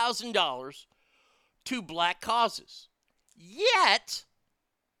 $500,000 to black causes. Yet,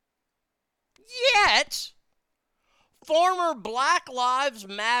 former Black Lives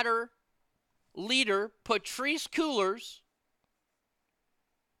Matter leader Patrisse Cullors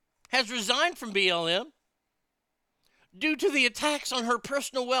has resigned from BLM due to the attacks on her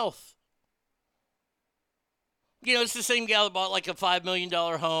personal wealth. You know, it's the same gal that bought like a $5 million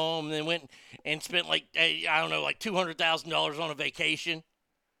home and then went and spent like $200,000 on a vacation.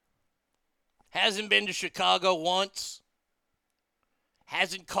 Hasn't been to Chicago once.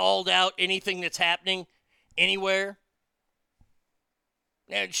 Hasn't called out anything that's happening anywhere.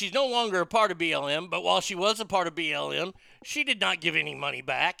 Now, she's no longer a part of BLM, but while she was a part of BLM, she did not give any money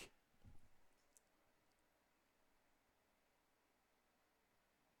back.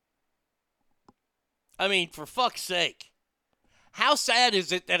 I mean, for fuck's sake. How sad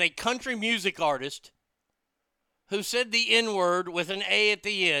is it that a country music artist who said the N-word with an A at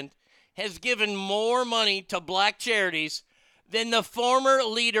the end has given more money to black charities than the former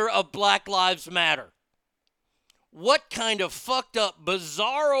leader of Black Lives Matter? What kind of fucked up,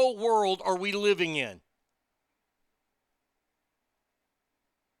 bizarro world are we living in?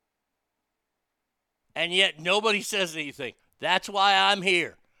 And yet nobody says anything. That's why I'm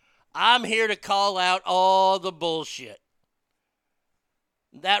here. I'm here to call out all the bullshit.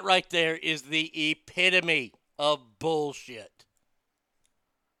 That right there is the epitome of bullshit.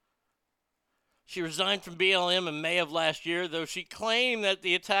 She resigned from BLM in May of last year, though she claimed that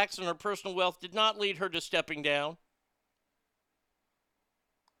the attacks on her personal wealth did not lead her to stepping down.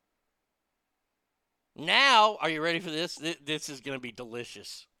 Now, are you ready for this? This is going to be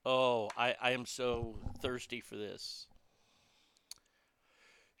delicious. Oh, I am so thirsty for this.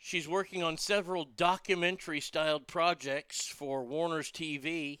 She's working on several documentary-styled projects for Warner's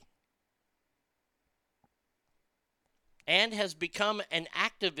TV and has become an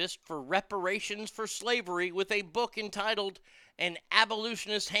activist for reparations for slavery with a book entitled An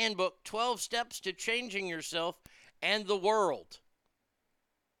Abolitionist Handbook, 12 Steps to Changing Yourself and the World.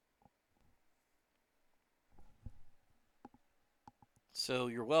 So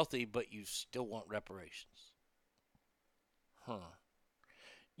you're wealthy, but you still want reparations.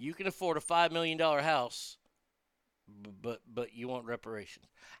 You can afford a $5 million house, but you want reparations.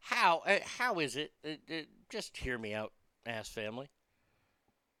 How is it? Just hear me out, ass family.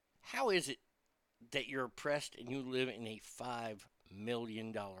 How is it that you're oppressed and you live in a $5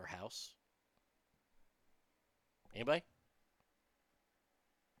 million house? Anybody?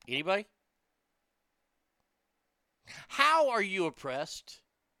 Anybody? How are you oppressed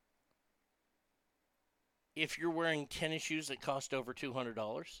if you're wearing tennis shoes that cost over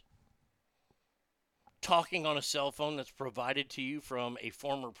 $200? Talking on a cell phone that's provided to you from a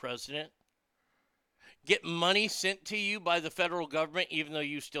former president? Get money sent to you by the federal government even though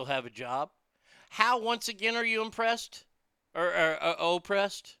you still have a job? How, once again, are you impressed? Or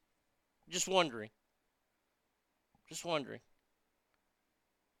oppressed? Just wondering. Just wondering.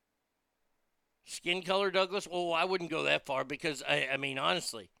 Skin color, Douglas? Oh, I wouldn't go that far because, I mean,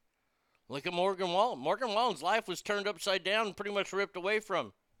 honestly, look at Morgan Wallen. Morgan Wallen's life was turned upside down and pretty much ripped away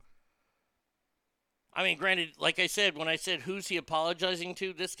from. I mean, granted, like I said, when I said who's he apologizing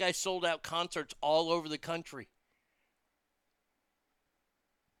to, this guy sold out concerts all over the country.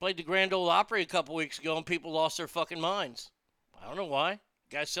 Played the Grand Ole Opry a couple weeks ago and people lost their fucking minds. I don't know why.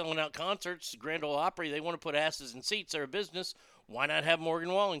 Guys selling out concerts, Grand Ole Opry, they want to put asses in seats. They're a business. Why not have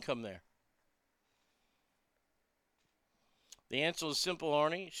Morgan Wallen come there? The answer is simple,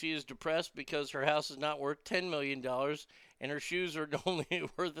 Arnie. She is depressed because her house is not worth $10 million and her shoes are only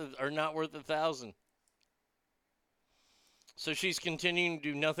not worth $1,000. So she's continuing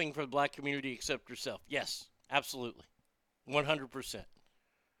to do nothing for the black community except herself. Yes, absolutely. 100%.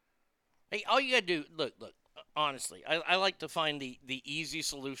 Hey, all you got to do, look, honestly, I like to find the easy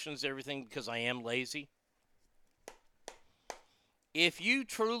solutions to everything because I am lazy. If you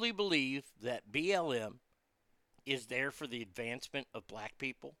truly believe that BLM is there for the advancement of black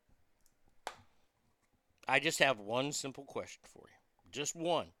people, I just have one simple question for you. Just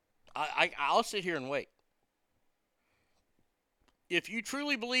one. I'll sit here and wait. If you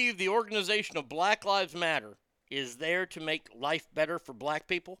truly believe the organization of Black Lives Matter is there to make life better for black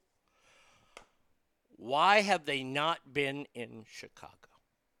people, why have they not been in Chicago?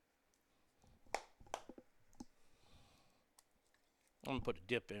 I'm going to put a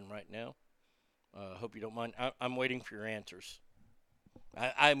dip in right now. Hope you don't mind. I'm waiting for your answers.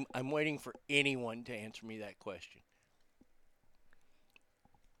 I'm waiting for anyone to answer me that question.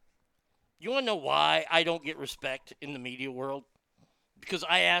 You want to know why I don't get respect in the media world? Because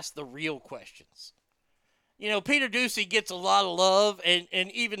I ask the real questions. You know, Peter Doocy gets a lot of love, and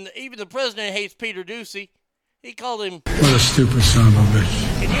even the president hates Peter Doocy. He called him... What a stupid son of a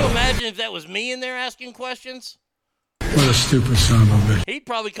bitch. Can you imagine if that was me in there asking questions? What a stupid son of a bitch. He'd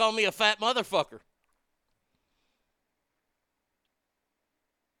probably call me a fat motherfucker.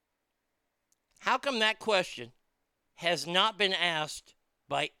 How come that question has not been asked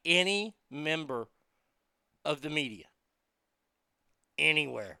by any member of the media?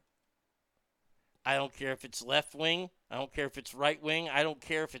 Anywhere. I don't care if it's left wing. I don't care if it's right wing. I don't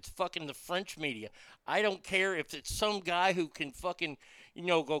care if it's fucking the French media. I don't care if it's some guy who can fucking,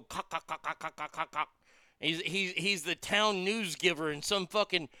 go cock, cock, cock, cock, cock, cock, cock, cock. He's the town news giver in some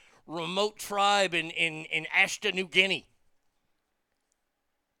fucking remote tribe in Ashton, New Guinea.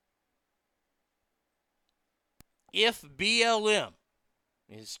 If BLM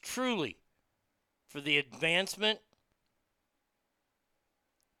is truly for the advancement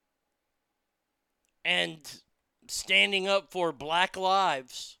and standing up for black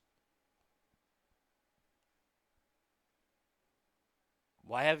lives,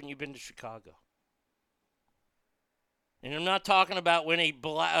 why haven't you been to Chicago? And I'm not talking about when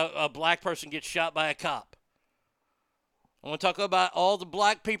a black person gets shot by a cop. I want to talk about all the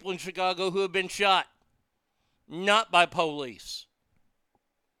black people in Chicago who have been shot, not by police.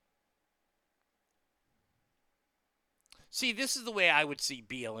 See, this is the way I would see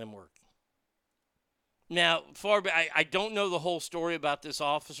BLM working. Now, I don't know the whole story about this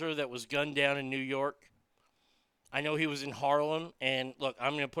officer that was gunned down in New York. I know he was in Harlem, and look,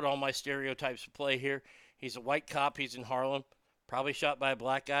 I'm going to put all my stereotypes to play here. He's a white cop. He's in Harlem, probably shot by a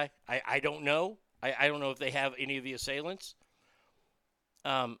black guy. I don't know. I don't know if they have any of the assailants.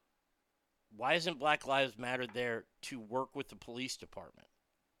 Why isn't Black Lives Matter there to work with the police department?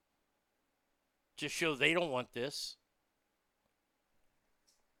 To show they don't want this.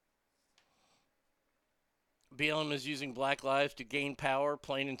 BLM is using black lives to gain power,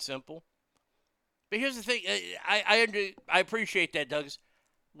 plain and simple. But here's the thing. I appreciate that, Douglas.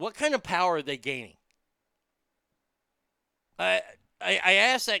 What kind of power are they gaining? I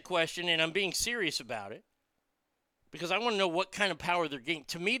asked that question, and I'm being serious about it, because I want to know what kind of power they're gaining.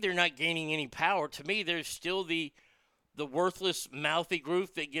 To me, they're not gaining any power. To me, they're still the the worthless, mouthy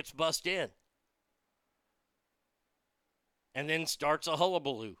group that gets bussed in. And then starts a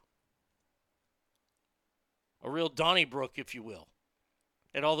hullabaloo. A real Donnybrook, if you will,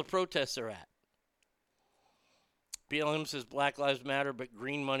 at all the protests they're at. BLM says Black Lives Matter, but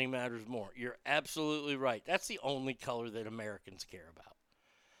green money matters more. You're absolutely right. That's the only color that Americans care about.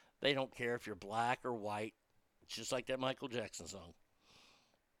 They don't care if you're black or white. It's just like that Michael Jackson song.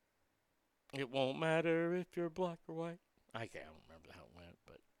 It won't matter if you're black or white. I don't remember how it went,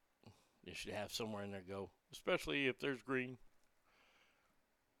 but you should have somewhere in there go, especially if there's green.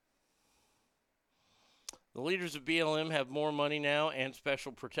 The leaders of BLM have more money now and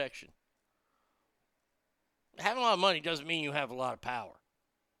special protection. Having a lot of money doesn't mean you have a lot of power.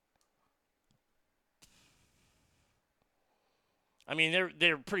 I mean,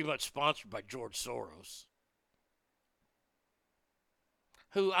 they're pretty much sponsored by George Soros,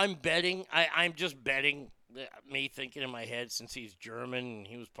 who I'm betting, I'm just betting, me thinking in my head, since he's German and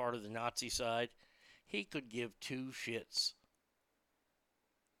he was part of the Nazi side, he could give two shits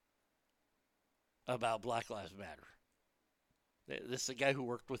about Black Lives Matter. This is a guy who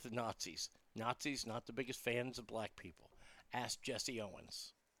worked with the Nazis. Nazis, not the biggest fans of black people. Ask Jesse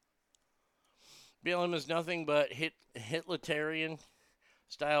Owens. BLM is nothing but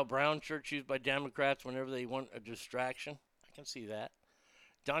Hitlerian-style brown shirts used by Democrats whenever they want a distraction. I can see that.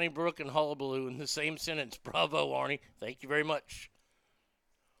 Donnybrook and hullabaloo in the same sentence. Bravo, Arnie. Thank you very much.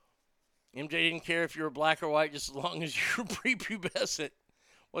 MJ didn't care if you were black or white, just as long as you were prepubescent.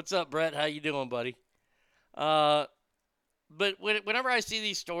 What's up, Brett? How you doing, buddy? But whenever I see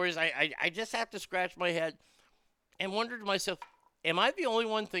these stories, I just have to scratch my head and wonder to myself, am I the only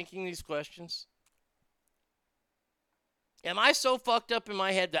one thinking these questions? Am I so fucked up in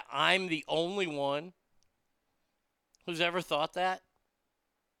my head that I'm the only one who's ever thought that?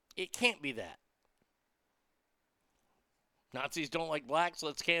 It can't be that. Nazis don't like blacks,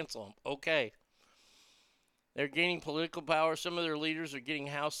 let's cancel them. Okay. They're gaining political power. Some of their leaders are getting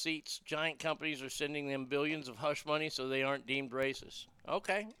House seats. Giant companies are sending them billions of hush money so they aren't deemed racist.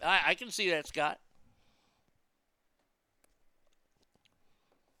 Okay. I can see that, Scott.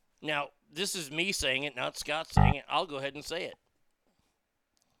 Now, this is me saying it, not Scott saying it. I'll go ahead and say it.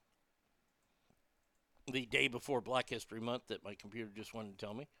 The day before Black History Month that my computer just wanted to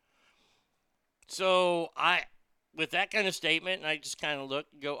tell me. So, with that kind of statement, I just kind of look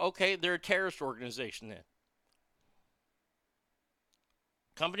and go, okay, they're a terrorist organization then.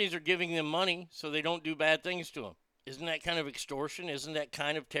 Companies are giving them money so they don't do bad things to them. Isn't that kind of extortion? Isn't that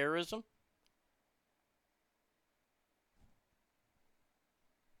kind of terrorism?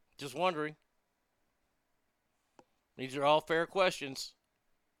 Just wondering. These are all fair questions.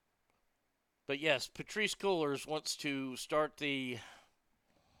 But yes, Patrice Cullors wants to start the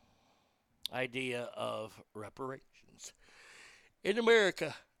idea of reparations in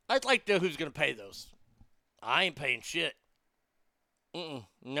America. I'd like to know who's going to pay those. I ain't paying shit.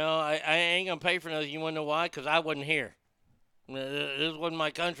 No, I ain't going to pay for nothing. You want to know why? Because I wasn't here. This wasn't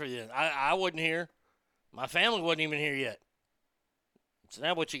my country then. I wasn't here. My family wasn't even here yet. So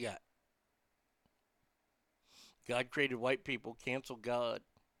now what you got? God created white people. Cancel God.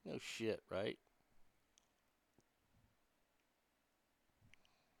 No shit, right?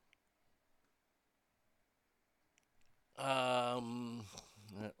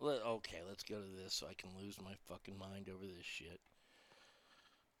 Okay, let's go to this so I can lose my fucking mind over this shit.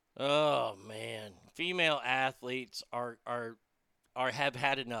 Oh man, female athletes have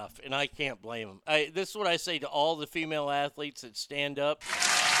had enough, and I can't blame them. This is what I say to all the female athletes that stand up.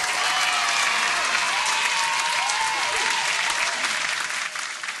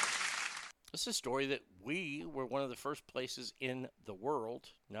 This is a story that we were one of the first places in the world,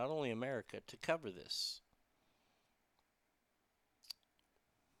 not only America, to cover this.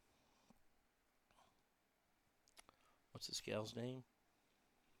 What's this gal's name?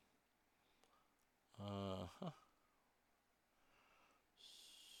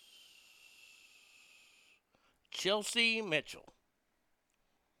 Chelsea Mitchell.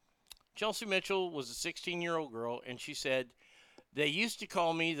 Chelsea Mitchell was a 16-year-old girl, and she said, "They used to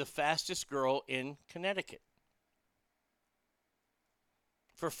call me the fastest girl in Connecticut.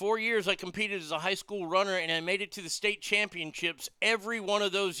 For 4 years, I competed as a high school runner, and I made it to the state championships every one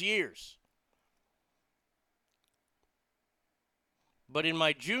of those years. But in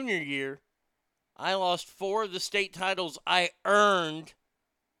my junior year, I lost 4 of the state titles I earned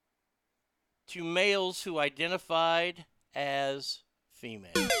to males who identified as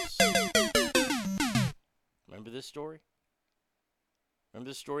females." Remember this story? Remember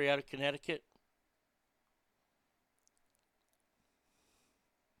this story out of Connecticut?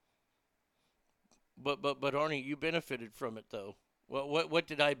 But Arnie, you benefited from it though. What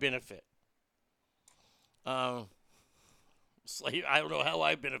did I benefit? Slave. I don't know how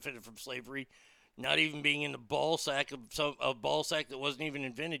I benefited from slavery. Not even being in the ball sack of a ball sack that wasn't even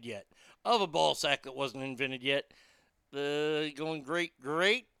invented yet. Of a ball sack that wasn't invented yet. Going great.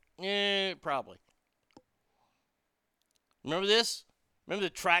 Yeah, probably. Remember this? Remember the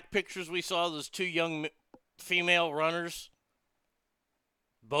track pictures we saw? Those two young female runners?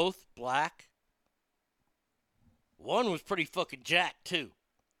 Both black. One was pretty fucking jacked, too.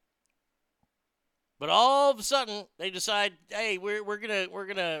 But all of a sudden, they decide, hey, we want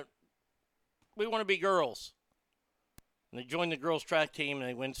to be girls. And they join the girls' track team, and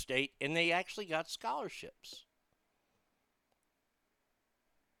they win state, and they actually got scholarships.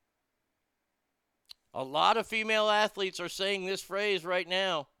 A lot of female athletes are saying this phrase right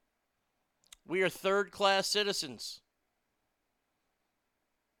now. We are third-class citizens.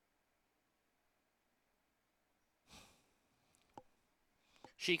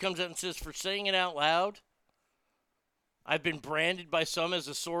 She comes out and says, for saying it out loud, I've been branded by some as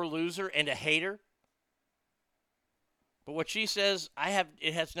a sore loser and a hater. But what she says,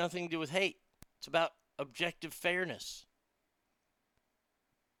 it has nothing to do with hate. It's about objective fairness.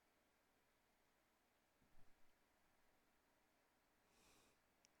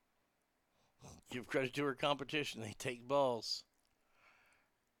 Give credit to her competition. They take balls.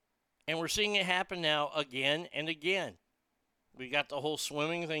 And we're seeing it happen now again and again. We got the whole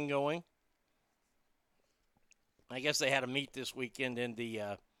swimming thing going. I guess they had a meet this weekend in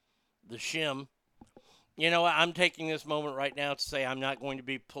the shim. You know, I'm taking this moment right now to say I'm not going to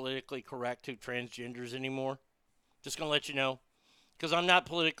be politically correct to transgenders anymore. Just going to let you know. Because I'm not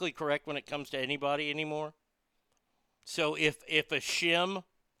politically correct when it comes to anybody anymore. So if a shim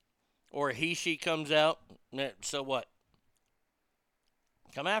or a he, she comes out, so what?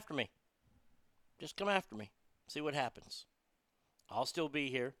 Come after me. Just come after me. See what happens. I'll still be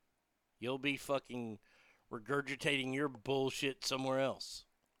here. You'll be fucking regurgitating your bullshit somewhere else.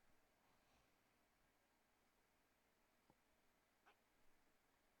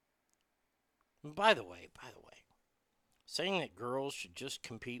 And by the way, saying that girls should just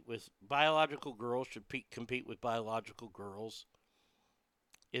biological girls should compete with biological girls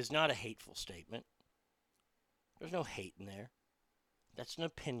is not a hateful statement. There's no hate in there. That's an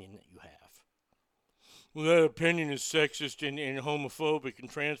opinion that you have. Well, that opinion is sexist and homophobic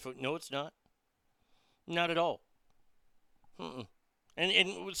and transphobic. No, it's not. Not at all. And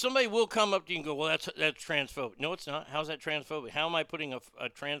somebody will come up to you and go, well, that's transphobic. No, it's not. How's that transphobic? How am I putting a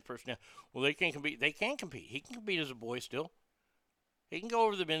trans person down? Well, they can't compete. They can compete. He can compete as a boy still. He can go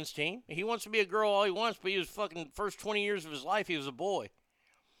over to the men's team. He wants to be a girl all he wants, but he was fucking first 20 years of his life, he was a boy.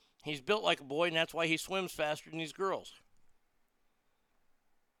 He's built like a boy, and that's why he swims faster than these girls.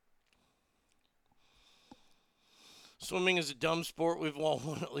 Swimming is a dumb sport. We've all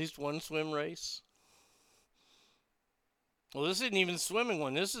won at least one swim race. Well, this isn't even the swimming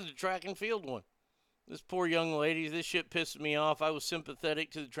one. This is the track and field one. This poor young lady, this shit pisses me off. I was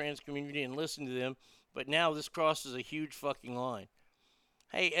sympathetic to the trans community and listened to them, but now this crosses a huge fucking line.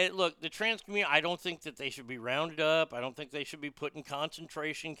 Hey, look, the trans community, I don't think that they should be rounded up. I don't think they should be put in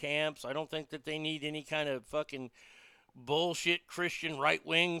concentration camps. I don't think that they need any kind of fucking bullshit Christian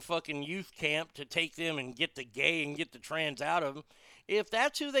right-wing fucking youth camp to take them and get the gay and get the trans out of them. If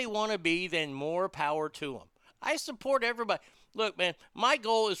that's who they want to be, then more power to them. I support everybody. Look, man, my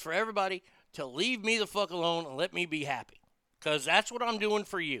goal is for everybody to leave me the fuck alone and let me be happy. Because that's what I'm doing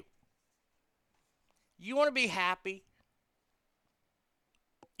for you. You want to be happy?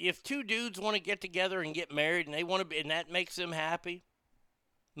 If two dudes want to get together and get married and they want to be, and that makes them happy,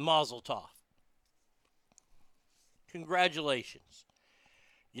 mazel tov. Congratulations.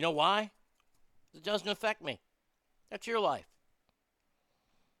 You know why? It doesn't affect me. That's your life.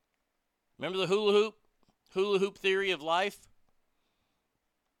 Remember the hula hoop theory of life?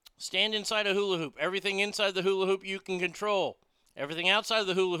 Stand inside a hula hoop. Everything inside the hula hoop you can control. Everything outside of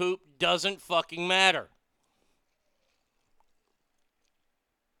the hula hoop doesn't fucking matter.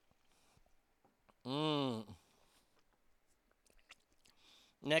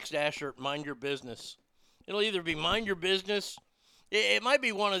 Next Asher, mind your business. It'll either be mind your business. It might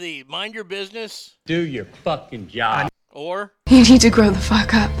be one of the mind your business. Do your fucking job. Or you need to grow the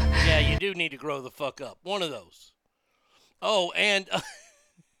fuck up. Yeah, you do need to grow the fuck up. One of those. Oh, and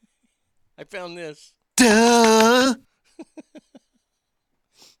I found this. Duh.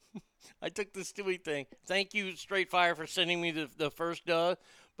 I took the Stewie thing. Thank you, Straight Fire, for sending me the first duh,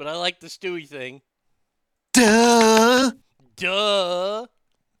 but I like the Stewie thing. Duh. Duh.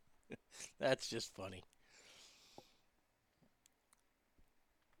 That's just funny.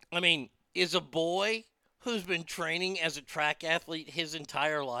 I mean, Is a boy who's been training as a track athlete his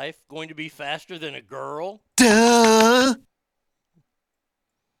entire life going to be faster than a girl? Duh.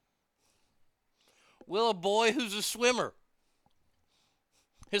 Will a boy who's a swimmer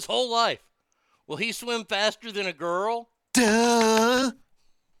his whole life, will he swim faster than a girl? Duh.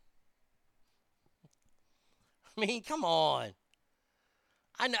 I mean, come on.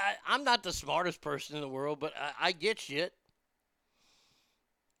 I'm not the smartest person in the world, but I get shit.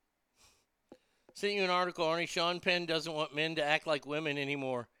 Sent you an article, Arnie. Sean Penn doesn't want men to act like women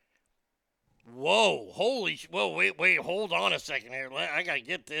anymore. Whoa, whoa, wait, hold on a second here. I gotta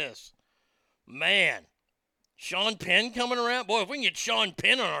get this. Man, Sean Penn coming around? Boy, if we can get Sean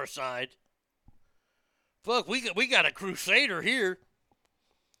Penn on our side. Fuck, we got a crusader here.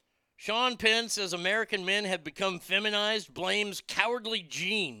 Sean Penn says American men have become feminized, blames cowardly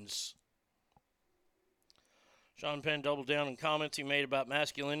genes. Sean Penn doubled down on comments he made about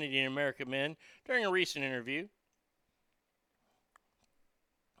masculinity in American men during a recent interview.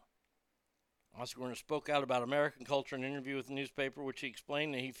 Osborne spoke out about American culture in an interview with the newspaper, which he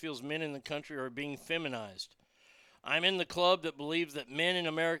explained that he feels men in the country are being feminized. I'm in the club that believes that men in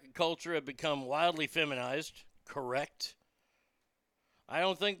American culture have become wildly feminized. Correct. I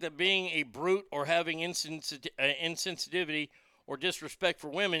don't think that being a brute or having insensitivity or disrespect for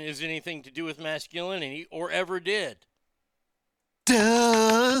women is anything to do with masculinity or ever did.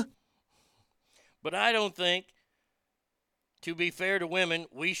 Duh. But I don't think, to be fair to women,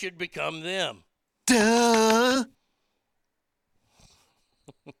 we should become them. Duh.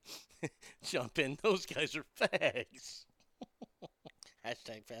 Jump in. Those guys are fags.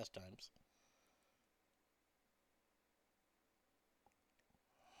 Hashtag fast times.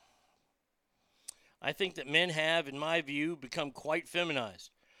 I think that men have, in my view, become quite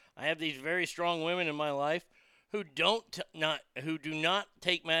feminized. I have these very strong women in my life who do not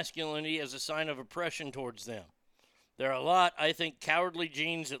take masculinity as a sign of oppression towards them. There are a lot, I think, cowardly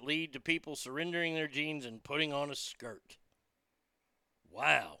genes that lead to people surrendering their genes and putting on a skirt.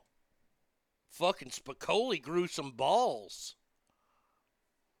 Wow. Fucking Spicoli grew some balls.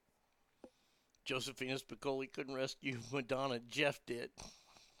 Josephina Spicoli couldn't rescue Madonna. Jeff did.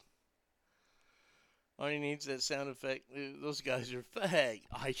 Arnie needs that sound effect. Those guys are fag.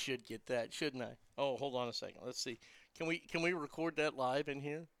 I should get that, shouldn't I? Oh, hold on a second. Let's see. Can we record that live in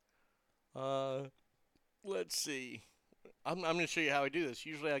here? Let's see. I'm going to show you how I do this.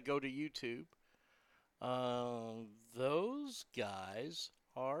 Usually I go to YouTube. Those guys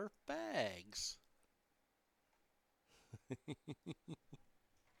are fags.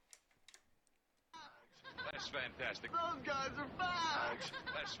 That's fantastic. Those guys are fags.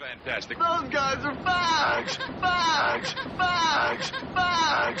 That's fantastic. Those guys are fags. Fags. Fags.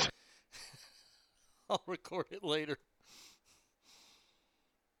 Fags. I'll record it later.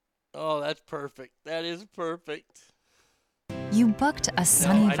 Oh, that's perfect. That is perfect. You booked a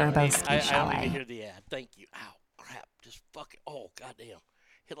Sunny I don't Verbo ski need to chalet. hear the ad. Thank you. Ow, crap. Just fucking, oh, goddamn.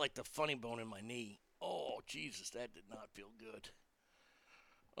 Hit like the funny bone in my knee. Oh, Jesus, that did not feel good.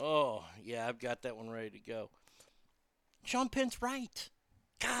 Oh, yeah, I've got that one ready to go. Sean Penn's right.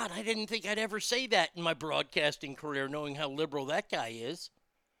 God, I didn't think I'd ever say that in my broadcasting career, knowing how liberal that guy is.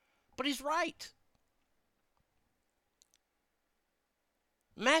 But he's right.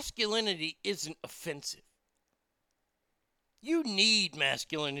 Masculinity isn't offensive. You need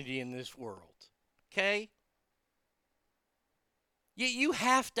masculinity in this world, okay? You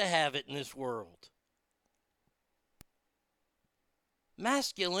have to have it in this world.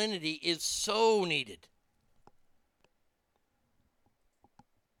 Masculinity is so needed.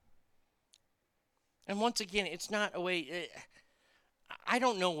 And once again, it's not a way... I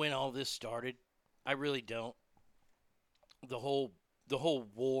don't know when all this started. I really don't. The whole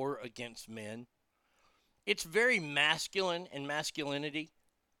war against men. It's very masculine and masculinity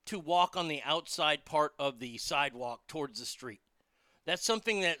to walk on the outside part of the sidewalk towards the street. That's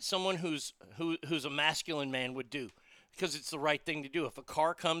something that someone who's a masculine man would do because it's the right thing to do. If a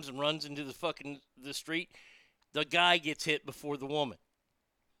car comes and runs into the street, the guy gets hit before the woman.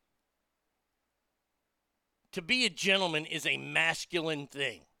 To be a gentleman is a masculine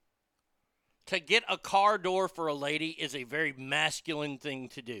thing. To get a car door for a lady is a very masculine thing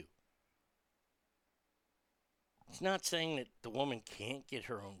to do. It's not saying that the woman can't get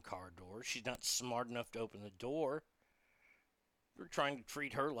her own car door. She's not smart enough to open the door. We're trying to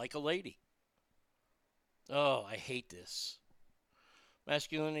treat her like a lady. Oh, I hate this.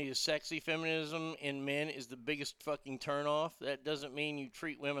 Masculinity is sexy. Feminism in men is the biggest fucking turnoff. That doesn't mean you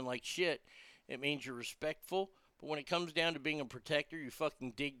treat women like shit. It means you're respectful. But when it comes down to being a protector, you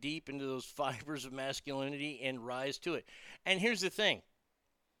fucking dig deep into those fibers of masculinity and rise to it. And here's the thing.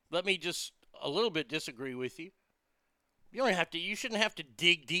 let me just a little bit disagree with you. You shouldn't have to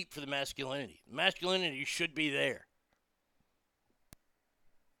dig deep for the masculinity. The masculinity should be there.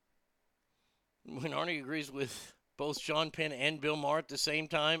 When Arnie agrees with both Sean Penn and Bill Maher at the same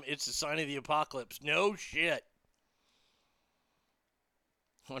time, it's a sign of the apocalypse. No shit.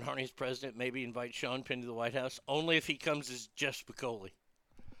 When Arnie's president, maybe invite Sean Penn to the White House, only if he comes as Jeff Spicoli.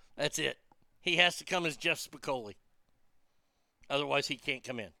 That's it. He has to come as Jeff Spicoli. Otherwise, he can't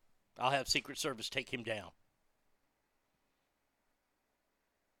come in. I'll have Secret Service take him down.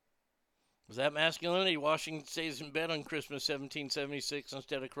 Was that masculinity? Washington stays in bed on Christmas 1776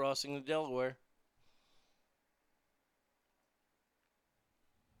 instead of crossing the Delaware.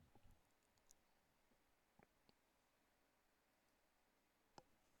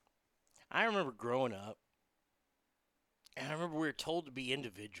 I remember growing up, and I remember we were told to be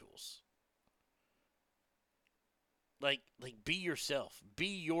individuals. Like be yourself. Be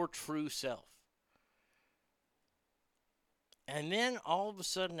your true self. And then all of a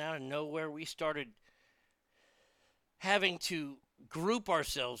sudden, out of nowhere, we started having to group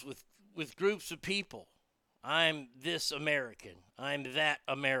ourselves with groups of people. I'm this American. I'm that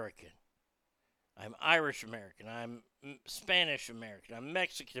American. I'm Irish American. I'm Spanish American. I'm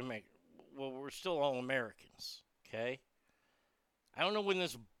Mexican American. Well, we're still all Americans, okay? I don't know when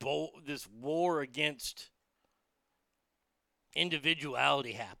this war against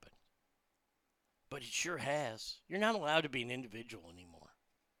individuality happened. But it sure has. You're not allowed to be an individual anymore.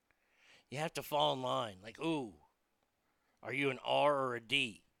 You have to fall in line. Like, ooh, are you an R or a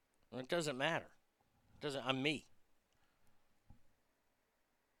D? Well, it doesn't matter. I'm me.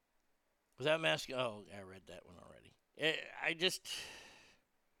 Was that masculine? Oh, I read that one already. I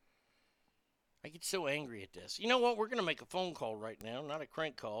get so angry at this. You know what? We're going to make a phone call right now, not a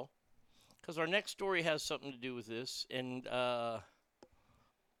crank call, because our next story has something to do with this, and we're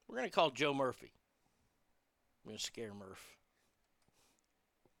going to call Joe Murphy. I'm going to scare Murph.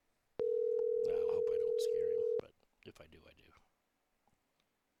 No, I hope I don't scare him, but if I do, I do.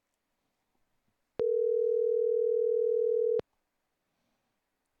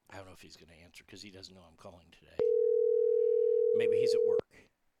 I don't know if he's going to answer because he doesn't know I'm calling today. Maybe he's at work.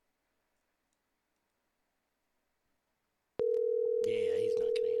 Yeah, he's not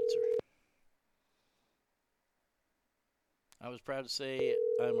going to answer. I was proud to say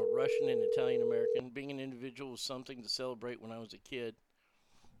I'm a Russian and Italian American. Being an individual was something to celebrate when I was a kid.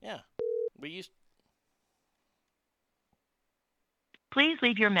 Yeah, we used. Please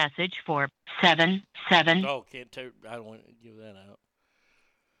leave your message for 77. Oh, can't tell. I don't want to give that out.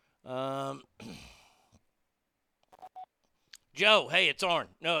 Joe, hey, it's Arn.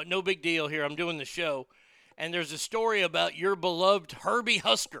 No big deal here. I'm doing the show, and there's a story about your beloved Herbie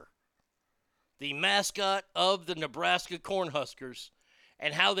Husker, the mascot of the Nebraska Cornhuskers,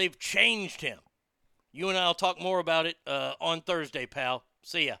 and how they've changed him. You and I will talk more about it on Thursday, pal.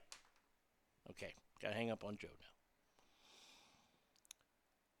 See ya. Okay, gotta hang up on Joe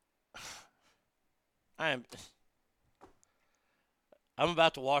now. I'm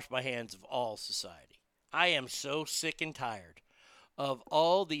about to wash my hands of all society. I am so sick and tired of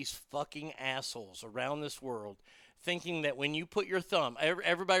all these fucking assholes around this world thinking that when you put your thumb,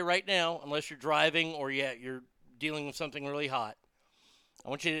 everybody right now, unless you're driving or you're dealing with something really hot, I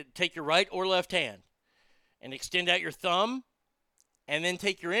want you to take your right or left hand and extend out your thumb, and then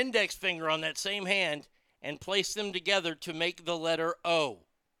take your index finger on that same hand and place them together to make the letter O.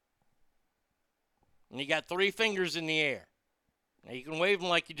 And you got 3 fingers in the air. Now, you can wave them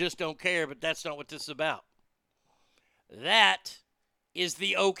like you just don't care, but that's not what this is about. That is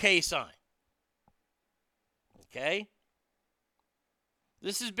the OK sign. Okay?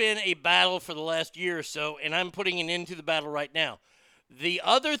 This has been a battle for the last year or so, and I'm putting an end to the battle right now. The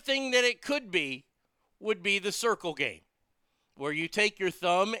other thing that it could be would be the circle game, where you take your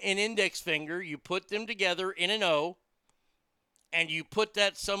thumb and index finger, you put them together in an O, and you put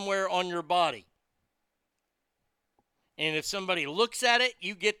that somewhere on your body. And if somebody looks at it,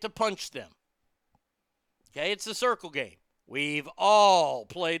 you get to punch them. Okay, it's the circle game. We've all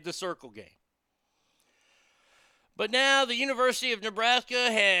played the circle game. But now the University of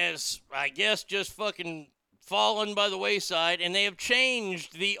Nebraska has, I guess, just fucking fallen by the wayside, and they have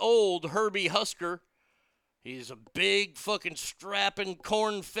changed the old Herbie Husker. He's a big fucking strapping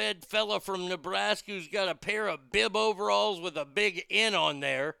corn-fed fella from Nebraska who's got a pair of bib overalls with a big N on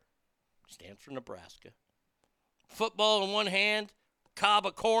there. Stands for Nebraska. Football in one hand, cob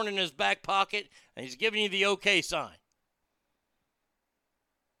of corn in his back pocket, and he's giving you the OK sign.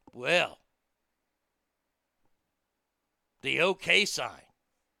 Well, the OK sign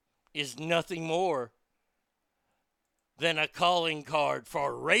is nothing more than a calling card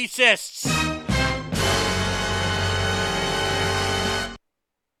for racists.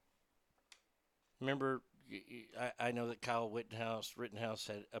 Remember, I know that Kyle Rittenhouse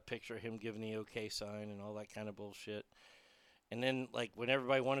had a picture of him giving the OK sign and all that kind of bullshit. And then, like, when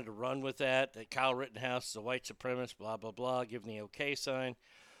everybody wanted to run with that Kyle Rittenhouse is a white supremacist, blah, blah, blah, giving the OK sign,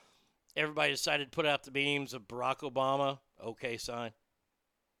 everybody decided to put out the memes of Barack Obama, OK sign.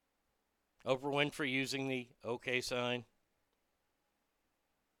 Oprah Winfrey using the OK sign.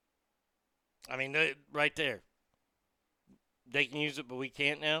 I mean, right there. They can use it, but we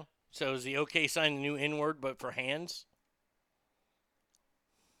can't now. So is the OK sign the new N-word, but for hands?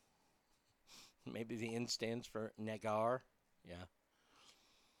 Maybe the N stands for Nagar. Yeah.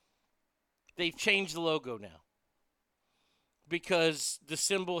 They've changed the logo now because the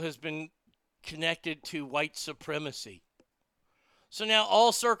symbol has been connected to white supremacy. So now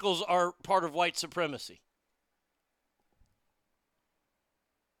all circles are part of white supremacy.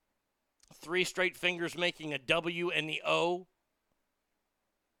 3 straight fingers making a W and the O.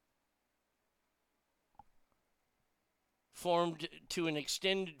 Formed to an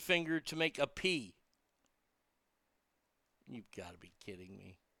extended finger to make a P. You've got to be kidding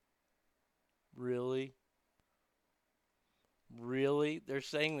me. Really? Really? They're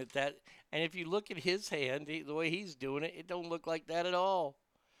saying that, and if you look at his hand, the way he's doing it, it don't look like that at all.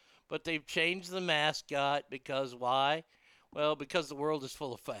 But they've changed the mascot because why? Well, because the world is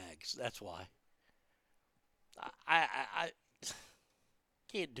full of fags. That's why. I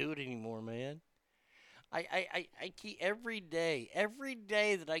can't do it anymore, man. I keep every day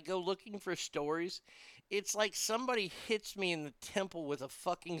that I go looking for stories, it's like somebody hits me in the temple with a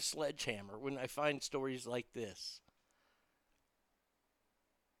fucking sledgehammer when I find stories like this.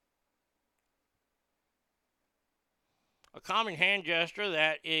 A common hand gesture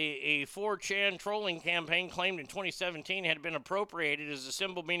that a 4chan trolling campaign claimed in 2017 had been appropriated as a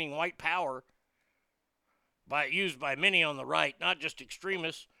symbol meaning white power used by many on the right, not just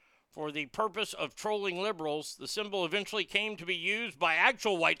extremists. For the purpose of trolling liberals, the symbol eventually came to be used by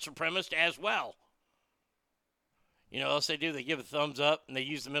actual white supremacists as well. You know what else they do? They give a thumbs up, and they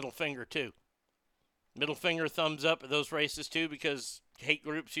use the middle finger, too. Middle finger, thumbs up, are those racist, too, because hate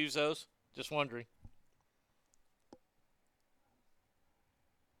groups use those? Just wondering.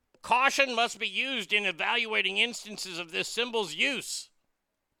 Caution must be used in evaluating instances of this symbol's use.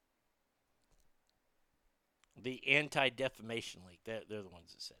 The Anti-Defamation League, they're the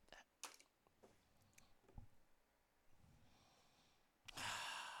ones that said that.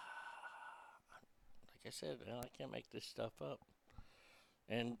 Like I said, I can't make this stuff up.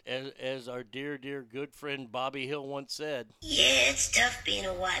 And as our dear, dear good friend Bobby Hill once said, yeah, it's tough being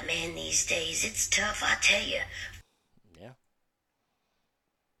a white man these days. It's tough, I tell you. Yeah.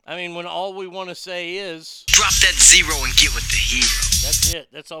 I mean, when all we want to say is, drop that 0 and get with the hero. That's it.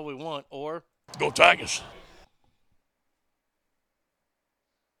 That's all we want. Or, go Tigers.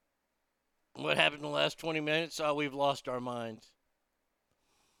 What happened in the last 20 minutes? Oh, we've lost our minds.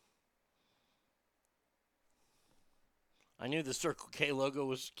 I knew the Circle K logo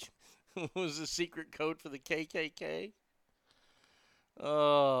was a secret code for the KKK.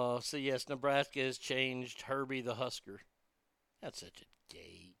 Oh, so yes, Nebraska has changed Herbie the Husker. That's such a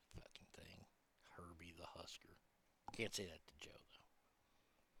gay fucking thing. Herbie the Husker. Can't say that to Joe,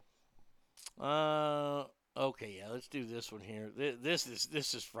 though. Okay, yeah, let's do this one here. This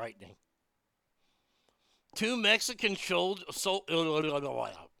is frightening. 2 Mexican start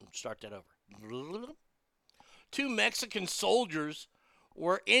that over. 2 Mexican soldiers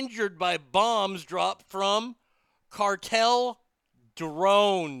were injured by bombs dropped from cartel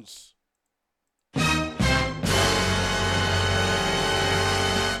drones.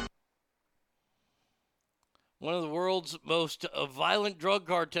 One of the world's most violent drug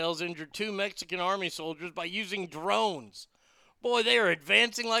cartels injured 2 Mexican army soldiers by using drones. Boy, they are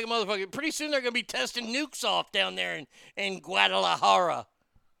advancing like a motherfucker. Pretty soon they're going to be testing nukes off down there in Guadalajara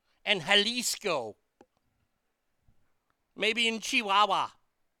and Jalisco. Maybe in Chihuahua.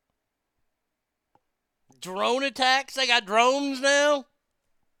 Drone attacks? They got drones now?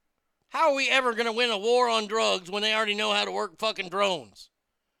 How are we ever going to win a war on drugs when they already know how to work fucking drones?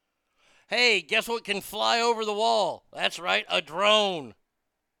 Hey, guess what can fly over the wall? That's right, a drone.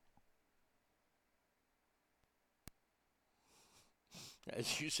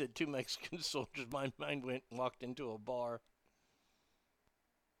 As you said, 2 Mexican soldiers, my mind went and walked into a bar.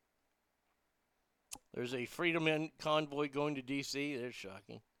 There's a Freedom convoy going to D.C. They're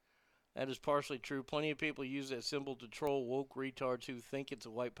shocking. That is partially true. Plenty of people use that symbol to troll woke retards who think it's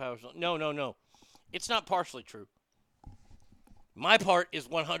a white power symbol. No. It's not partially true. My part is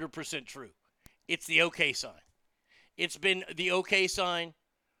 100% true. It's the OK sign. It's been the OK sign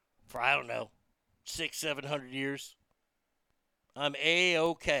for, I don't know, 600-700 years. I'm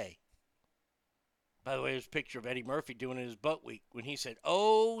A-OK. By the way, there's a picture of Eddie Murphy doing it his buckwheat when he said,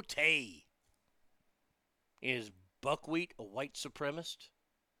 "Oh, Tay." Is buckwheat a white supremacist?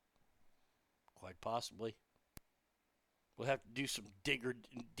 Quite possibly. We'll have to do some deeper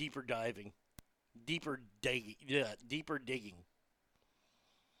diving. Deeper digging.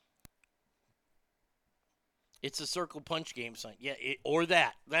 It's a circle punch game sign. Yeah, or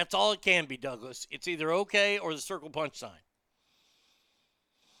that. That's all it can be, Douglas. It's either OK or the circle punch sign.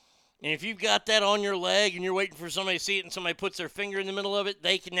 And if you've got that on your leg and you're waiting for somebody to see it and somebody puts their finger in the middle of it,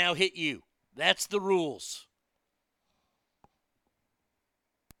 they can now hit you. That's the rules.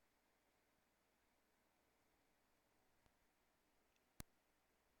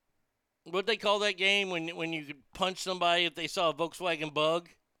 What they call that game when you could punch somebody if they saw a Volkswagen Bug?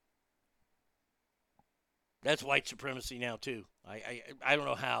 That's white supremacy now, too. I don't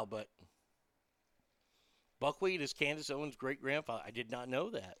know how, but buckwheat is Candace Owens' great-grandfather. I did not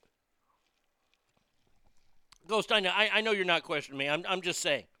know that. Ghost, I know you're not questioning me. I'm just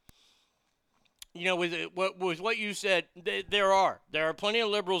saying. You know, with what you said, there are plenty of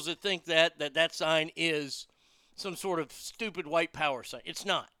liberals that think that sign is some sort of stupid white power sign. It's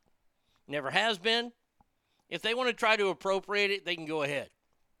not. Never has been. If they want to try to appropriate it, they can go ahead.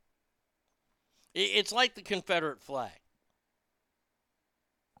 It's like the Confederate flag.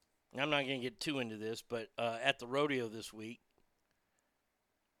 I'm not going to get too into this, but at the rodeo this week,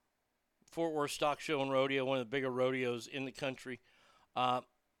 Fort Worth Stock Show and Rodeo, one of the bigger rodeos in the country,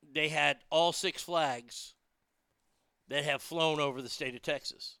 they had all 6 flags that have flown over the state of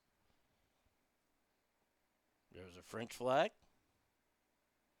Texas. There was a French flag,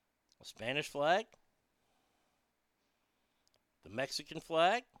 a Spanish flag, the Mexican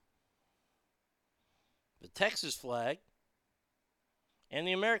flag, the Texas flag, and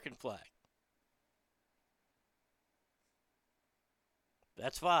the American flag.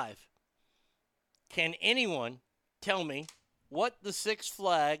 That's 5. Can anyone tell me what the 6th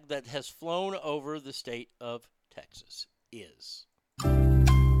flag that has flown over the state of Texas is?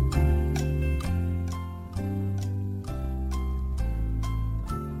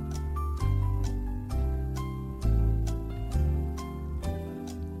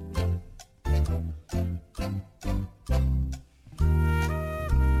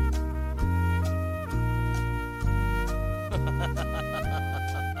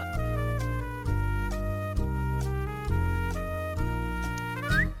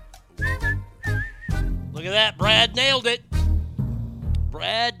 Look at that. Brad nailed it.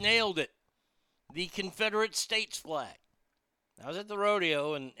 Brad nailed it. The Confederate States flag. I was at the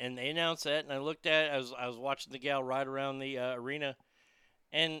rodeo, and they announced that, and I looked at it. I was watching the gal ride around the arena,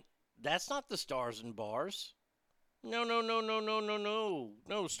 and that's not the Stars and Bars. No.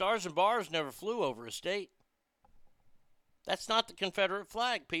 No, Stars and Bars never flew over a state. That's not the Confederate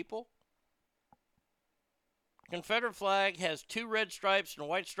flag, people. Confederate flag has 2 red stripes and a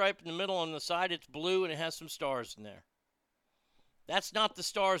white stripe in the middle. On the side, it's blue, and it has some stars in there. That's not the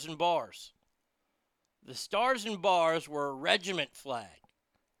Stars and Bars. The Stars and Bars were a regiment flag.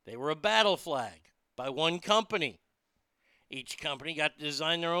 They were a battle flag by one company. Each company got to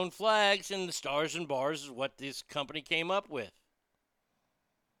design their own flags, and the Stars and Bars is what this company came up with.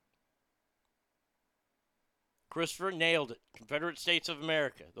 Christopher nailed it. Confederate States of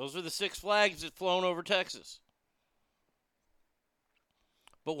America. Those are the 6 flags that flown over Texas.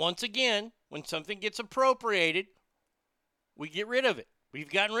 But once again, when something gets appropriated, we get rid of it. We've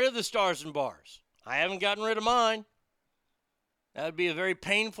gotten rid of the Stars and Bars. I haven't gotten rid of mine. That would be a very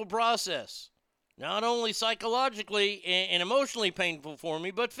painful process. Not only psychologically and emotionally painful for me,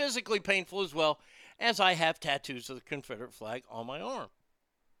 but physically painful as well, as I have tattoos of the Confederate flag on my arm.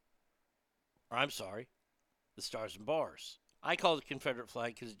 Or I'm sorry, the Stars and Bars. I call it the Confederate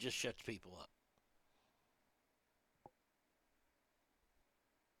flag because it just shuts people up.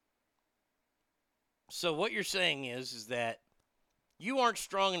 So what you're saying is that you aren't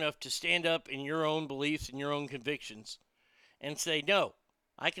strong enough to stand up in your own beliefs and your own convictions and say, no,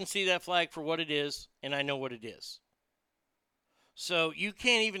 I can see that flag for what it is, and I know what it is. So you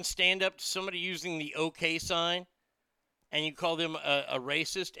can't even stand up to somebody using the OK sign, and you call them a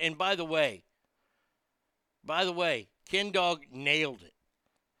racist. And by the way, Ken Dog nailed it.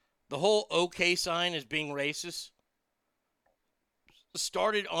 The whole OK sign as being racist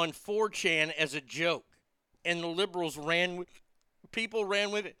started on 4chan as a joke, and the liberals people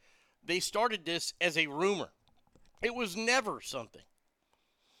ran with it. They started this as a rumor. It was never something.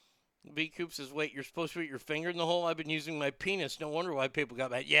 B. Coop says, wait, you're supposed to put your finger in the hole? I've been using my penis. No wonder why people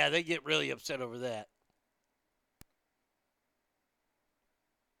got mad. Yeah, they get really upset over that.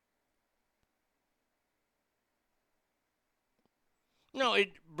 No,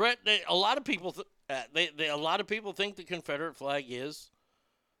 Brett. A lot of people, a lot of people think the Confederate flag is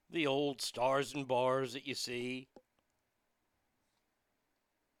the old stars and bars that you see.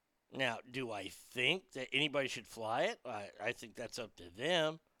 Now, do I think that anybody should fly it? I think that's up to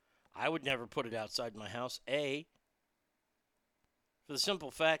them. I would never put it outside my house. For the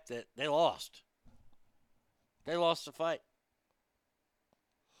simple fact that they lost. They lost the fight.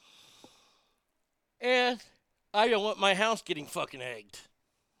 And I don't want my house getting fucking egged.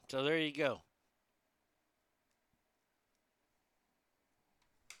 So there you go.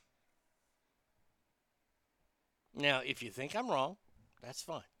 Now, if you think I'm wrong, that's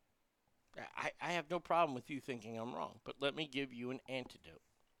fine. I have no problem with you thinking I'm wrong, but let me give you an antidote.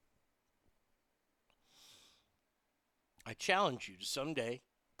 I challenge you to someday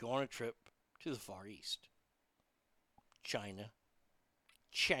go on a trip to the Far East. China.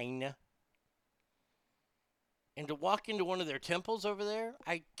 And to walk into one of their temples over there,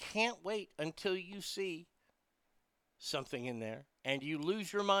 I can't wait until you see something in there and you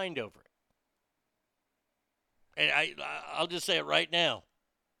lose your mind over it. And I'll just say it right now.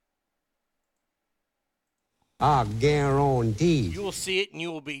 I guarantee. You will see it and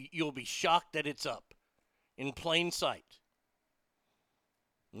you'll be shocked that it's up in plain sight.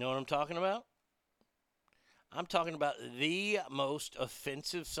 You know what I'm talking about? I'm talking about the most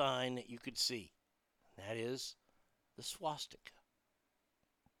offensive sign that you could see. That is the swastika.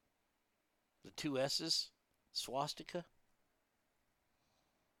 The 2 S's, swastika.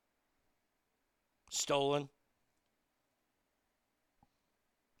 Stolen.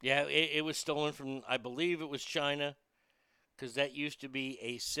 Yeah, it was stolen from, I believe it was China, because that used to be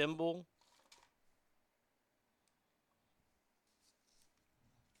a symbol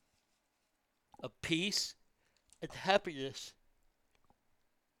of peace and happiness.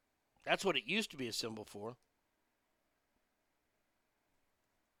 That's what it used to be a symbol for.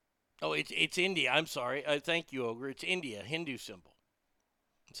 Oh, it's India. I'm sorry. Thank you, Ogre. It's India, Hindu symbol.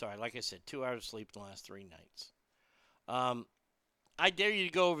 I'm sorry. Like I said, 2 hours of sleep in the last 3 nights. I dare you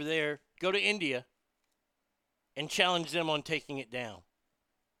to go over there, go to India, and challenge them on taking it down.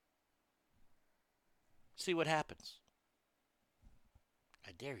 See what happens.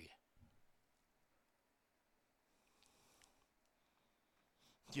 I dare you.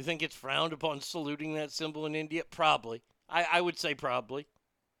 Do you think it's frowned upon saluting that symbol in India? Probably. I would say probably.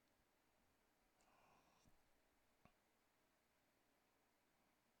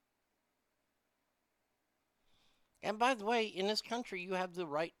 And by the way, in this country, you have the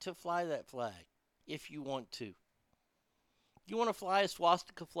right to fly that flag if you want to. You want to fly a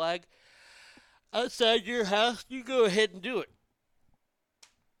swastika flag outside your house, you go ahead and do it.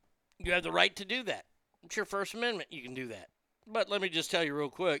 You have the right to do that. It's your First Amendment. You can do that. But let me just tell you real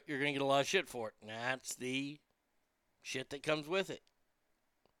quick, you're going to get a lot of shit for it. And that's the shit that comes with it.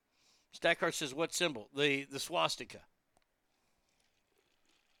 Stackart says, what symbol? The swastika.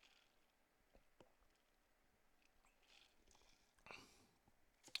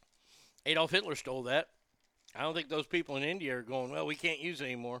 Adolf Hitler stole that. I don't think those people in India are going, well, we can't use it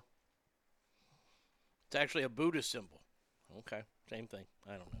anymore. It's actually a Buddhist symbol. Okay, same thing.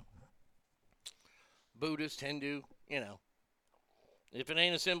 I don't know. Buddhist, Hindu, you know. If it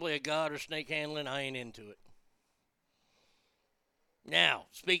ain't a symbol of God or snake handling, I ain't into it. Now,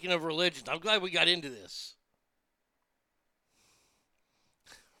 speaking of religions, I'm glad we got into this.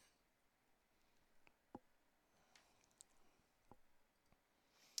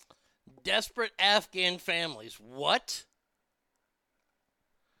 Desperate Afghan families. What?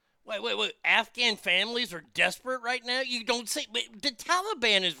 Wait. Afghan families are desperate right now? You don't say. The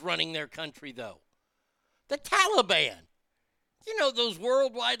Taliban is running their country, though. The Taliban. You know, those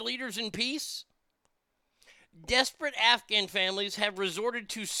worldwide leaders in peace? Desperate Afghan families have resorted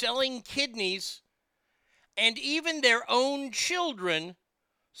to selling kidneys and even their own children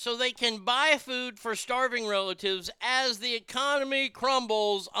so they can buy food for starving relatives as the economy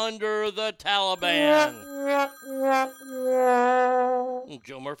crumbles under the Taliban.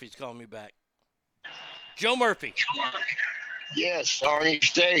 Joe Murphy's calling me back. Joe Murphy. Yes, Arnie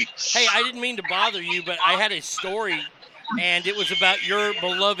State. Hey, I didn't mean to bother you, but I had a story, and it was about your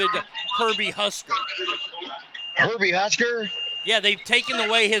beloved Herbie Husker. Herbie Husker? Yeah, they've taken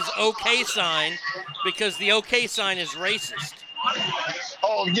away his OK sign because the OK sign is racist.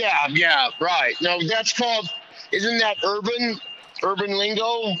 Oh, yeah, right. No, that's called, isn't that urban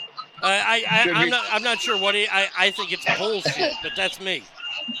lingo? I'm not sure what I think it's bullshit, but that's me.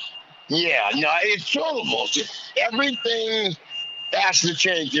 Yeah, no, it's total bullshit. Everything has to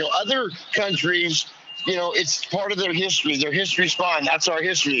change. You know, other countries, you know, it's part of their history. Their history's fine. That's our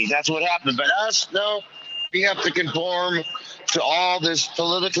history. That's what happened. But us, no, We have to conform to all this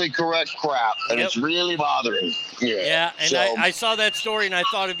politically correct crap, and it's really bothering. Yeah, and so, I saw that story and I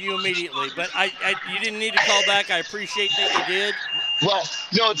thought of you immediately. But you didn't need to call back. I appreciate that you did. Well,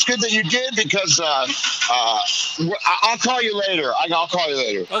 no, it's good that you did because I'll call you later. I'll call you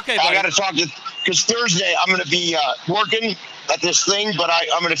later. Okay, I got to talk to because Thursday I'm going to be working at this thing, but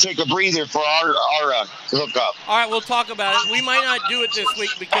I'm going to take a breather for our hookup. All right, we'll talk about it. We might not do it this week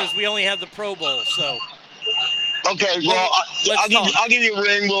because we only have the Pro Bowl. So. Okay, well, I'll give you a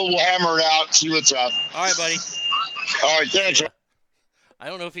ring. We'll hammer it out, see what's up. All right, buddy. All right, thanks. I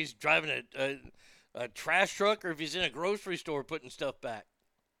don't know if he's driving a trash truck or if he's in a grocery store putting stuff back.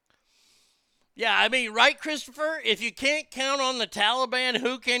 Yeah, I mean, right, Christopher? If you can't count on the Taliban,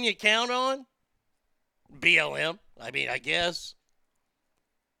 who can you count on? BLM. I mean, I guess.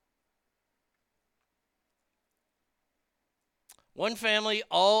 One family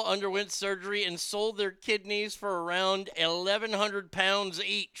all underwent surgery and sold their kidneys for around 1,100 pounds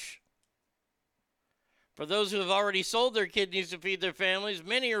each. For those who have already sold their kidneys to feed their families,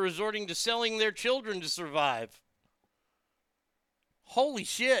 many are resorting to selling their children to survive. Holy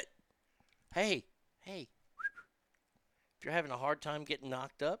shit. Hey. If you're having a hard time getting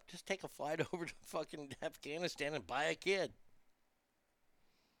knocked up, just take a flight over to fucking Afghanistan and buy a kid.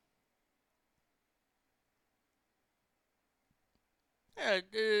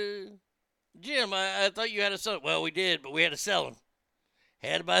 Jim, I thought you had a son. Well, we did, but we had to sell him.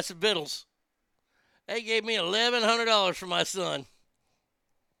 Had to buy some victuals. They gave me $1,100 for my son.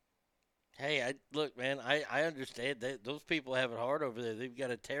 Hey, look, man, I understand that those people have it hard over there. They've got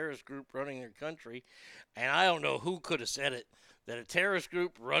a terrorist group running their country, and I don't know who could have said it, that a terrorist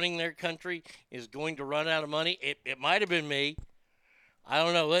group running their country is going to run out of money. It might have been me. I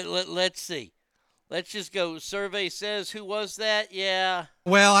don't know. Let's see. Let's just go. Survey says, who was that? Yeah.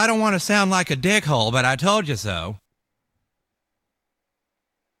 Well, I don't want to sound like a dickhole, but I told you so.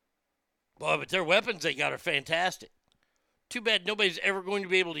 Boy, but their weapons they got are fantastic. Too bad nobody's ever going to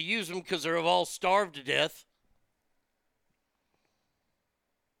be able to use them because they're all starved to death.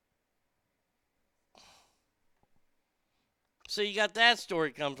 So you got that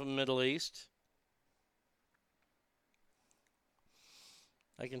story come from the Middle East.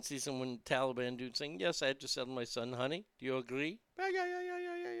 I can see someone, Taliban dude, saying, yes, I had to sell my son, honey. Do you agree? Yeah.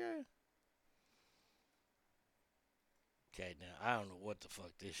 Okay, now, I don't know what the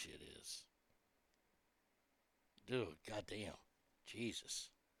fuck this shit is. Dude, goddamn. Jesus.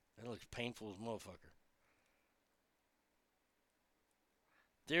 That looks painful as a motherfucker.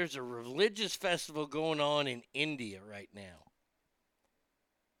 There's a religious festival going on in India right now.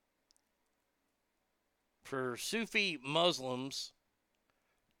 For Sufi Muslims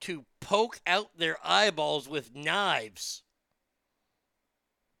to poke out their eyeballs with knives.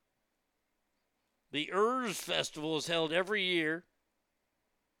 The Urz Festival is held every year.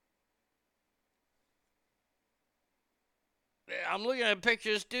 I'm looking at a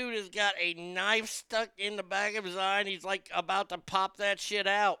picture. This dude has got a knife stuck in the back of his eye, and he's like about to pop that shit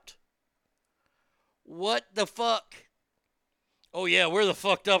out. What the fuck? Oh, yeah, we're the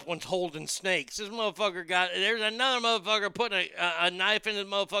fucked up ones holding snakes. This motherfucker there's another motherfucker putting a knife in his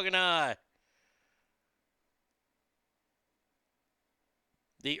motherfucking eye.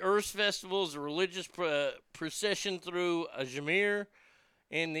 The Urz Festival is a religious procession through Ajmer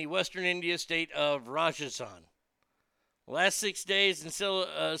in the western India state of Rajasthan. The last 6 days and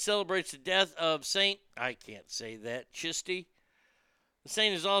celebrates the death of Saint, I can't say that, Chisti. The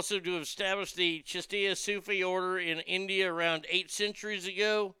saint is also to have established the Chistiya Sufi order in India around 8 centuries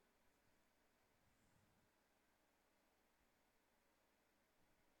ago.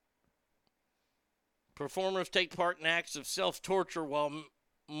 Performers take part in acts of self-torture while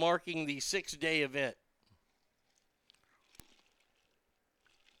marking the 6-day event.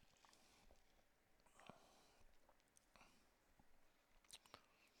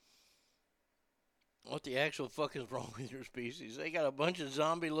 What the actual fuck is wrong with your species? They got a bunch of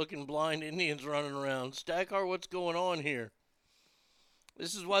zombie-looking blind Indians running around. Stackar, what's going on here?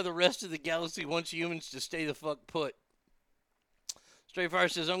 This is why the rest of the galaxy wants humans to stay the fuck put. Straightfire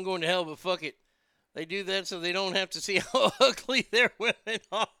says, I'm going to hell, but fuck it. They do that so they don't have to see how ugly their women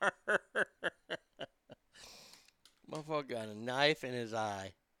are. Motherfucker got a knife in his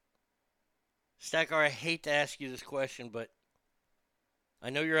eye. Stackar, I hate to ask you this question, but I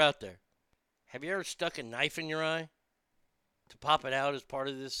know you're out there. Have you ever stuck a knife in your eye to pop it out as part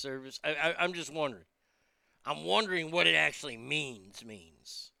of this service? I'm just wondering. I'm wondering what it actually means.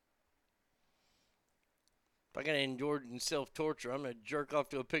 If I got to endure self-torture, I'm going to jerk off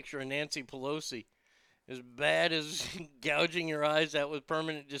to a picture of Nancy Pelosi. As bad as gouging your eyes out with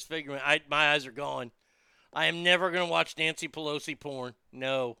permanent disfigurement. My eyes are gone. I am never going to watch Nancy Pelosi porn.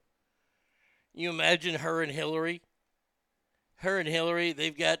 No. You imagine her and Hillary? Her and Hillary,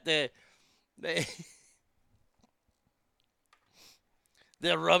 they've got they're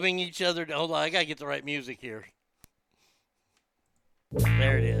rubbing each other. Hold on, I got to get the right music here.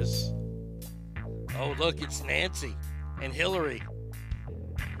 There it is. Oh, look, it's Nancy and Hillary.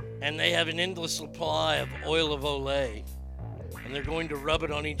 And they have an endless supply of oil of Olay. And they're going to rub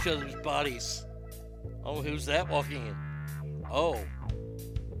it on each other's bodies. Oh, who's that walking in? Oh.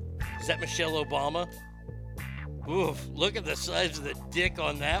 Is that Michelle Obama? Oof, look at the size of the dick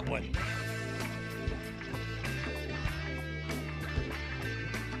on that one.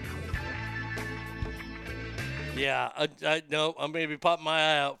 Yeah, no, I'm going to be popping my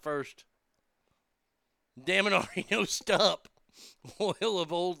eye out first. Damn it, Ari, no stop. Oil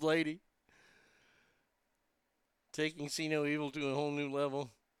of old lady. Taking See No Evil to a whole new level.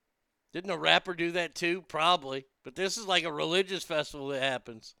 Didn't a rapper do that too? Probably. But this is like a religious festival that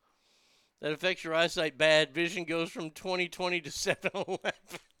happens. That affects your eyesight bad. Vision goes from 20/20 to 7/11.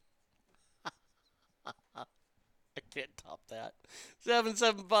 I can't top that.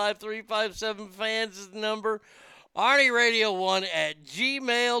 775-357-FANS is the number.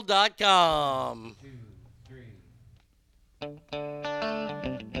 ArnieRadio1@gmail.com. 2, 3.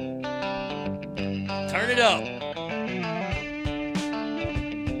 Turn it up.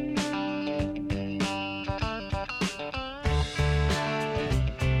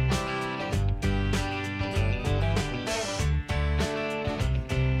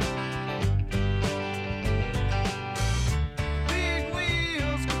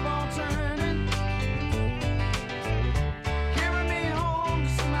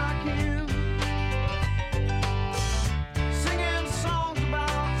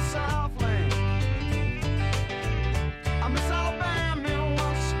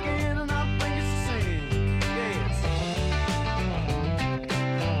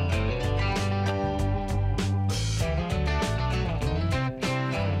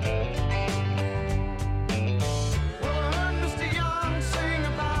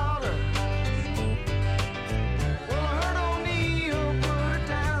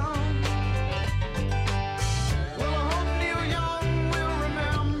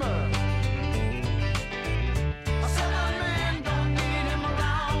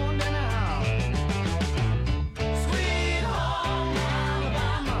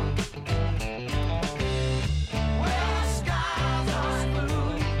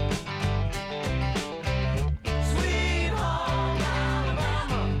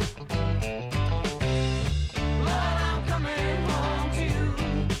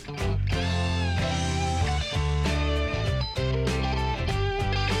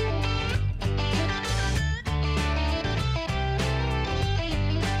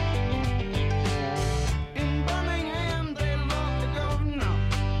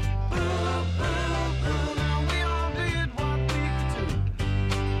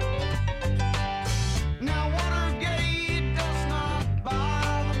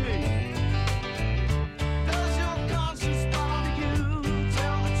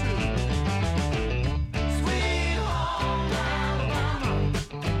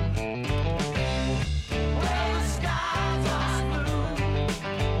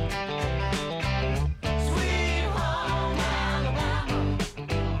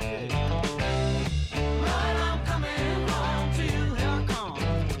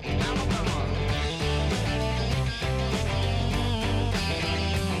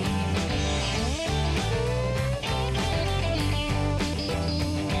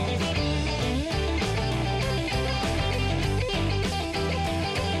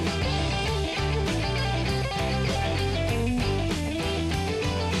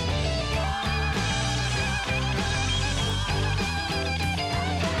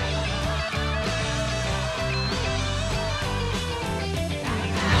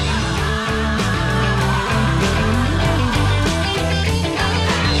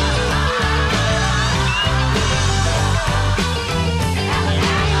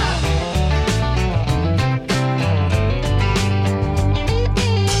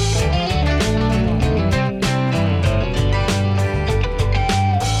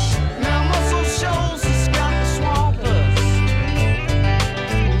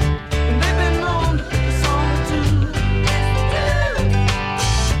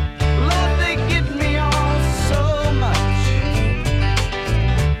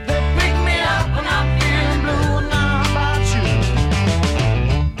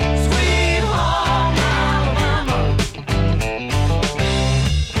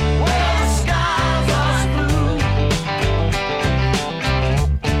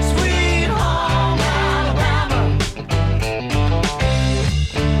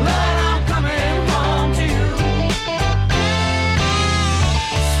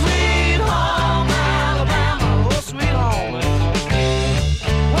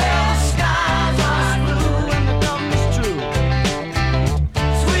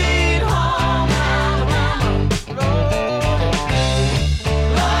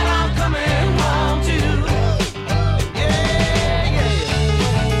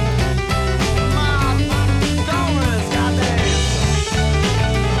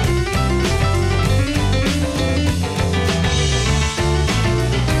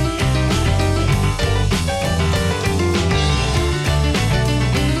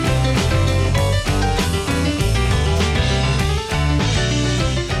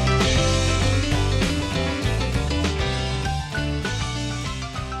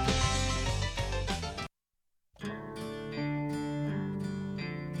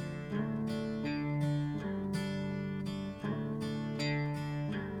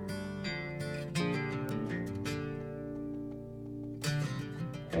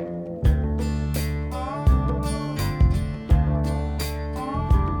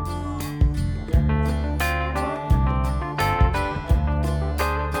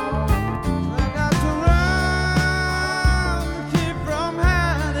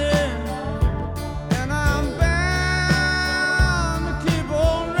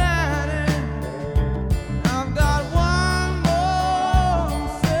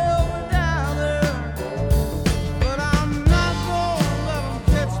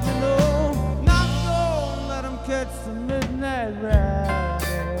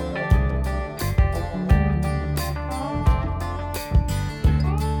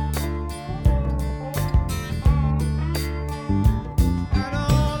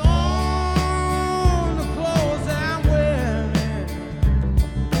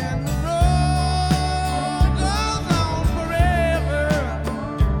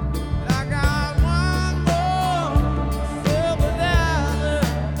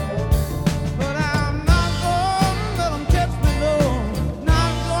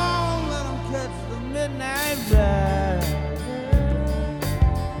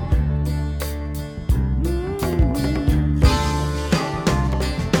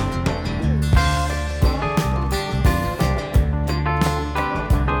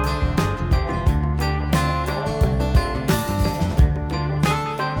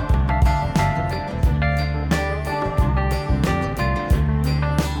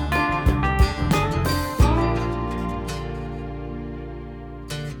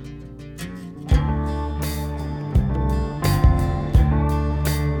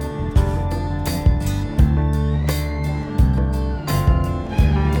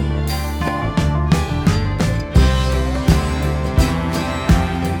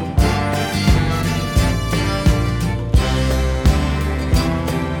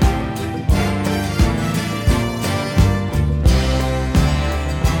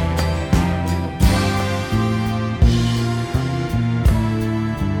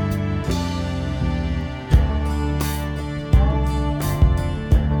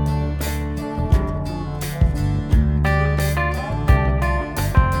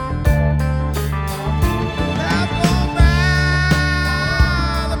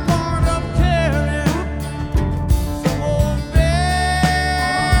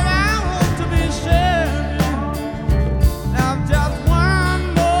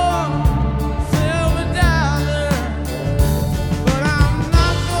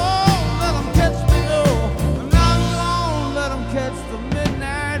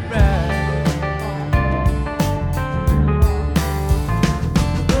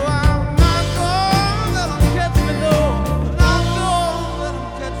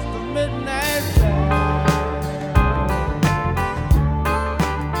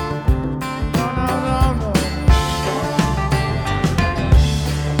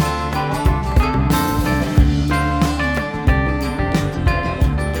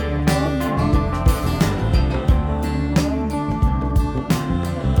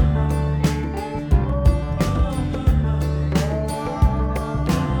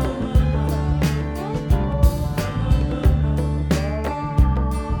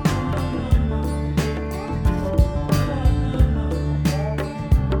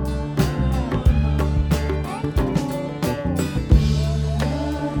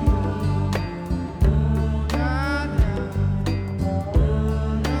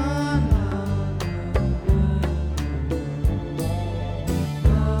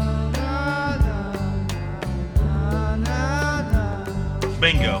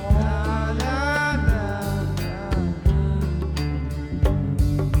 Bingo.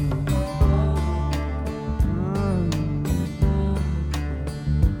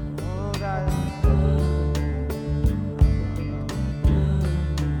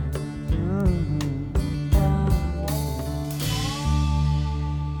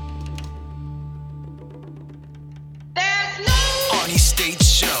 Arnie State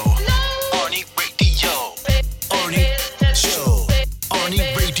Show. Arnie Radio. Arnie Show.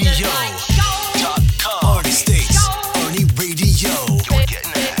 Arnie Radio. Arnie States. Arnie Radio. You're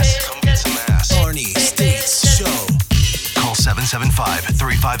getting ass. Come get some ass. Arnie States Show. Call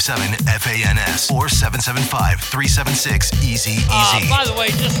 775-357-FANS or 775-376-EASY-EASY. By the way,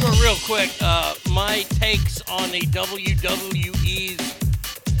 just for real quick, my takes on the WWE's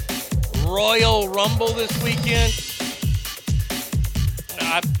Royal Rumble this weekend.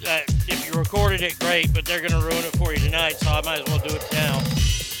 If you recorded it, great, but they're going to ruin it for you tonight, so I might as well do it now.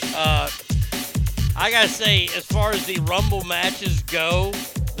 I got to say, as far as the Rumble matches go,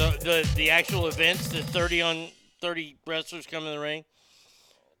 the actual events, the 30 on 30 wrestlers come in the ring,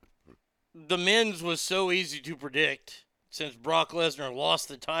 the men's was so easy to predict since Brock Lesnar lost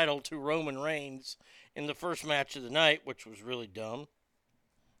the title to Roman Reigns in the first match of the night, which was really dumb.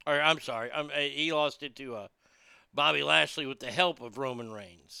 Or, I'm sorry, he lost it to Bobby Lashley with the help of Roman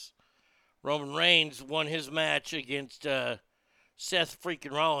Reigns. Roman Reigns won his match against Seth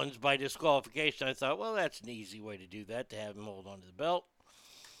freaking Rollins by disqualification. I thought, well, that's an easy way to do that, to have him hold on to the belt.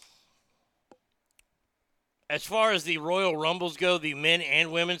 As far as the Royal Rumbles go, the men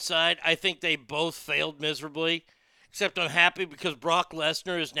and women's side, I think they both failed miserably. Except I'm happy because Brock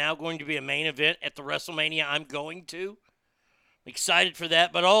Lesnar is now going to be a main event at the WrestleMania I'm going to. I'm excited for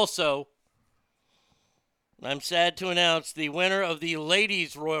that, but also I'm sad to announce the winner of the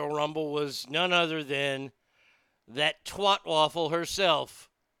Ladies Royal Rumble was none other than that twat waffle herself,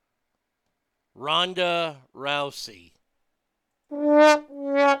 Ronda Rousey. Can't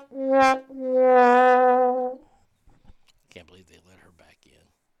believe they let her back in.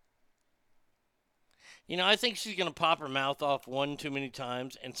 You know, I think she's going to pop her mouth off one too many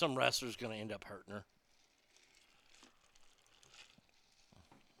times, and some wrestler's going to end up hurting her.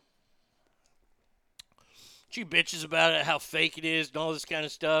 She bitches about it, how fake it is, and all this kind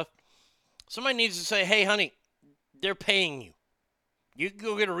of stuff. Somebody needs to say, hey, honey, they're paying you. You can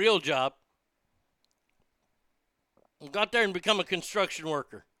go get a real job. Go out there and become a construction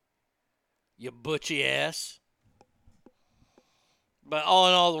worker. You butchy ass. But all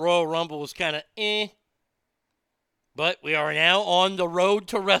in all, the Royal Rumble was kind of eh. But we are now on the road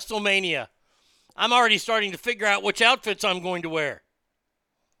to WrestleMania. I'm already starting to figure out which outfits I'm going to wear.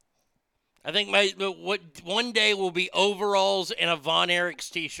 I think one day will be overalls and a Von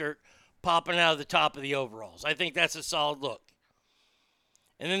Erichs t-shirt popping out of the top of the overalls. I think that's a solid look.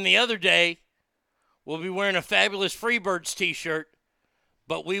 And then the other day, we'll be wearing a Fabulous Freebirds t-shirt,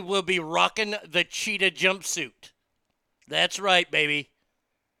 but we will be rocking the cheetah jumpsuit. That's right, baby.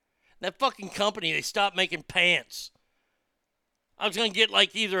 That fucking company, they stopped making pants. I was going to get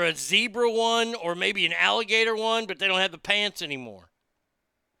like either a zebra one or maybe an alligator one, but they don't have the pants anymore.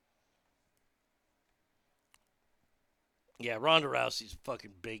 Yeah, Ronda Rousey's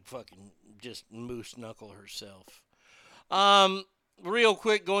fucking big fucking just moose knuckle herself. Real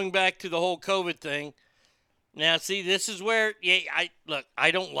quick, going back to the whole COVID thing. Now, see, this is where,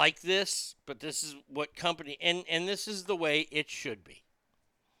 I don't like this, but this is what company, and this is the way it should be.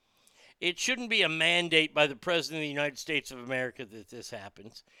 It shouldn't be a mandate by the President of the United States of America that this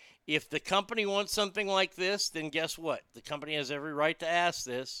happens. If the company wants something like this, then guess what? The company has every right to ask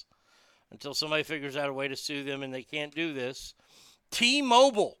this until somebody figures out a way to sue them and they can't do this.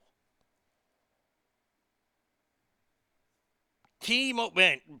 T-Mobile.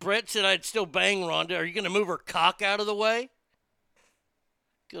 Man, Brett said I'd still bang Ronda. Are you going to move her cock out of the way?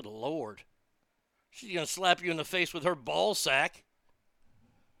 Good Lord. She's going to slap you in the face with her ball sack.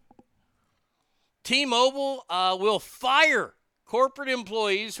 T-Mobile will fire corporate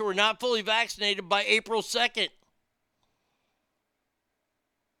employees who are not fully vaccinated by April 2nd.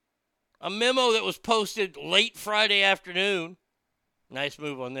 A memo that was posted late Friday afternoon, nice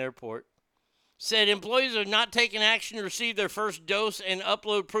move on their part, said employees are not taking action to receive their first dose and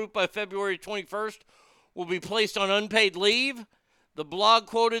upload proof by February 21st will be placed on unpaid leave. The blog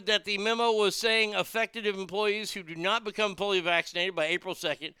quoted that the memo was saying affected employees who do not become fully vaccinated by April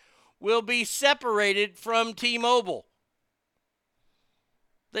 2nd will be separated from T-Mobile.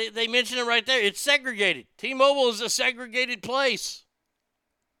 They mentioned it right there. It's segregated. T-Mobile is a segregated place.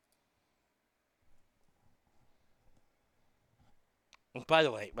 And by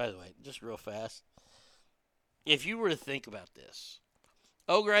the way, just real fast, if you were to think about this,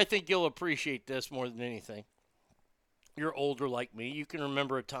 Ogre, I think you'll appreciate this more than anything. You're older like me. You can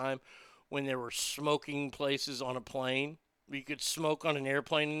remember a time when there were smoking places on a plane. You could smoke on an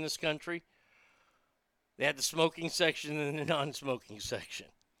airplane in this country. They had the smoking section and the non-smoking section.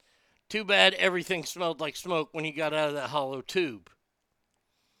 Too bad everything smelled like smoke when you got out of that hollow tube.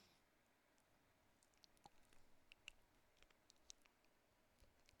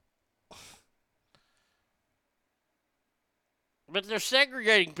 But they're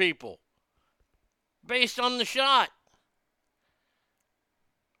segregating people based on the shot.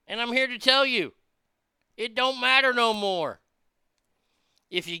 And I'm here to tell you, it don't matter no more.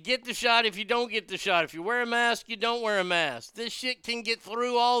 If you get the shot, if you don't get the shot, if you wear a mask, you don't wear a mask. This shit can get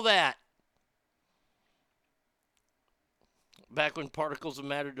through all that. Back when particles of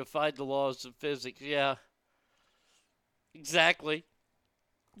matter defied the laws of physics, yeah. Exactly.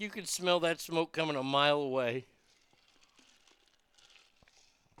 You could smell that smoke coming a mile away.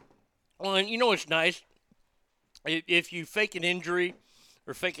 Well, and you know what's nice? If you fake an injury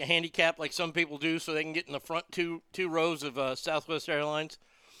or fake a handicap like some people do so they can get in the front two rows of Southwest Airlines,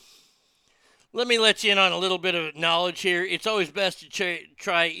 let me let you in on a little bit of knowledge here. It's always best to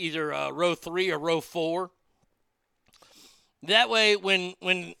try either row 3 or row 4. That way, when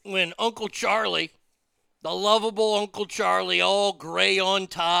Uncle Charlie, the lovable Uncle Charlie, all gray on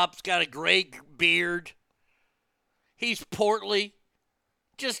top, has got a gray beard, he's portly,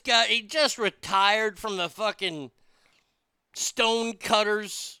 he just retired from the fucking stone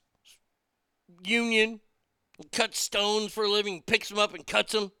cutters union, cuts stones for a living, picks them up and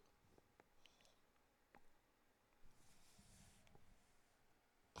cuts them.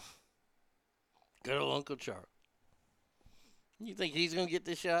 Good old Uncle Charlie. You think he's going to get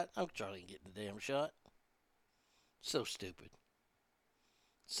this shot? Uncle Charlie ain't getting the damn shot. So stupid.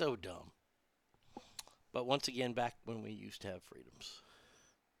 So dumb. But once again, back when we used to have freedoms.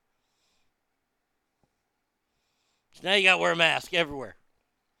 So now you got to wear a mask everywhere.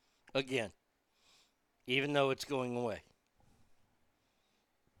 Again. Even though it's going away.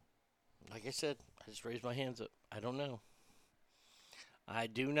 Like I said, I just raised my hands up. I don't know. I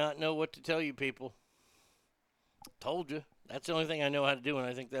do not know what to tell you people. Told you. That's the only thing I know how to do, and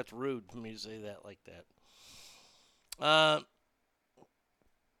I think that's rude for me to say that like that.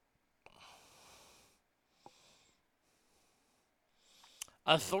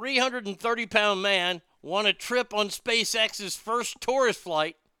 A 330-pound man won a trip on SpaceX's first tourist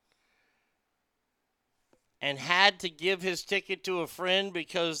flight and had to give his ticket to a friend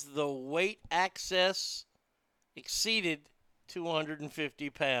because the weight access exceeded 250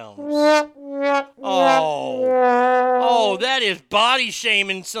 pounds. Oh, that is body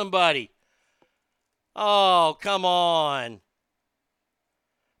shaming somebody. Oh, come on.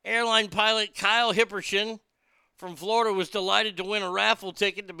 Airline pilot Kyle Hipperson from Florida was delighted to win a raffle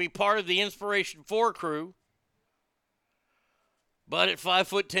ticket to be part of the Inspiration 4 crew. But at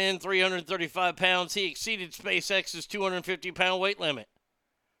 5'10", 335 pounds, he exceeded SpaceX's 250-pound weight limit.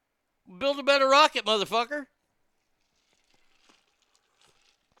 Build a better rocket, motherfucker.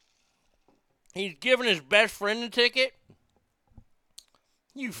 He's giving his best friend a ticket?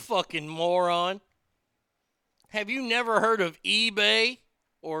 You fucking moron. Have you never heard of eBay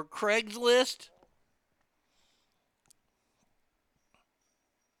or Craigslist?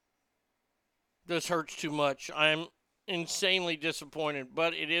 This hurts too much. I'm insanely disappointed,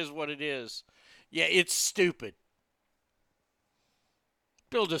 but it is what it is. Yeah, it's stupid.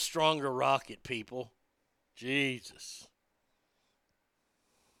 Build a stronger rocket, people. Jesus.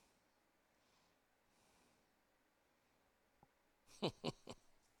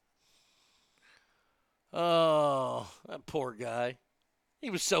 Oh, that poor guy. He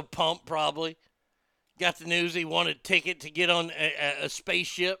was so pumped, probably. Got the news he wanted a ticket to get on a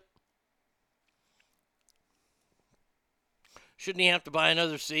spaceship. Shouldn't he have to buy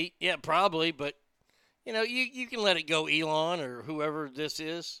another seat? Yeah, probably, but, you know, you can let it go, Elon, or whoever this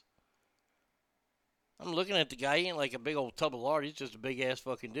is. I'm looking at the guy. He ain't like a big old tub of lard. He's just a big-ass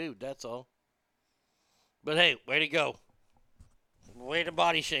fucking dude, that's all. But, hey, way to go. Way to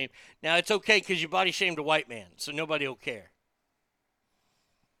body shame. Now, it's okay because you body shamed a white man, so nobody will care.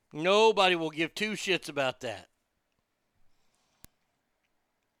 Nobody will give two shits about that.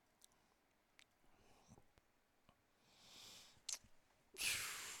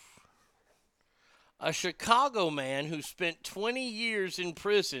 A Chicago man who spent 20 years in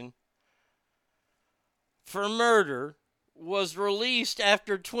prison for murder was released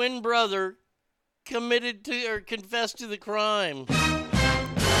after twin brother committed to or confessed to the crime.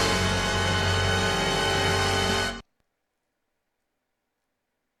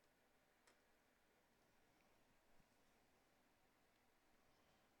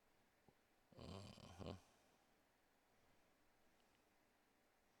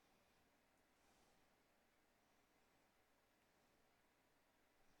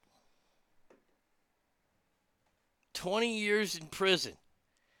 20 years in prison.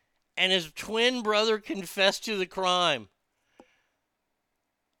 And his twin brother confessed to the crime.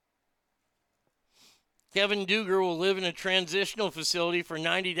 Kevin Duger will live in a transitional facility for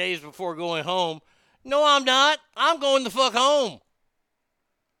 90 days before going home. No, I'm not. I'm going the fuck home.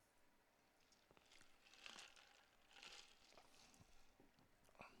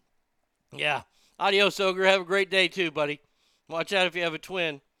 Yeah. Adios, Ogre. Have a great day, too, buddy. Watch out if you have a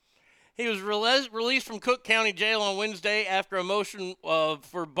twin. He was released from Cook County Jail on Wednesday after a motion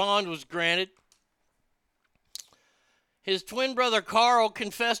for bond was granted. His twin brother Carl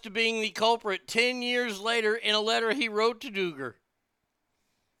confessed to being the culprit 10 years later in a letter he wrote to Duger.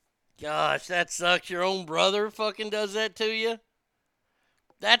 Gosh, that sucks. Your own brother fucking does that to you?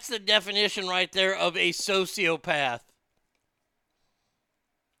 That's the definition right there of a sociopath.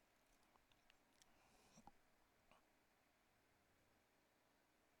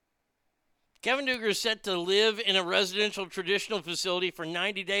 Kevin Duger is set to live in a residential traditional facility for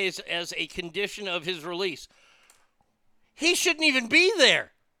 90 days as a condition of his release. He shouldn't even be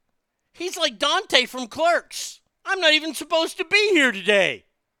there. He's like Dante from Clerks. I'm not even supposed to be here today.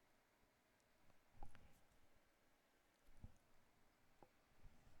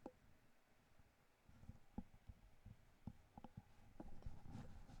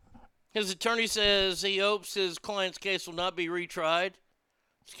 His attorney says he hopes his client's case will not be retried.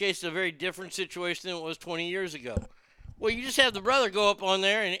 This case is a very different situation than it was 20 years ago. Well, you just have the brother go up on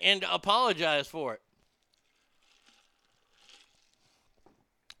there and apologize for it.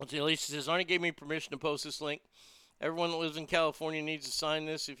 Let's see, Alicia says, Arnie gave me permission to post this link. Everyone that lives in California needs to sign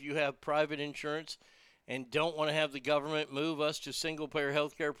this if you have private insurance and don't want to have the government move us to single-payer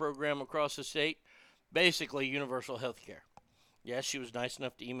health care program across the state. Basically, universal health care. Yes, she was nice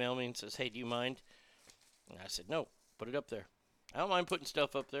enough to email me and says, hey, do you mind? And I said, no, put it up there. I don't mind putting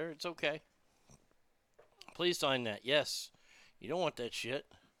stuff up there. It's okay. Please sign that. Yes. You don't want that shit.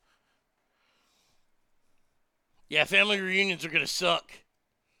 Yeah, family reunions are going to suck.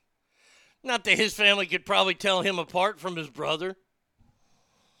 Not that his family could probably tell him apart from his brother.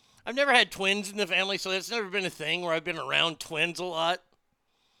 I've never had twins in the family, so that's never been a thing where I've been around twins a lot.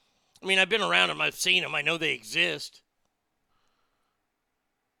 I mean, I've been around them. I've seen them. I know they exist.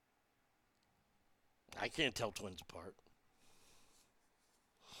 I can't tell twins apart.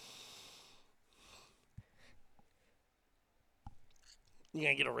 You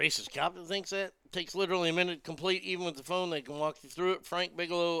gonna get a racist cop that thinks that? It takes literally a minute to complete, even with the phone. They can walk you through it. Frank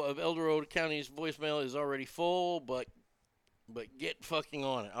Bigelow of El Dorado County's voicemail is already full, but get fucking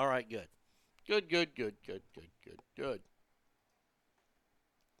on it. All right, good. Good.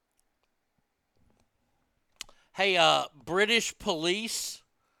 Hey, British police.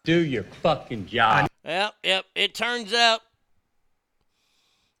 Do your fucking job. Yep. It turns out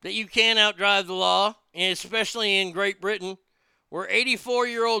that you can outdrive the law, and especially in Great Britain, where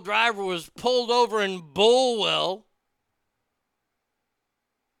 84-year-old driver was pulled over in Bulwell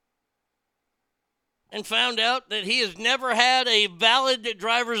and found out that he has never had a valid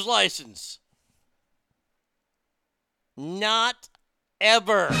driver's license. Not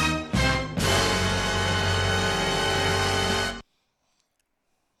ever.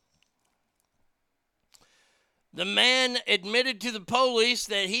 The man admitted to the police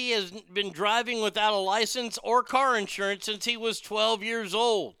that he has been driving without a license or car insurance since he was 12 years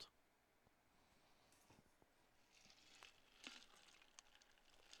old.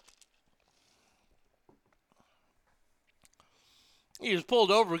 He was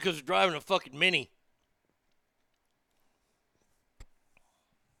pulled over because of driving a fucking Mini.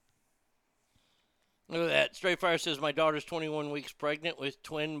 Look at that. Straight Fire says, my daughter's 21 weeks pregnant with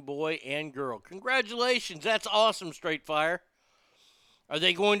twin boy and girl. Congratulations. That's awesome, Straight Fire. Are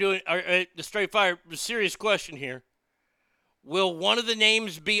they going to, the Straight Fire, serious question here. Will one of the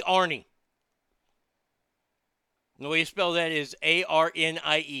names be Arnie? The way you spell that is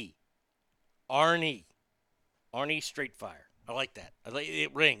A-R-N-I-E. Arnie. Arnie Straight Fire. I like that.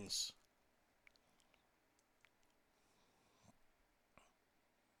 It rings.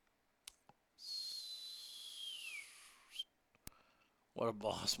 What a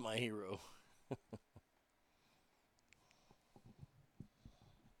boss, my hero.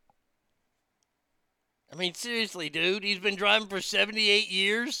 I mean, seriously, dude. He's been driving for 78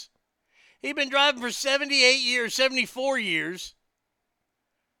 years. He's been driving for 78 years, 74 years.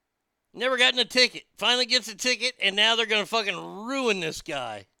 Never gotten a ticket. Finally gets a ticket, and now they're going to fucking ruin this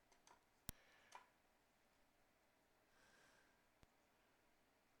guy.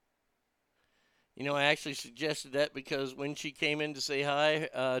 You know, I actually suggested that because when she came in to say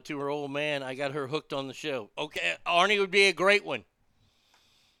hi to her old man, I got her hooked on the show. Okay, Arnie would be a great one.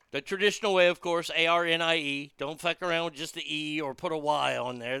 The traditional way, of course, A-R-N-I-E. Don't fuck around with just the E or put a Y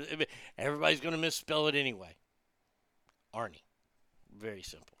on there. Everybody's going to misspell it anyway. Arnie. Very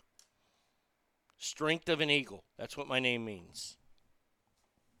simple. Strength of an eagle. That's what my name means,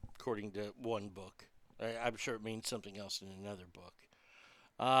 according to one book. I'm sure it means something else in another book.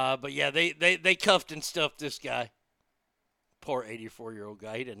 But yeah, they cuffed and stuffed this guy. Poor 84-year-old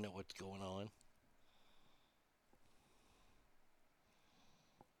guy. He didn't know what's going on.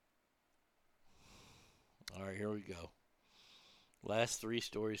 All right, here we go. Last 3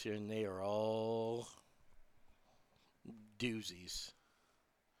 stories here, and they are all doozies.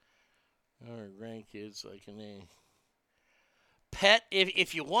 Our grandkids, like a name. Pet,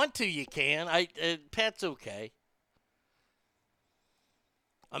 if you want to, you can. Pet's okay.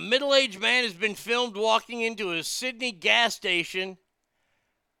 A middle-aged man has been filmed walking into a Sydney gas station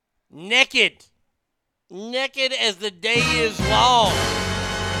naked. Naked as the day is long.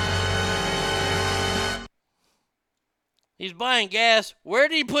 He's buying gas. Where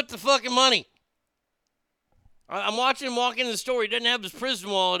did he put the fucking money? I'm watching him walk into the store. He doesn't have his prison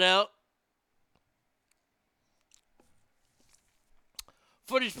wallet out.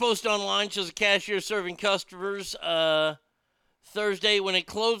 Footage posted online shows a cashier serving customers Thursday when a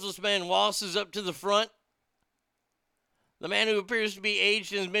clothesless man waltzes up to the front. The man, who appears to be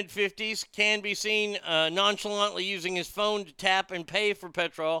aged in his mid-50s, can be seen nonchalantly using his phone to tap and pay for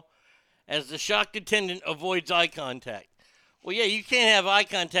petrol as the shocked attendant avoids eye contact. Well, yeah, you can't have eye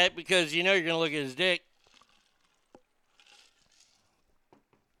contact because you know you're going to look at his dick.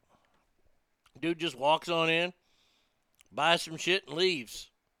 Dude just walks on in, buys some shit, and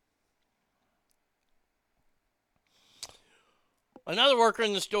leaves. Another worker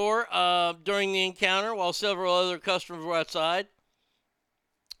in the store during the encounter, while several other customers were outside,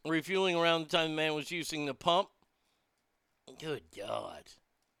 refueling around the time the man was using the pump. Good God.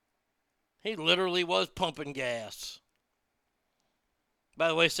 He literally was pumping gas. By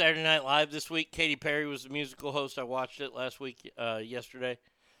the way, Saturday Night Live this week, Katy Perry was the musical host. I watched it last week, yesterday.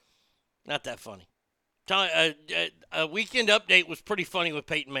 Not that funny. A Weekend Update was pretty funny with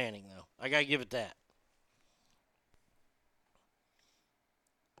Peyton Manning, though. I got to give it that.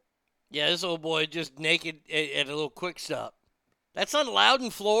 Yeah, this old boy just naked at a little quick stop. That's not allowed in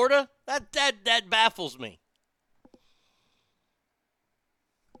Florida? That baffles me.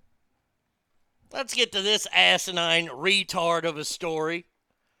 Let's get to this asinine retard of a story.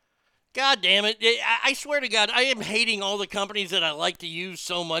 God damn it. I swear to God, I am hating all the companies that I like to use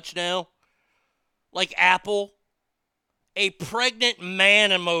so much now. Like Apple. A pregnant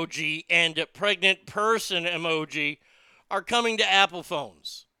man emoji and a pregnant person emoji are coming to Apple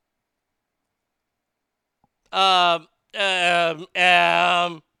phones. Do I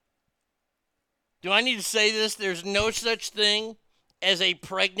need to say this? There's no such thing as a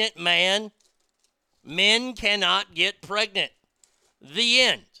pregnant man. Men cannot get pregnant. The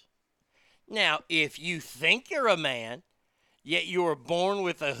end. Now, if you think you're a man, yet you were born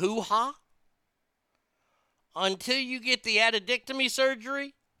with a hoo-ha, until you get the addictomy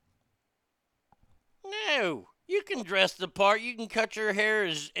surgery, no. You can dress the part. You can cut your hair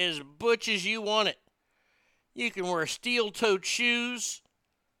as butch as you want it. You can wear steel-toed shoes,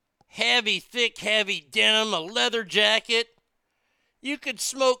 thick, heavy denim, a leather jacket. You could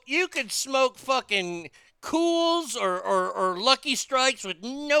smoke fucking Cools or Lucky Strikes with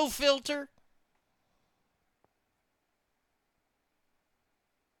no filter.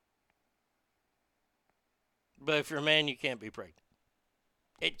 But if you're a man, you can't be pregnant.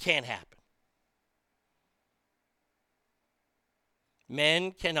 It can't happen.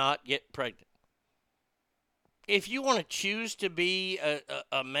 Men cannot get pregnant. If you want to choose to be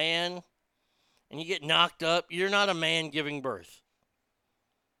a man and you get knocked up, you're not a man giving birth.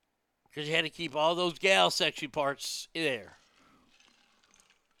 Because you had to keep all those gal sexy parts there.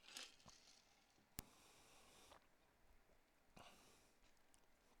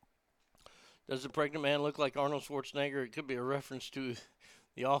 Does the pregnant man look like Arnold Schwarzenegger? It could be a reference to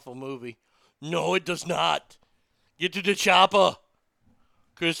the awful movie. No, it does not. Get to the chopper.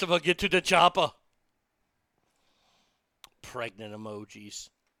 Christopher, get to the chopper. Pregnant emojis.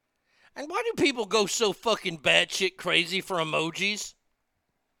 And why do people go so fucking batshit crazy for emojis?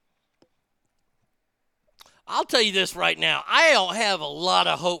 I'll tell you this right now. I don't have a lot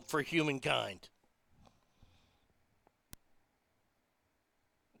of hope for humankind.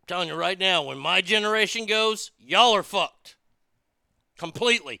 I'm telling you right now, when my generation goes, y'all are fucked.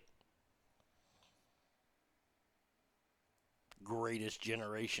 Completely. Greatest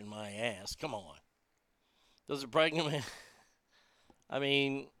generation, my ass. Come on. Does a pregnant man... I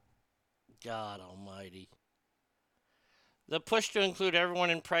mean, God almighty. The push to include everyone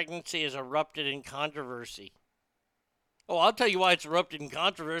in pregnancy is erupted in controversy. Oh, I'll tell you why it's erupted in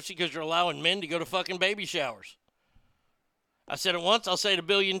controversy, because you're allowing men to go to fucking baby showers. I said it once, I'll say it a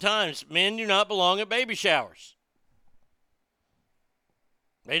billion times. Men do not belong at baby showers.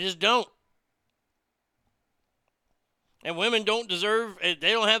 They just don't. And women don't deserve, they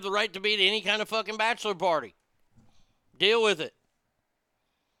don't have the right to be at any kind of fucking bachelor party. Deal with it.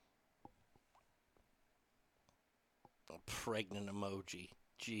 A pregnant emoji.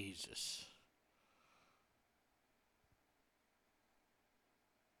 Jesus.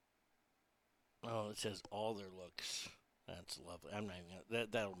 Oh, it says all their looks. That's lovely. I'm not even gonna,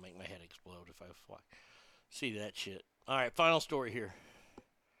 that'll make my head explode if I see that shit. All right, final story here.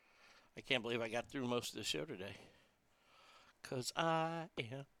 I can't believe I got through most of the show today. 'Cause I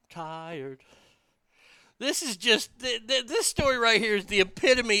am tired. This is just, this story right here is the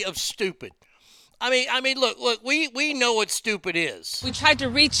epitome of stupid. I mean, look, we know what stupid is. We tried to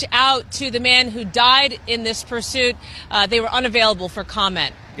reach out to the man who died in this pursuit. They were unavailable for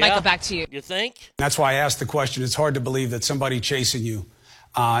comment. Yeah. Michael, back to you. You think? That's why I asked the question. It's hard to believe that somebody chasing you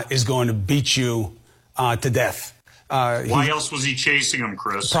is going to beat you to death. Why else was he chasing him,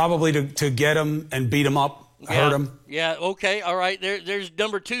 Chris? Probably to get him and beat him up, hurt him. Yeah, okay, all right. There's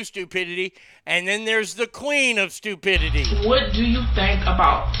number 2 stupidity, and then there's the queen of stupidity. What do you think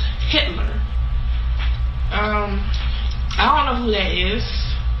about Hitler? I don't know who that is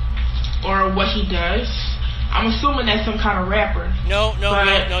or what he does. I'm assuming that's some kind of rapper. No,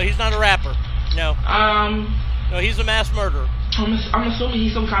 he's not a rapper. No. No, he's a mass murderer. I'm assuming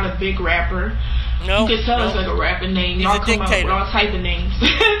he's some kind of big rapper. No. You could tell us like a rapping name. He's Y'all a come up with dictator. all type of names.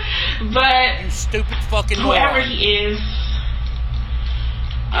 But you stupid fucking whoever moron. he is,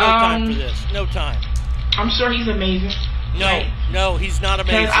 no time for this. No time. I'm sure he's amazing. No, he's not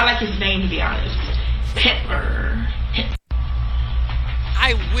amazing. Because I like his name, to be honest. Hitler.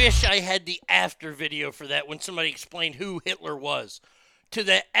 I wish I had the after video for that when somebody explained who Hitler was. To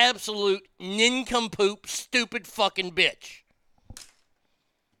the absolute nincompoop, stupid fucking bitch.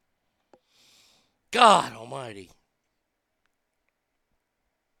 God almighty.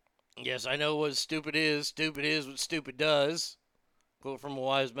 Yes, I know what stupid is. Stupid is what stupid does. Quote from a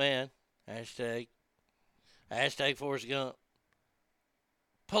wise man. Hashtag Forrest Gump.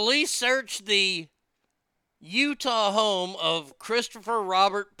 Police searched the Utah home of Christopher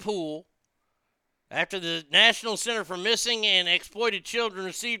Robert Poole after the National Center for Missing and Exploited Children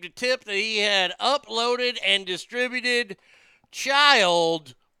received a tip that he had uploaded and distributed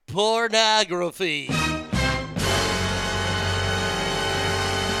child pornography.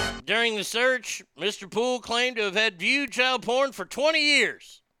 During the search, Mr. Poole claimed to have had viewed child porn for 20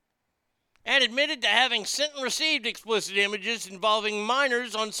 years and admitted to having sent and received explicit images involving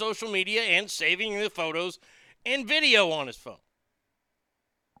minors on social media and saving the photos and video on his phone.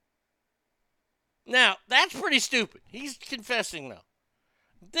 Now, that's pretty stupid. He's confessing, though.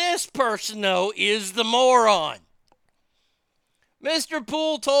 This person, though, is the moron. Mr.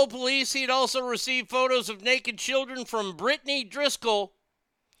 Poole told police he'd also received photos of naked children from Brittany Driscoll,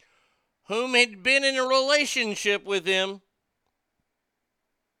 whom had been in a relationship with him,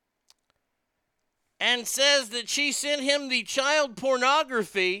 and says that she sent him the child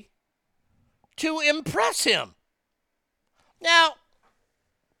pornography to impress him. Now,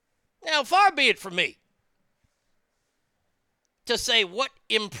 far be it from me to say what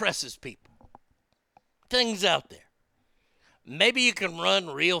impresses people. Things out there. Maybe you can run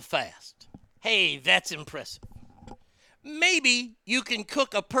real fast. Hey, that's impressive. Maybe you can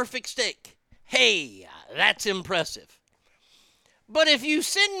cook a perfect steak. Hey, that's impressive. But if you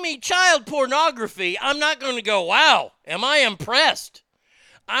send me child pornography, I'm not going to go, wow, am I impressed?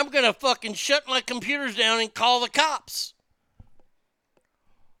 I'm going to fucking shut my computers down and call the cops.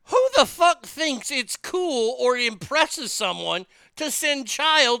 Who the fuck thinks it's cool or impresses someone to send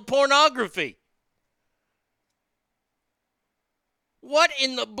child pornography? What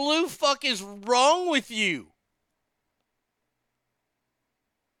in the blue fuck is wrong with you?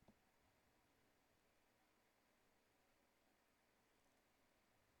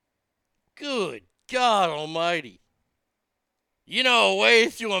 Good God almighty. You know, a way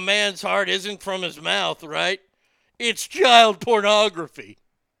through a man's heart isn't from his mouth, right? It's child pornography.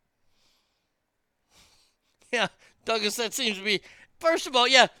 Yeah, Douglas, that seems to be... First of all,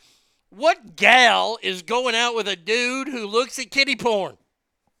 yeah, what gal is going out with a dude who looks at kitty porn?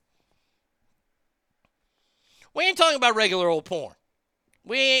 We ain't talking about regular old porn.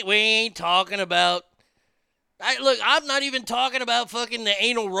 We ain't talking about... Look, I'm not even talking about fucking the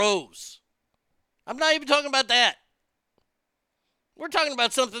anal rose. I'm not even talking about that. We're talking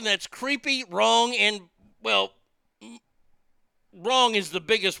about something that's creepy, wrong, and, well, wrong is the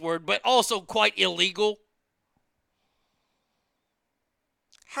biggest word, but also quite illegal.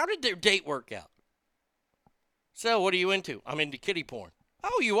 How did their date work out? So, what are you into? I'm into kitty porn.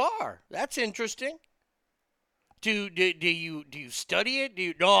 Oh, you are? That's interesting. Do you study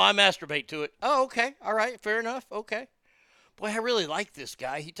it? No, I masturbate to it. Oh, okay. All right. Fair enough. Okay. Boy, I really like this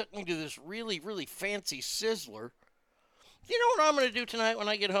guy. He took me to this really, really fancy Sizzler. You know what I'm going to do tonight when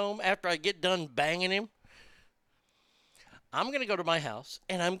I get home after I get done banging him? I'm going to go to my house,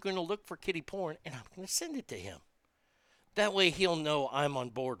 and I'm going to look for kitty porn, and I'm going to send it to him. That way he'll know I'm on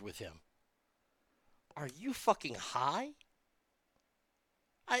board with him. Are you fucking high?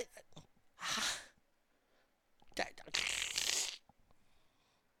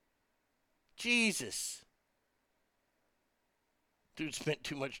 Jesus. Dude spent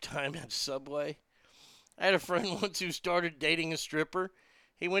too much time at Subway. I had a friend once who started dating a stripper.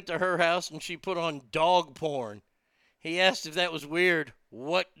 He went to her house and she put on dog porn. He asked if that was weird.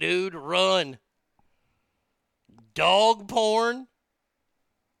 What, dude? Run. Dog porn?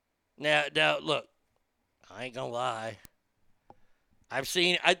 Now, look. I ain't gonna lie. I've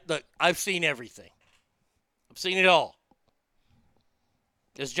seen everything. I've seen it all.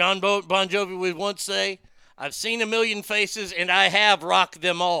 As John Bon Jovi would once say, I've seen a million faces and I have rocked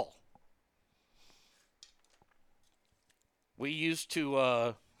them all. We used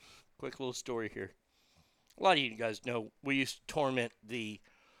to, quick little story here. A lot of you guys know we used to torment the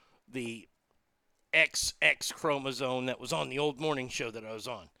XX chromosome that was on the old morning show that I was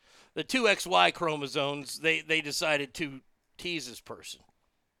on. The two XY chromosomes, they decided to tease this person.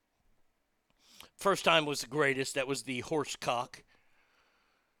 First time was the greatest. That was the horse cock.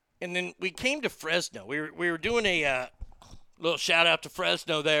 And then we came to Fresno. We were doing a little shout out to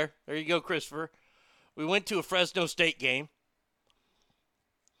Fresno there. There you go, Christopher. We went to a Fresno State game.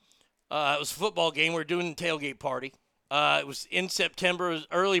 It was a football game. We were doing the tailgate party. It was in September,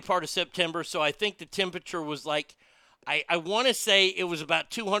 early part of September, so I think the temperature was like, I want to say it was about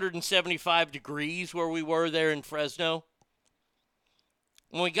 275 degrees where we were there in Fresno.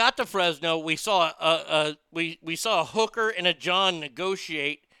 When we got to Fresno, we saw we saw a hooker and a John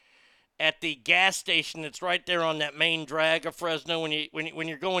negotiate at the gas station that's right there on that main drag of Fresno when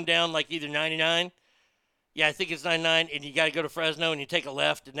you're going down like either 99. Yeah, I think it's 99, and you got to go to Fresno and you take a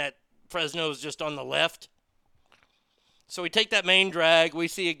left, and that Fresno is just on the left. So we take that main drag. We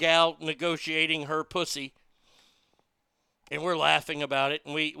see a gal negotiating her pussy. And we're laughing about it.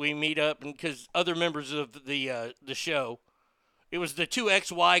 And we meet up. And because other members of the show, it was the two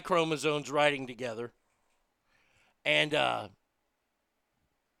XY chromosomes riding together. And the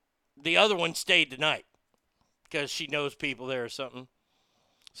other one stayed the night because she knows people there or something.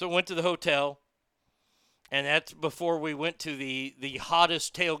 So went to the hotel. And that's before we went to the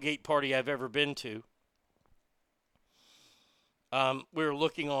hottest tailgate party I've ever been to. We were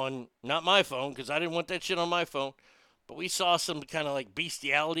looking on, not my phone, because I didn't want that shit on my phone, but we saw some kind of like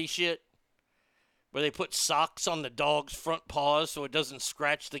bestiality shit where they put socks on the dog's front paws so it doesn't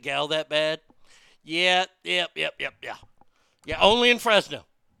scratch the gal that bad. Yeah. Yeah, only in Fresno.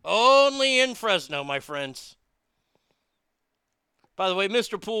 Only in Fresno, my friends. By the way,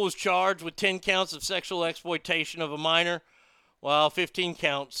 Mr. Poole was charged with 10 counts of sexual exploitation of a minor, while 15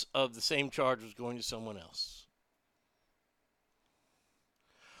 counts of the same charge was going to someone else.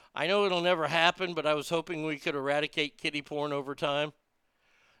 I know it'll never happen, but I was hoping we could eradicate kitty porn over time.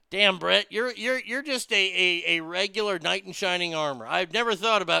 Damn, Brett, you're just a regular knight in shining armor. I've never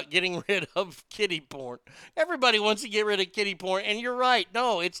thought about getting rid of kitty porn. Everybody wants to get rid of kitty porn, and you're right.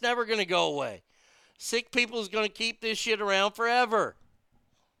 No, it's never going to go away. Sick people is going to keep this shit around forever.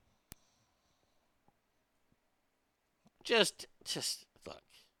 Just look,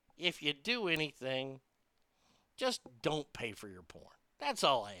 if you do anything, just don't pay for your porn. That's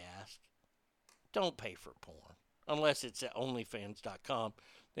all I ask. Don't pay for porn. Unless it's at onlyfans.com,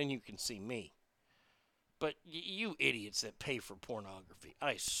 then you can see me. But you idiots that pay for pornography,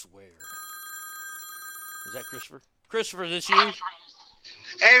 I swear. Is that Christopher? Christopher, is this you?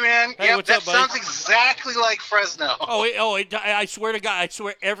 Hey, man. Hey, yep, what's that up, buddy? sounds exactly like Fresno. I swear to God, I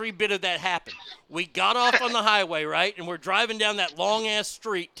swear every bit of that happened. We got off on the highway, right? And we're driving down that long-ass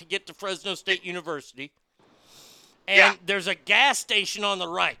street to get to Fresno State University. And there's a gas station on the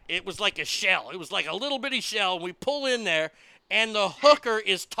right. It was like a shell. It was like a little bitty shell. And we pull in there, and the hooker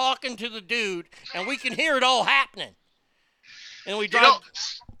is talking to the dude, and we can hear it all happening. And we drive...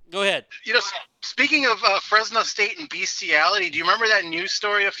 Go ahead. Speaking of Fresno State and bestiality, do you remember that news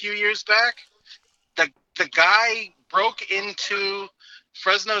story a few years back? The guy broke into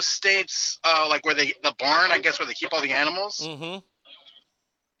Fresno State's, the barn, I guess, where they keep all the animals. Mm-hmm.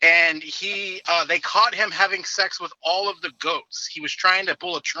 and they caught him having sex with all of the goats. He was trying to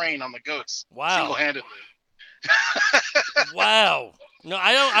pull a train on the goats. Wow. Single-handedly. Wow. No,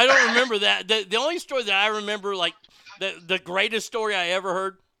 I don't remember that. The only story that I remember, like the greatest story I ever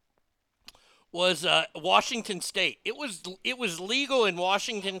heard, was Washington State. It was legal in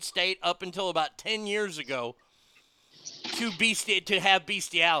Washington State up until about 10 years ago to have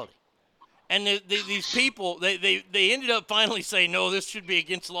bestiality. And these people, they ended up finally saying, no, this should be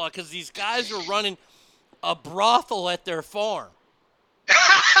against the law, because these guys are running a brothel at their farm.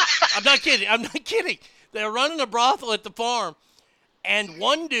 I'm not kidding. They're running a brothel at the farm, and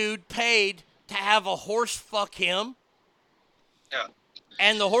one dude paid to have a horse fuck him. Yeah.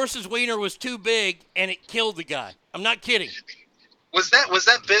 And the horse's wiener was too big, and it killed the guy. I'm not kidding. Was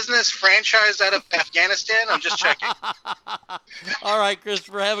that business franchised out of Afghanistan? I'm just checking. All right,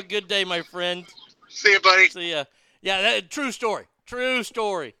 Christopher, have a good day, my friend. See you, buddy. See ya. Yeah, true story. True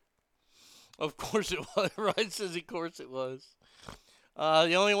story. Of course it was. Right? Says, of course it was.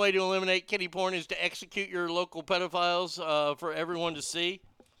 The only way to eliminate kiddie porn is to execute your local pedophiles for everyone to see.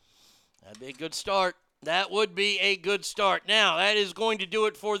 That'd be a good start. That would be a good start. Now, that is going to do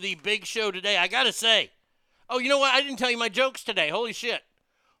it for the big show today. I got to say. Oh, you know what? I didn't tell you my jokes today. Holy shit.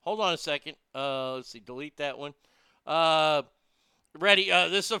 Hold on a second. Let's see. Delete that one. Ready?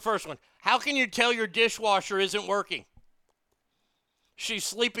 This is the first one. How can you tell your dishwasher isn't working? She's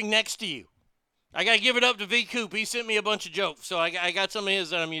sleeping next to you. I got to give it up to V. Coop. He sent me a bunch of jokes, so I got some of his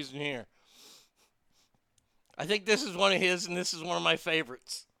that I'm using here. I think this is one of his, and this is one of my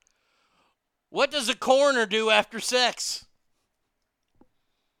favorites. What does a coroner do after sex?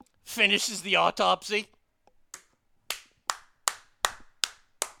 Finishes the autopsy.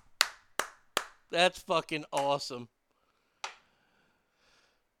 That's fucking awesome.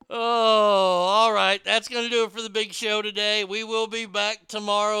 Oh, all right. That's going to do it for the big show today. We will be back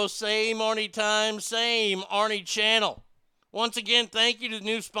tomorrow. Same Arnie time, same Arnie channel. Once again, thank you to the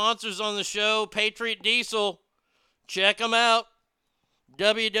new sponsors on the show. Patriot Diesel. Check them out.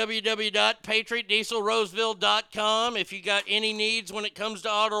 www.patriotdieselroseville.com. If you got any needs when it comes to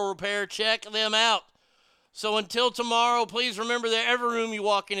auto repair, check them out. So until tomorrow, please remember that every room you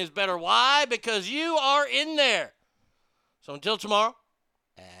walk in is better. Why? Because you are in there. So until tomorrow,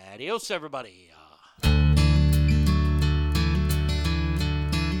 adios, everybody.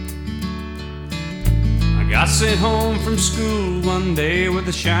 I got sent home from school one day with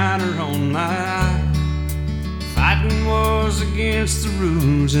a shiner on my eye. Fighting was against the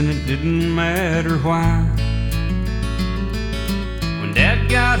rules and it didn't matter why. When Dad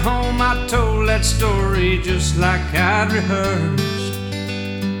got home I told that story just like I'd rehearsed.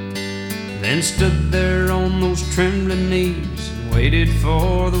 Then stood there on those trembling knees and waited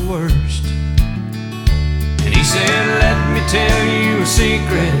for the worst. And he said, let me tell you a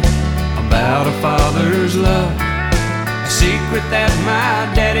secret about a father's love. A secret that my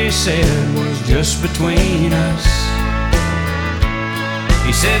daddy said was just between us.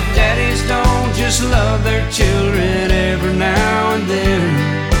 He said, daddies don't just love their children every now and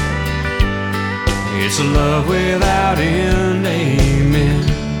then. It's a love without end, amen.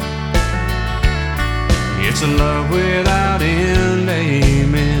 It's a love without end,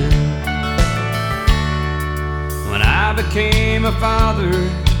 amen. When I became a father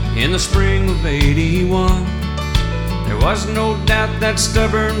in the spring of '81, there was no doubt that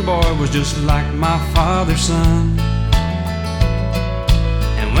stubborn boy was just like my father's son.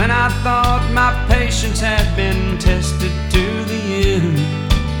 And when I thought my patience had been tested to the end,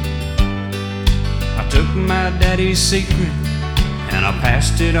 I took my daddy's secret and I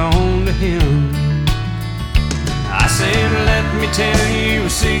passed it on to him. I said, let me tell you a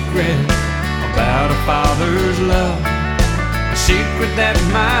secret about a father's love. A secret that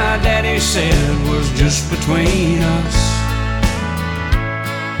my daddy said was just between us.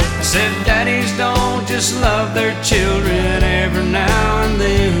 I said, daddies don't just love their children every now and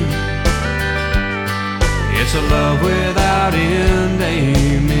then. It's a love without end,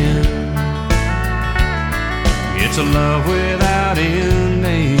 amen. It's a love without end,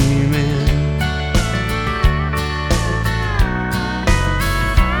 amen.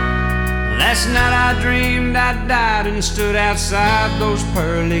 Last night I dreamed I died and stood outside those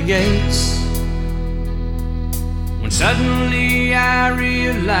pearly gates, when suddenly I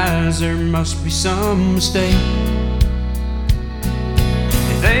realized there must be some mistake.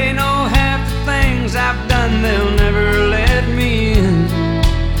 If they know half the things I've done, they'll never let me in.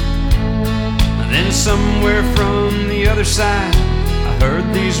 And then somewhere from the other side I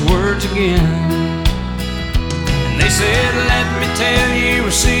heard these words again. And they said, let me tell you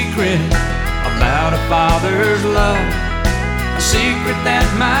a secret about a father's love. A secret that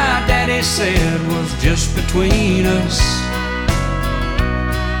my daddy said was just between us.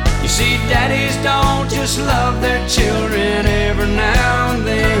 You see, daddies don't just love their children every now and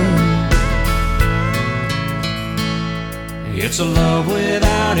then. It's a love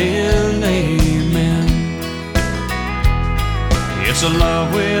without end, amen. It's a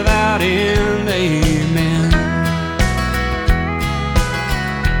love without end, amen.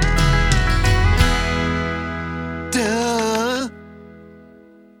 Duh.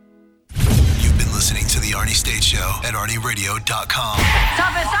 You've been listening to The Arnie State Show at ArnieRadio.com.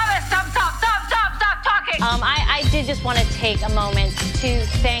 Stop it, stop talking. I did just want to take a moment to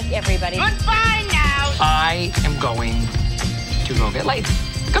thank everybody. Goodbye now. I am going to go get laid.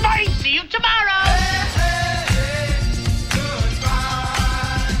 Goodbye. See you tomorrow.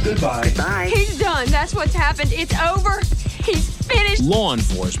 Goodbye. Bye. He's done. That's what's happened. It's over. He's finished. Law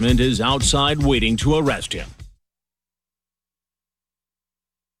enforcement is outside waiting to arrest him.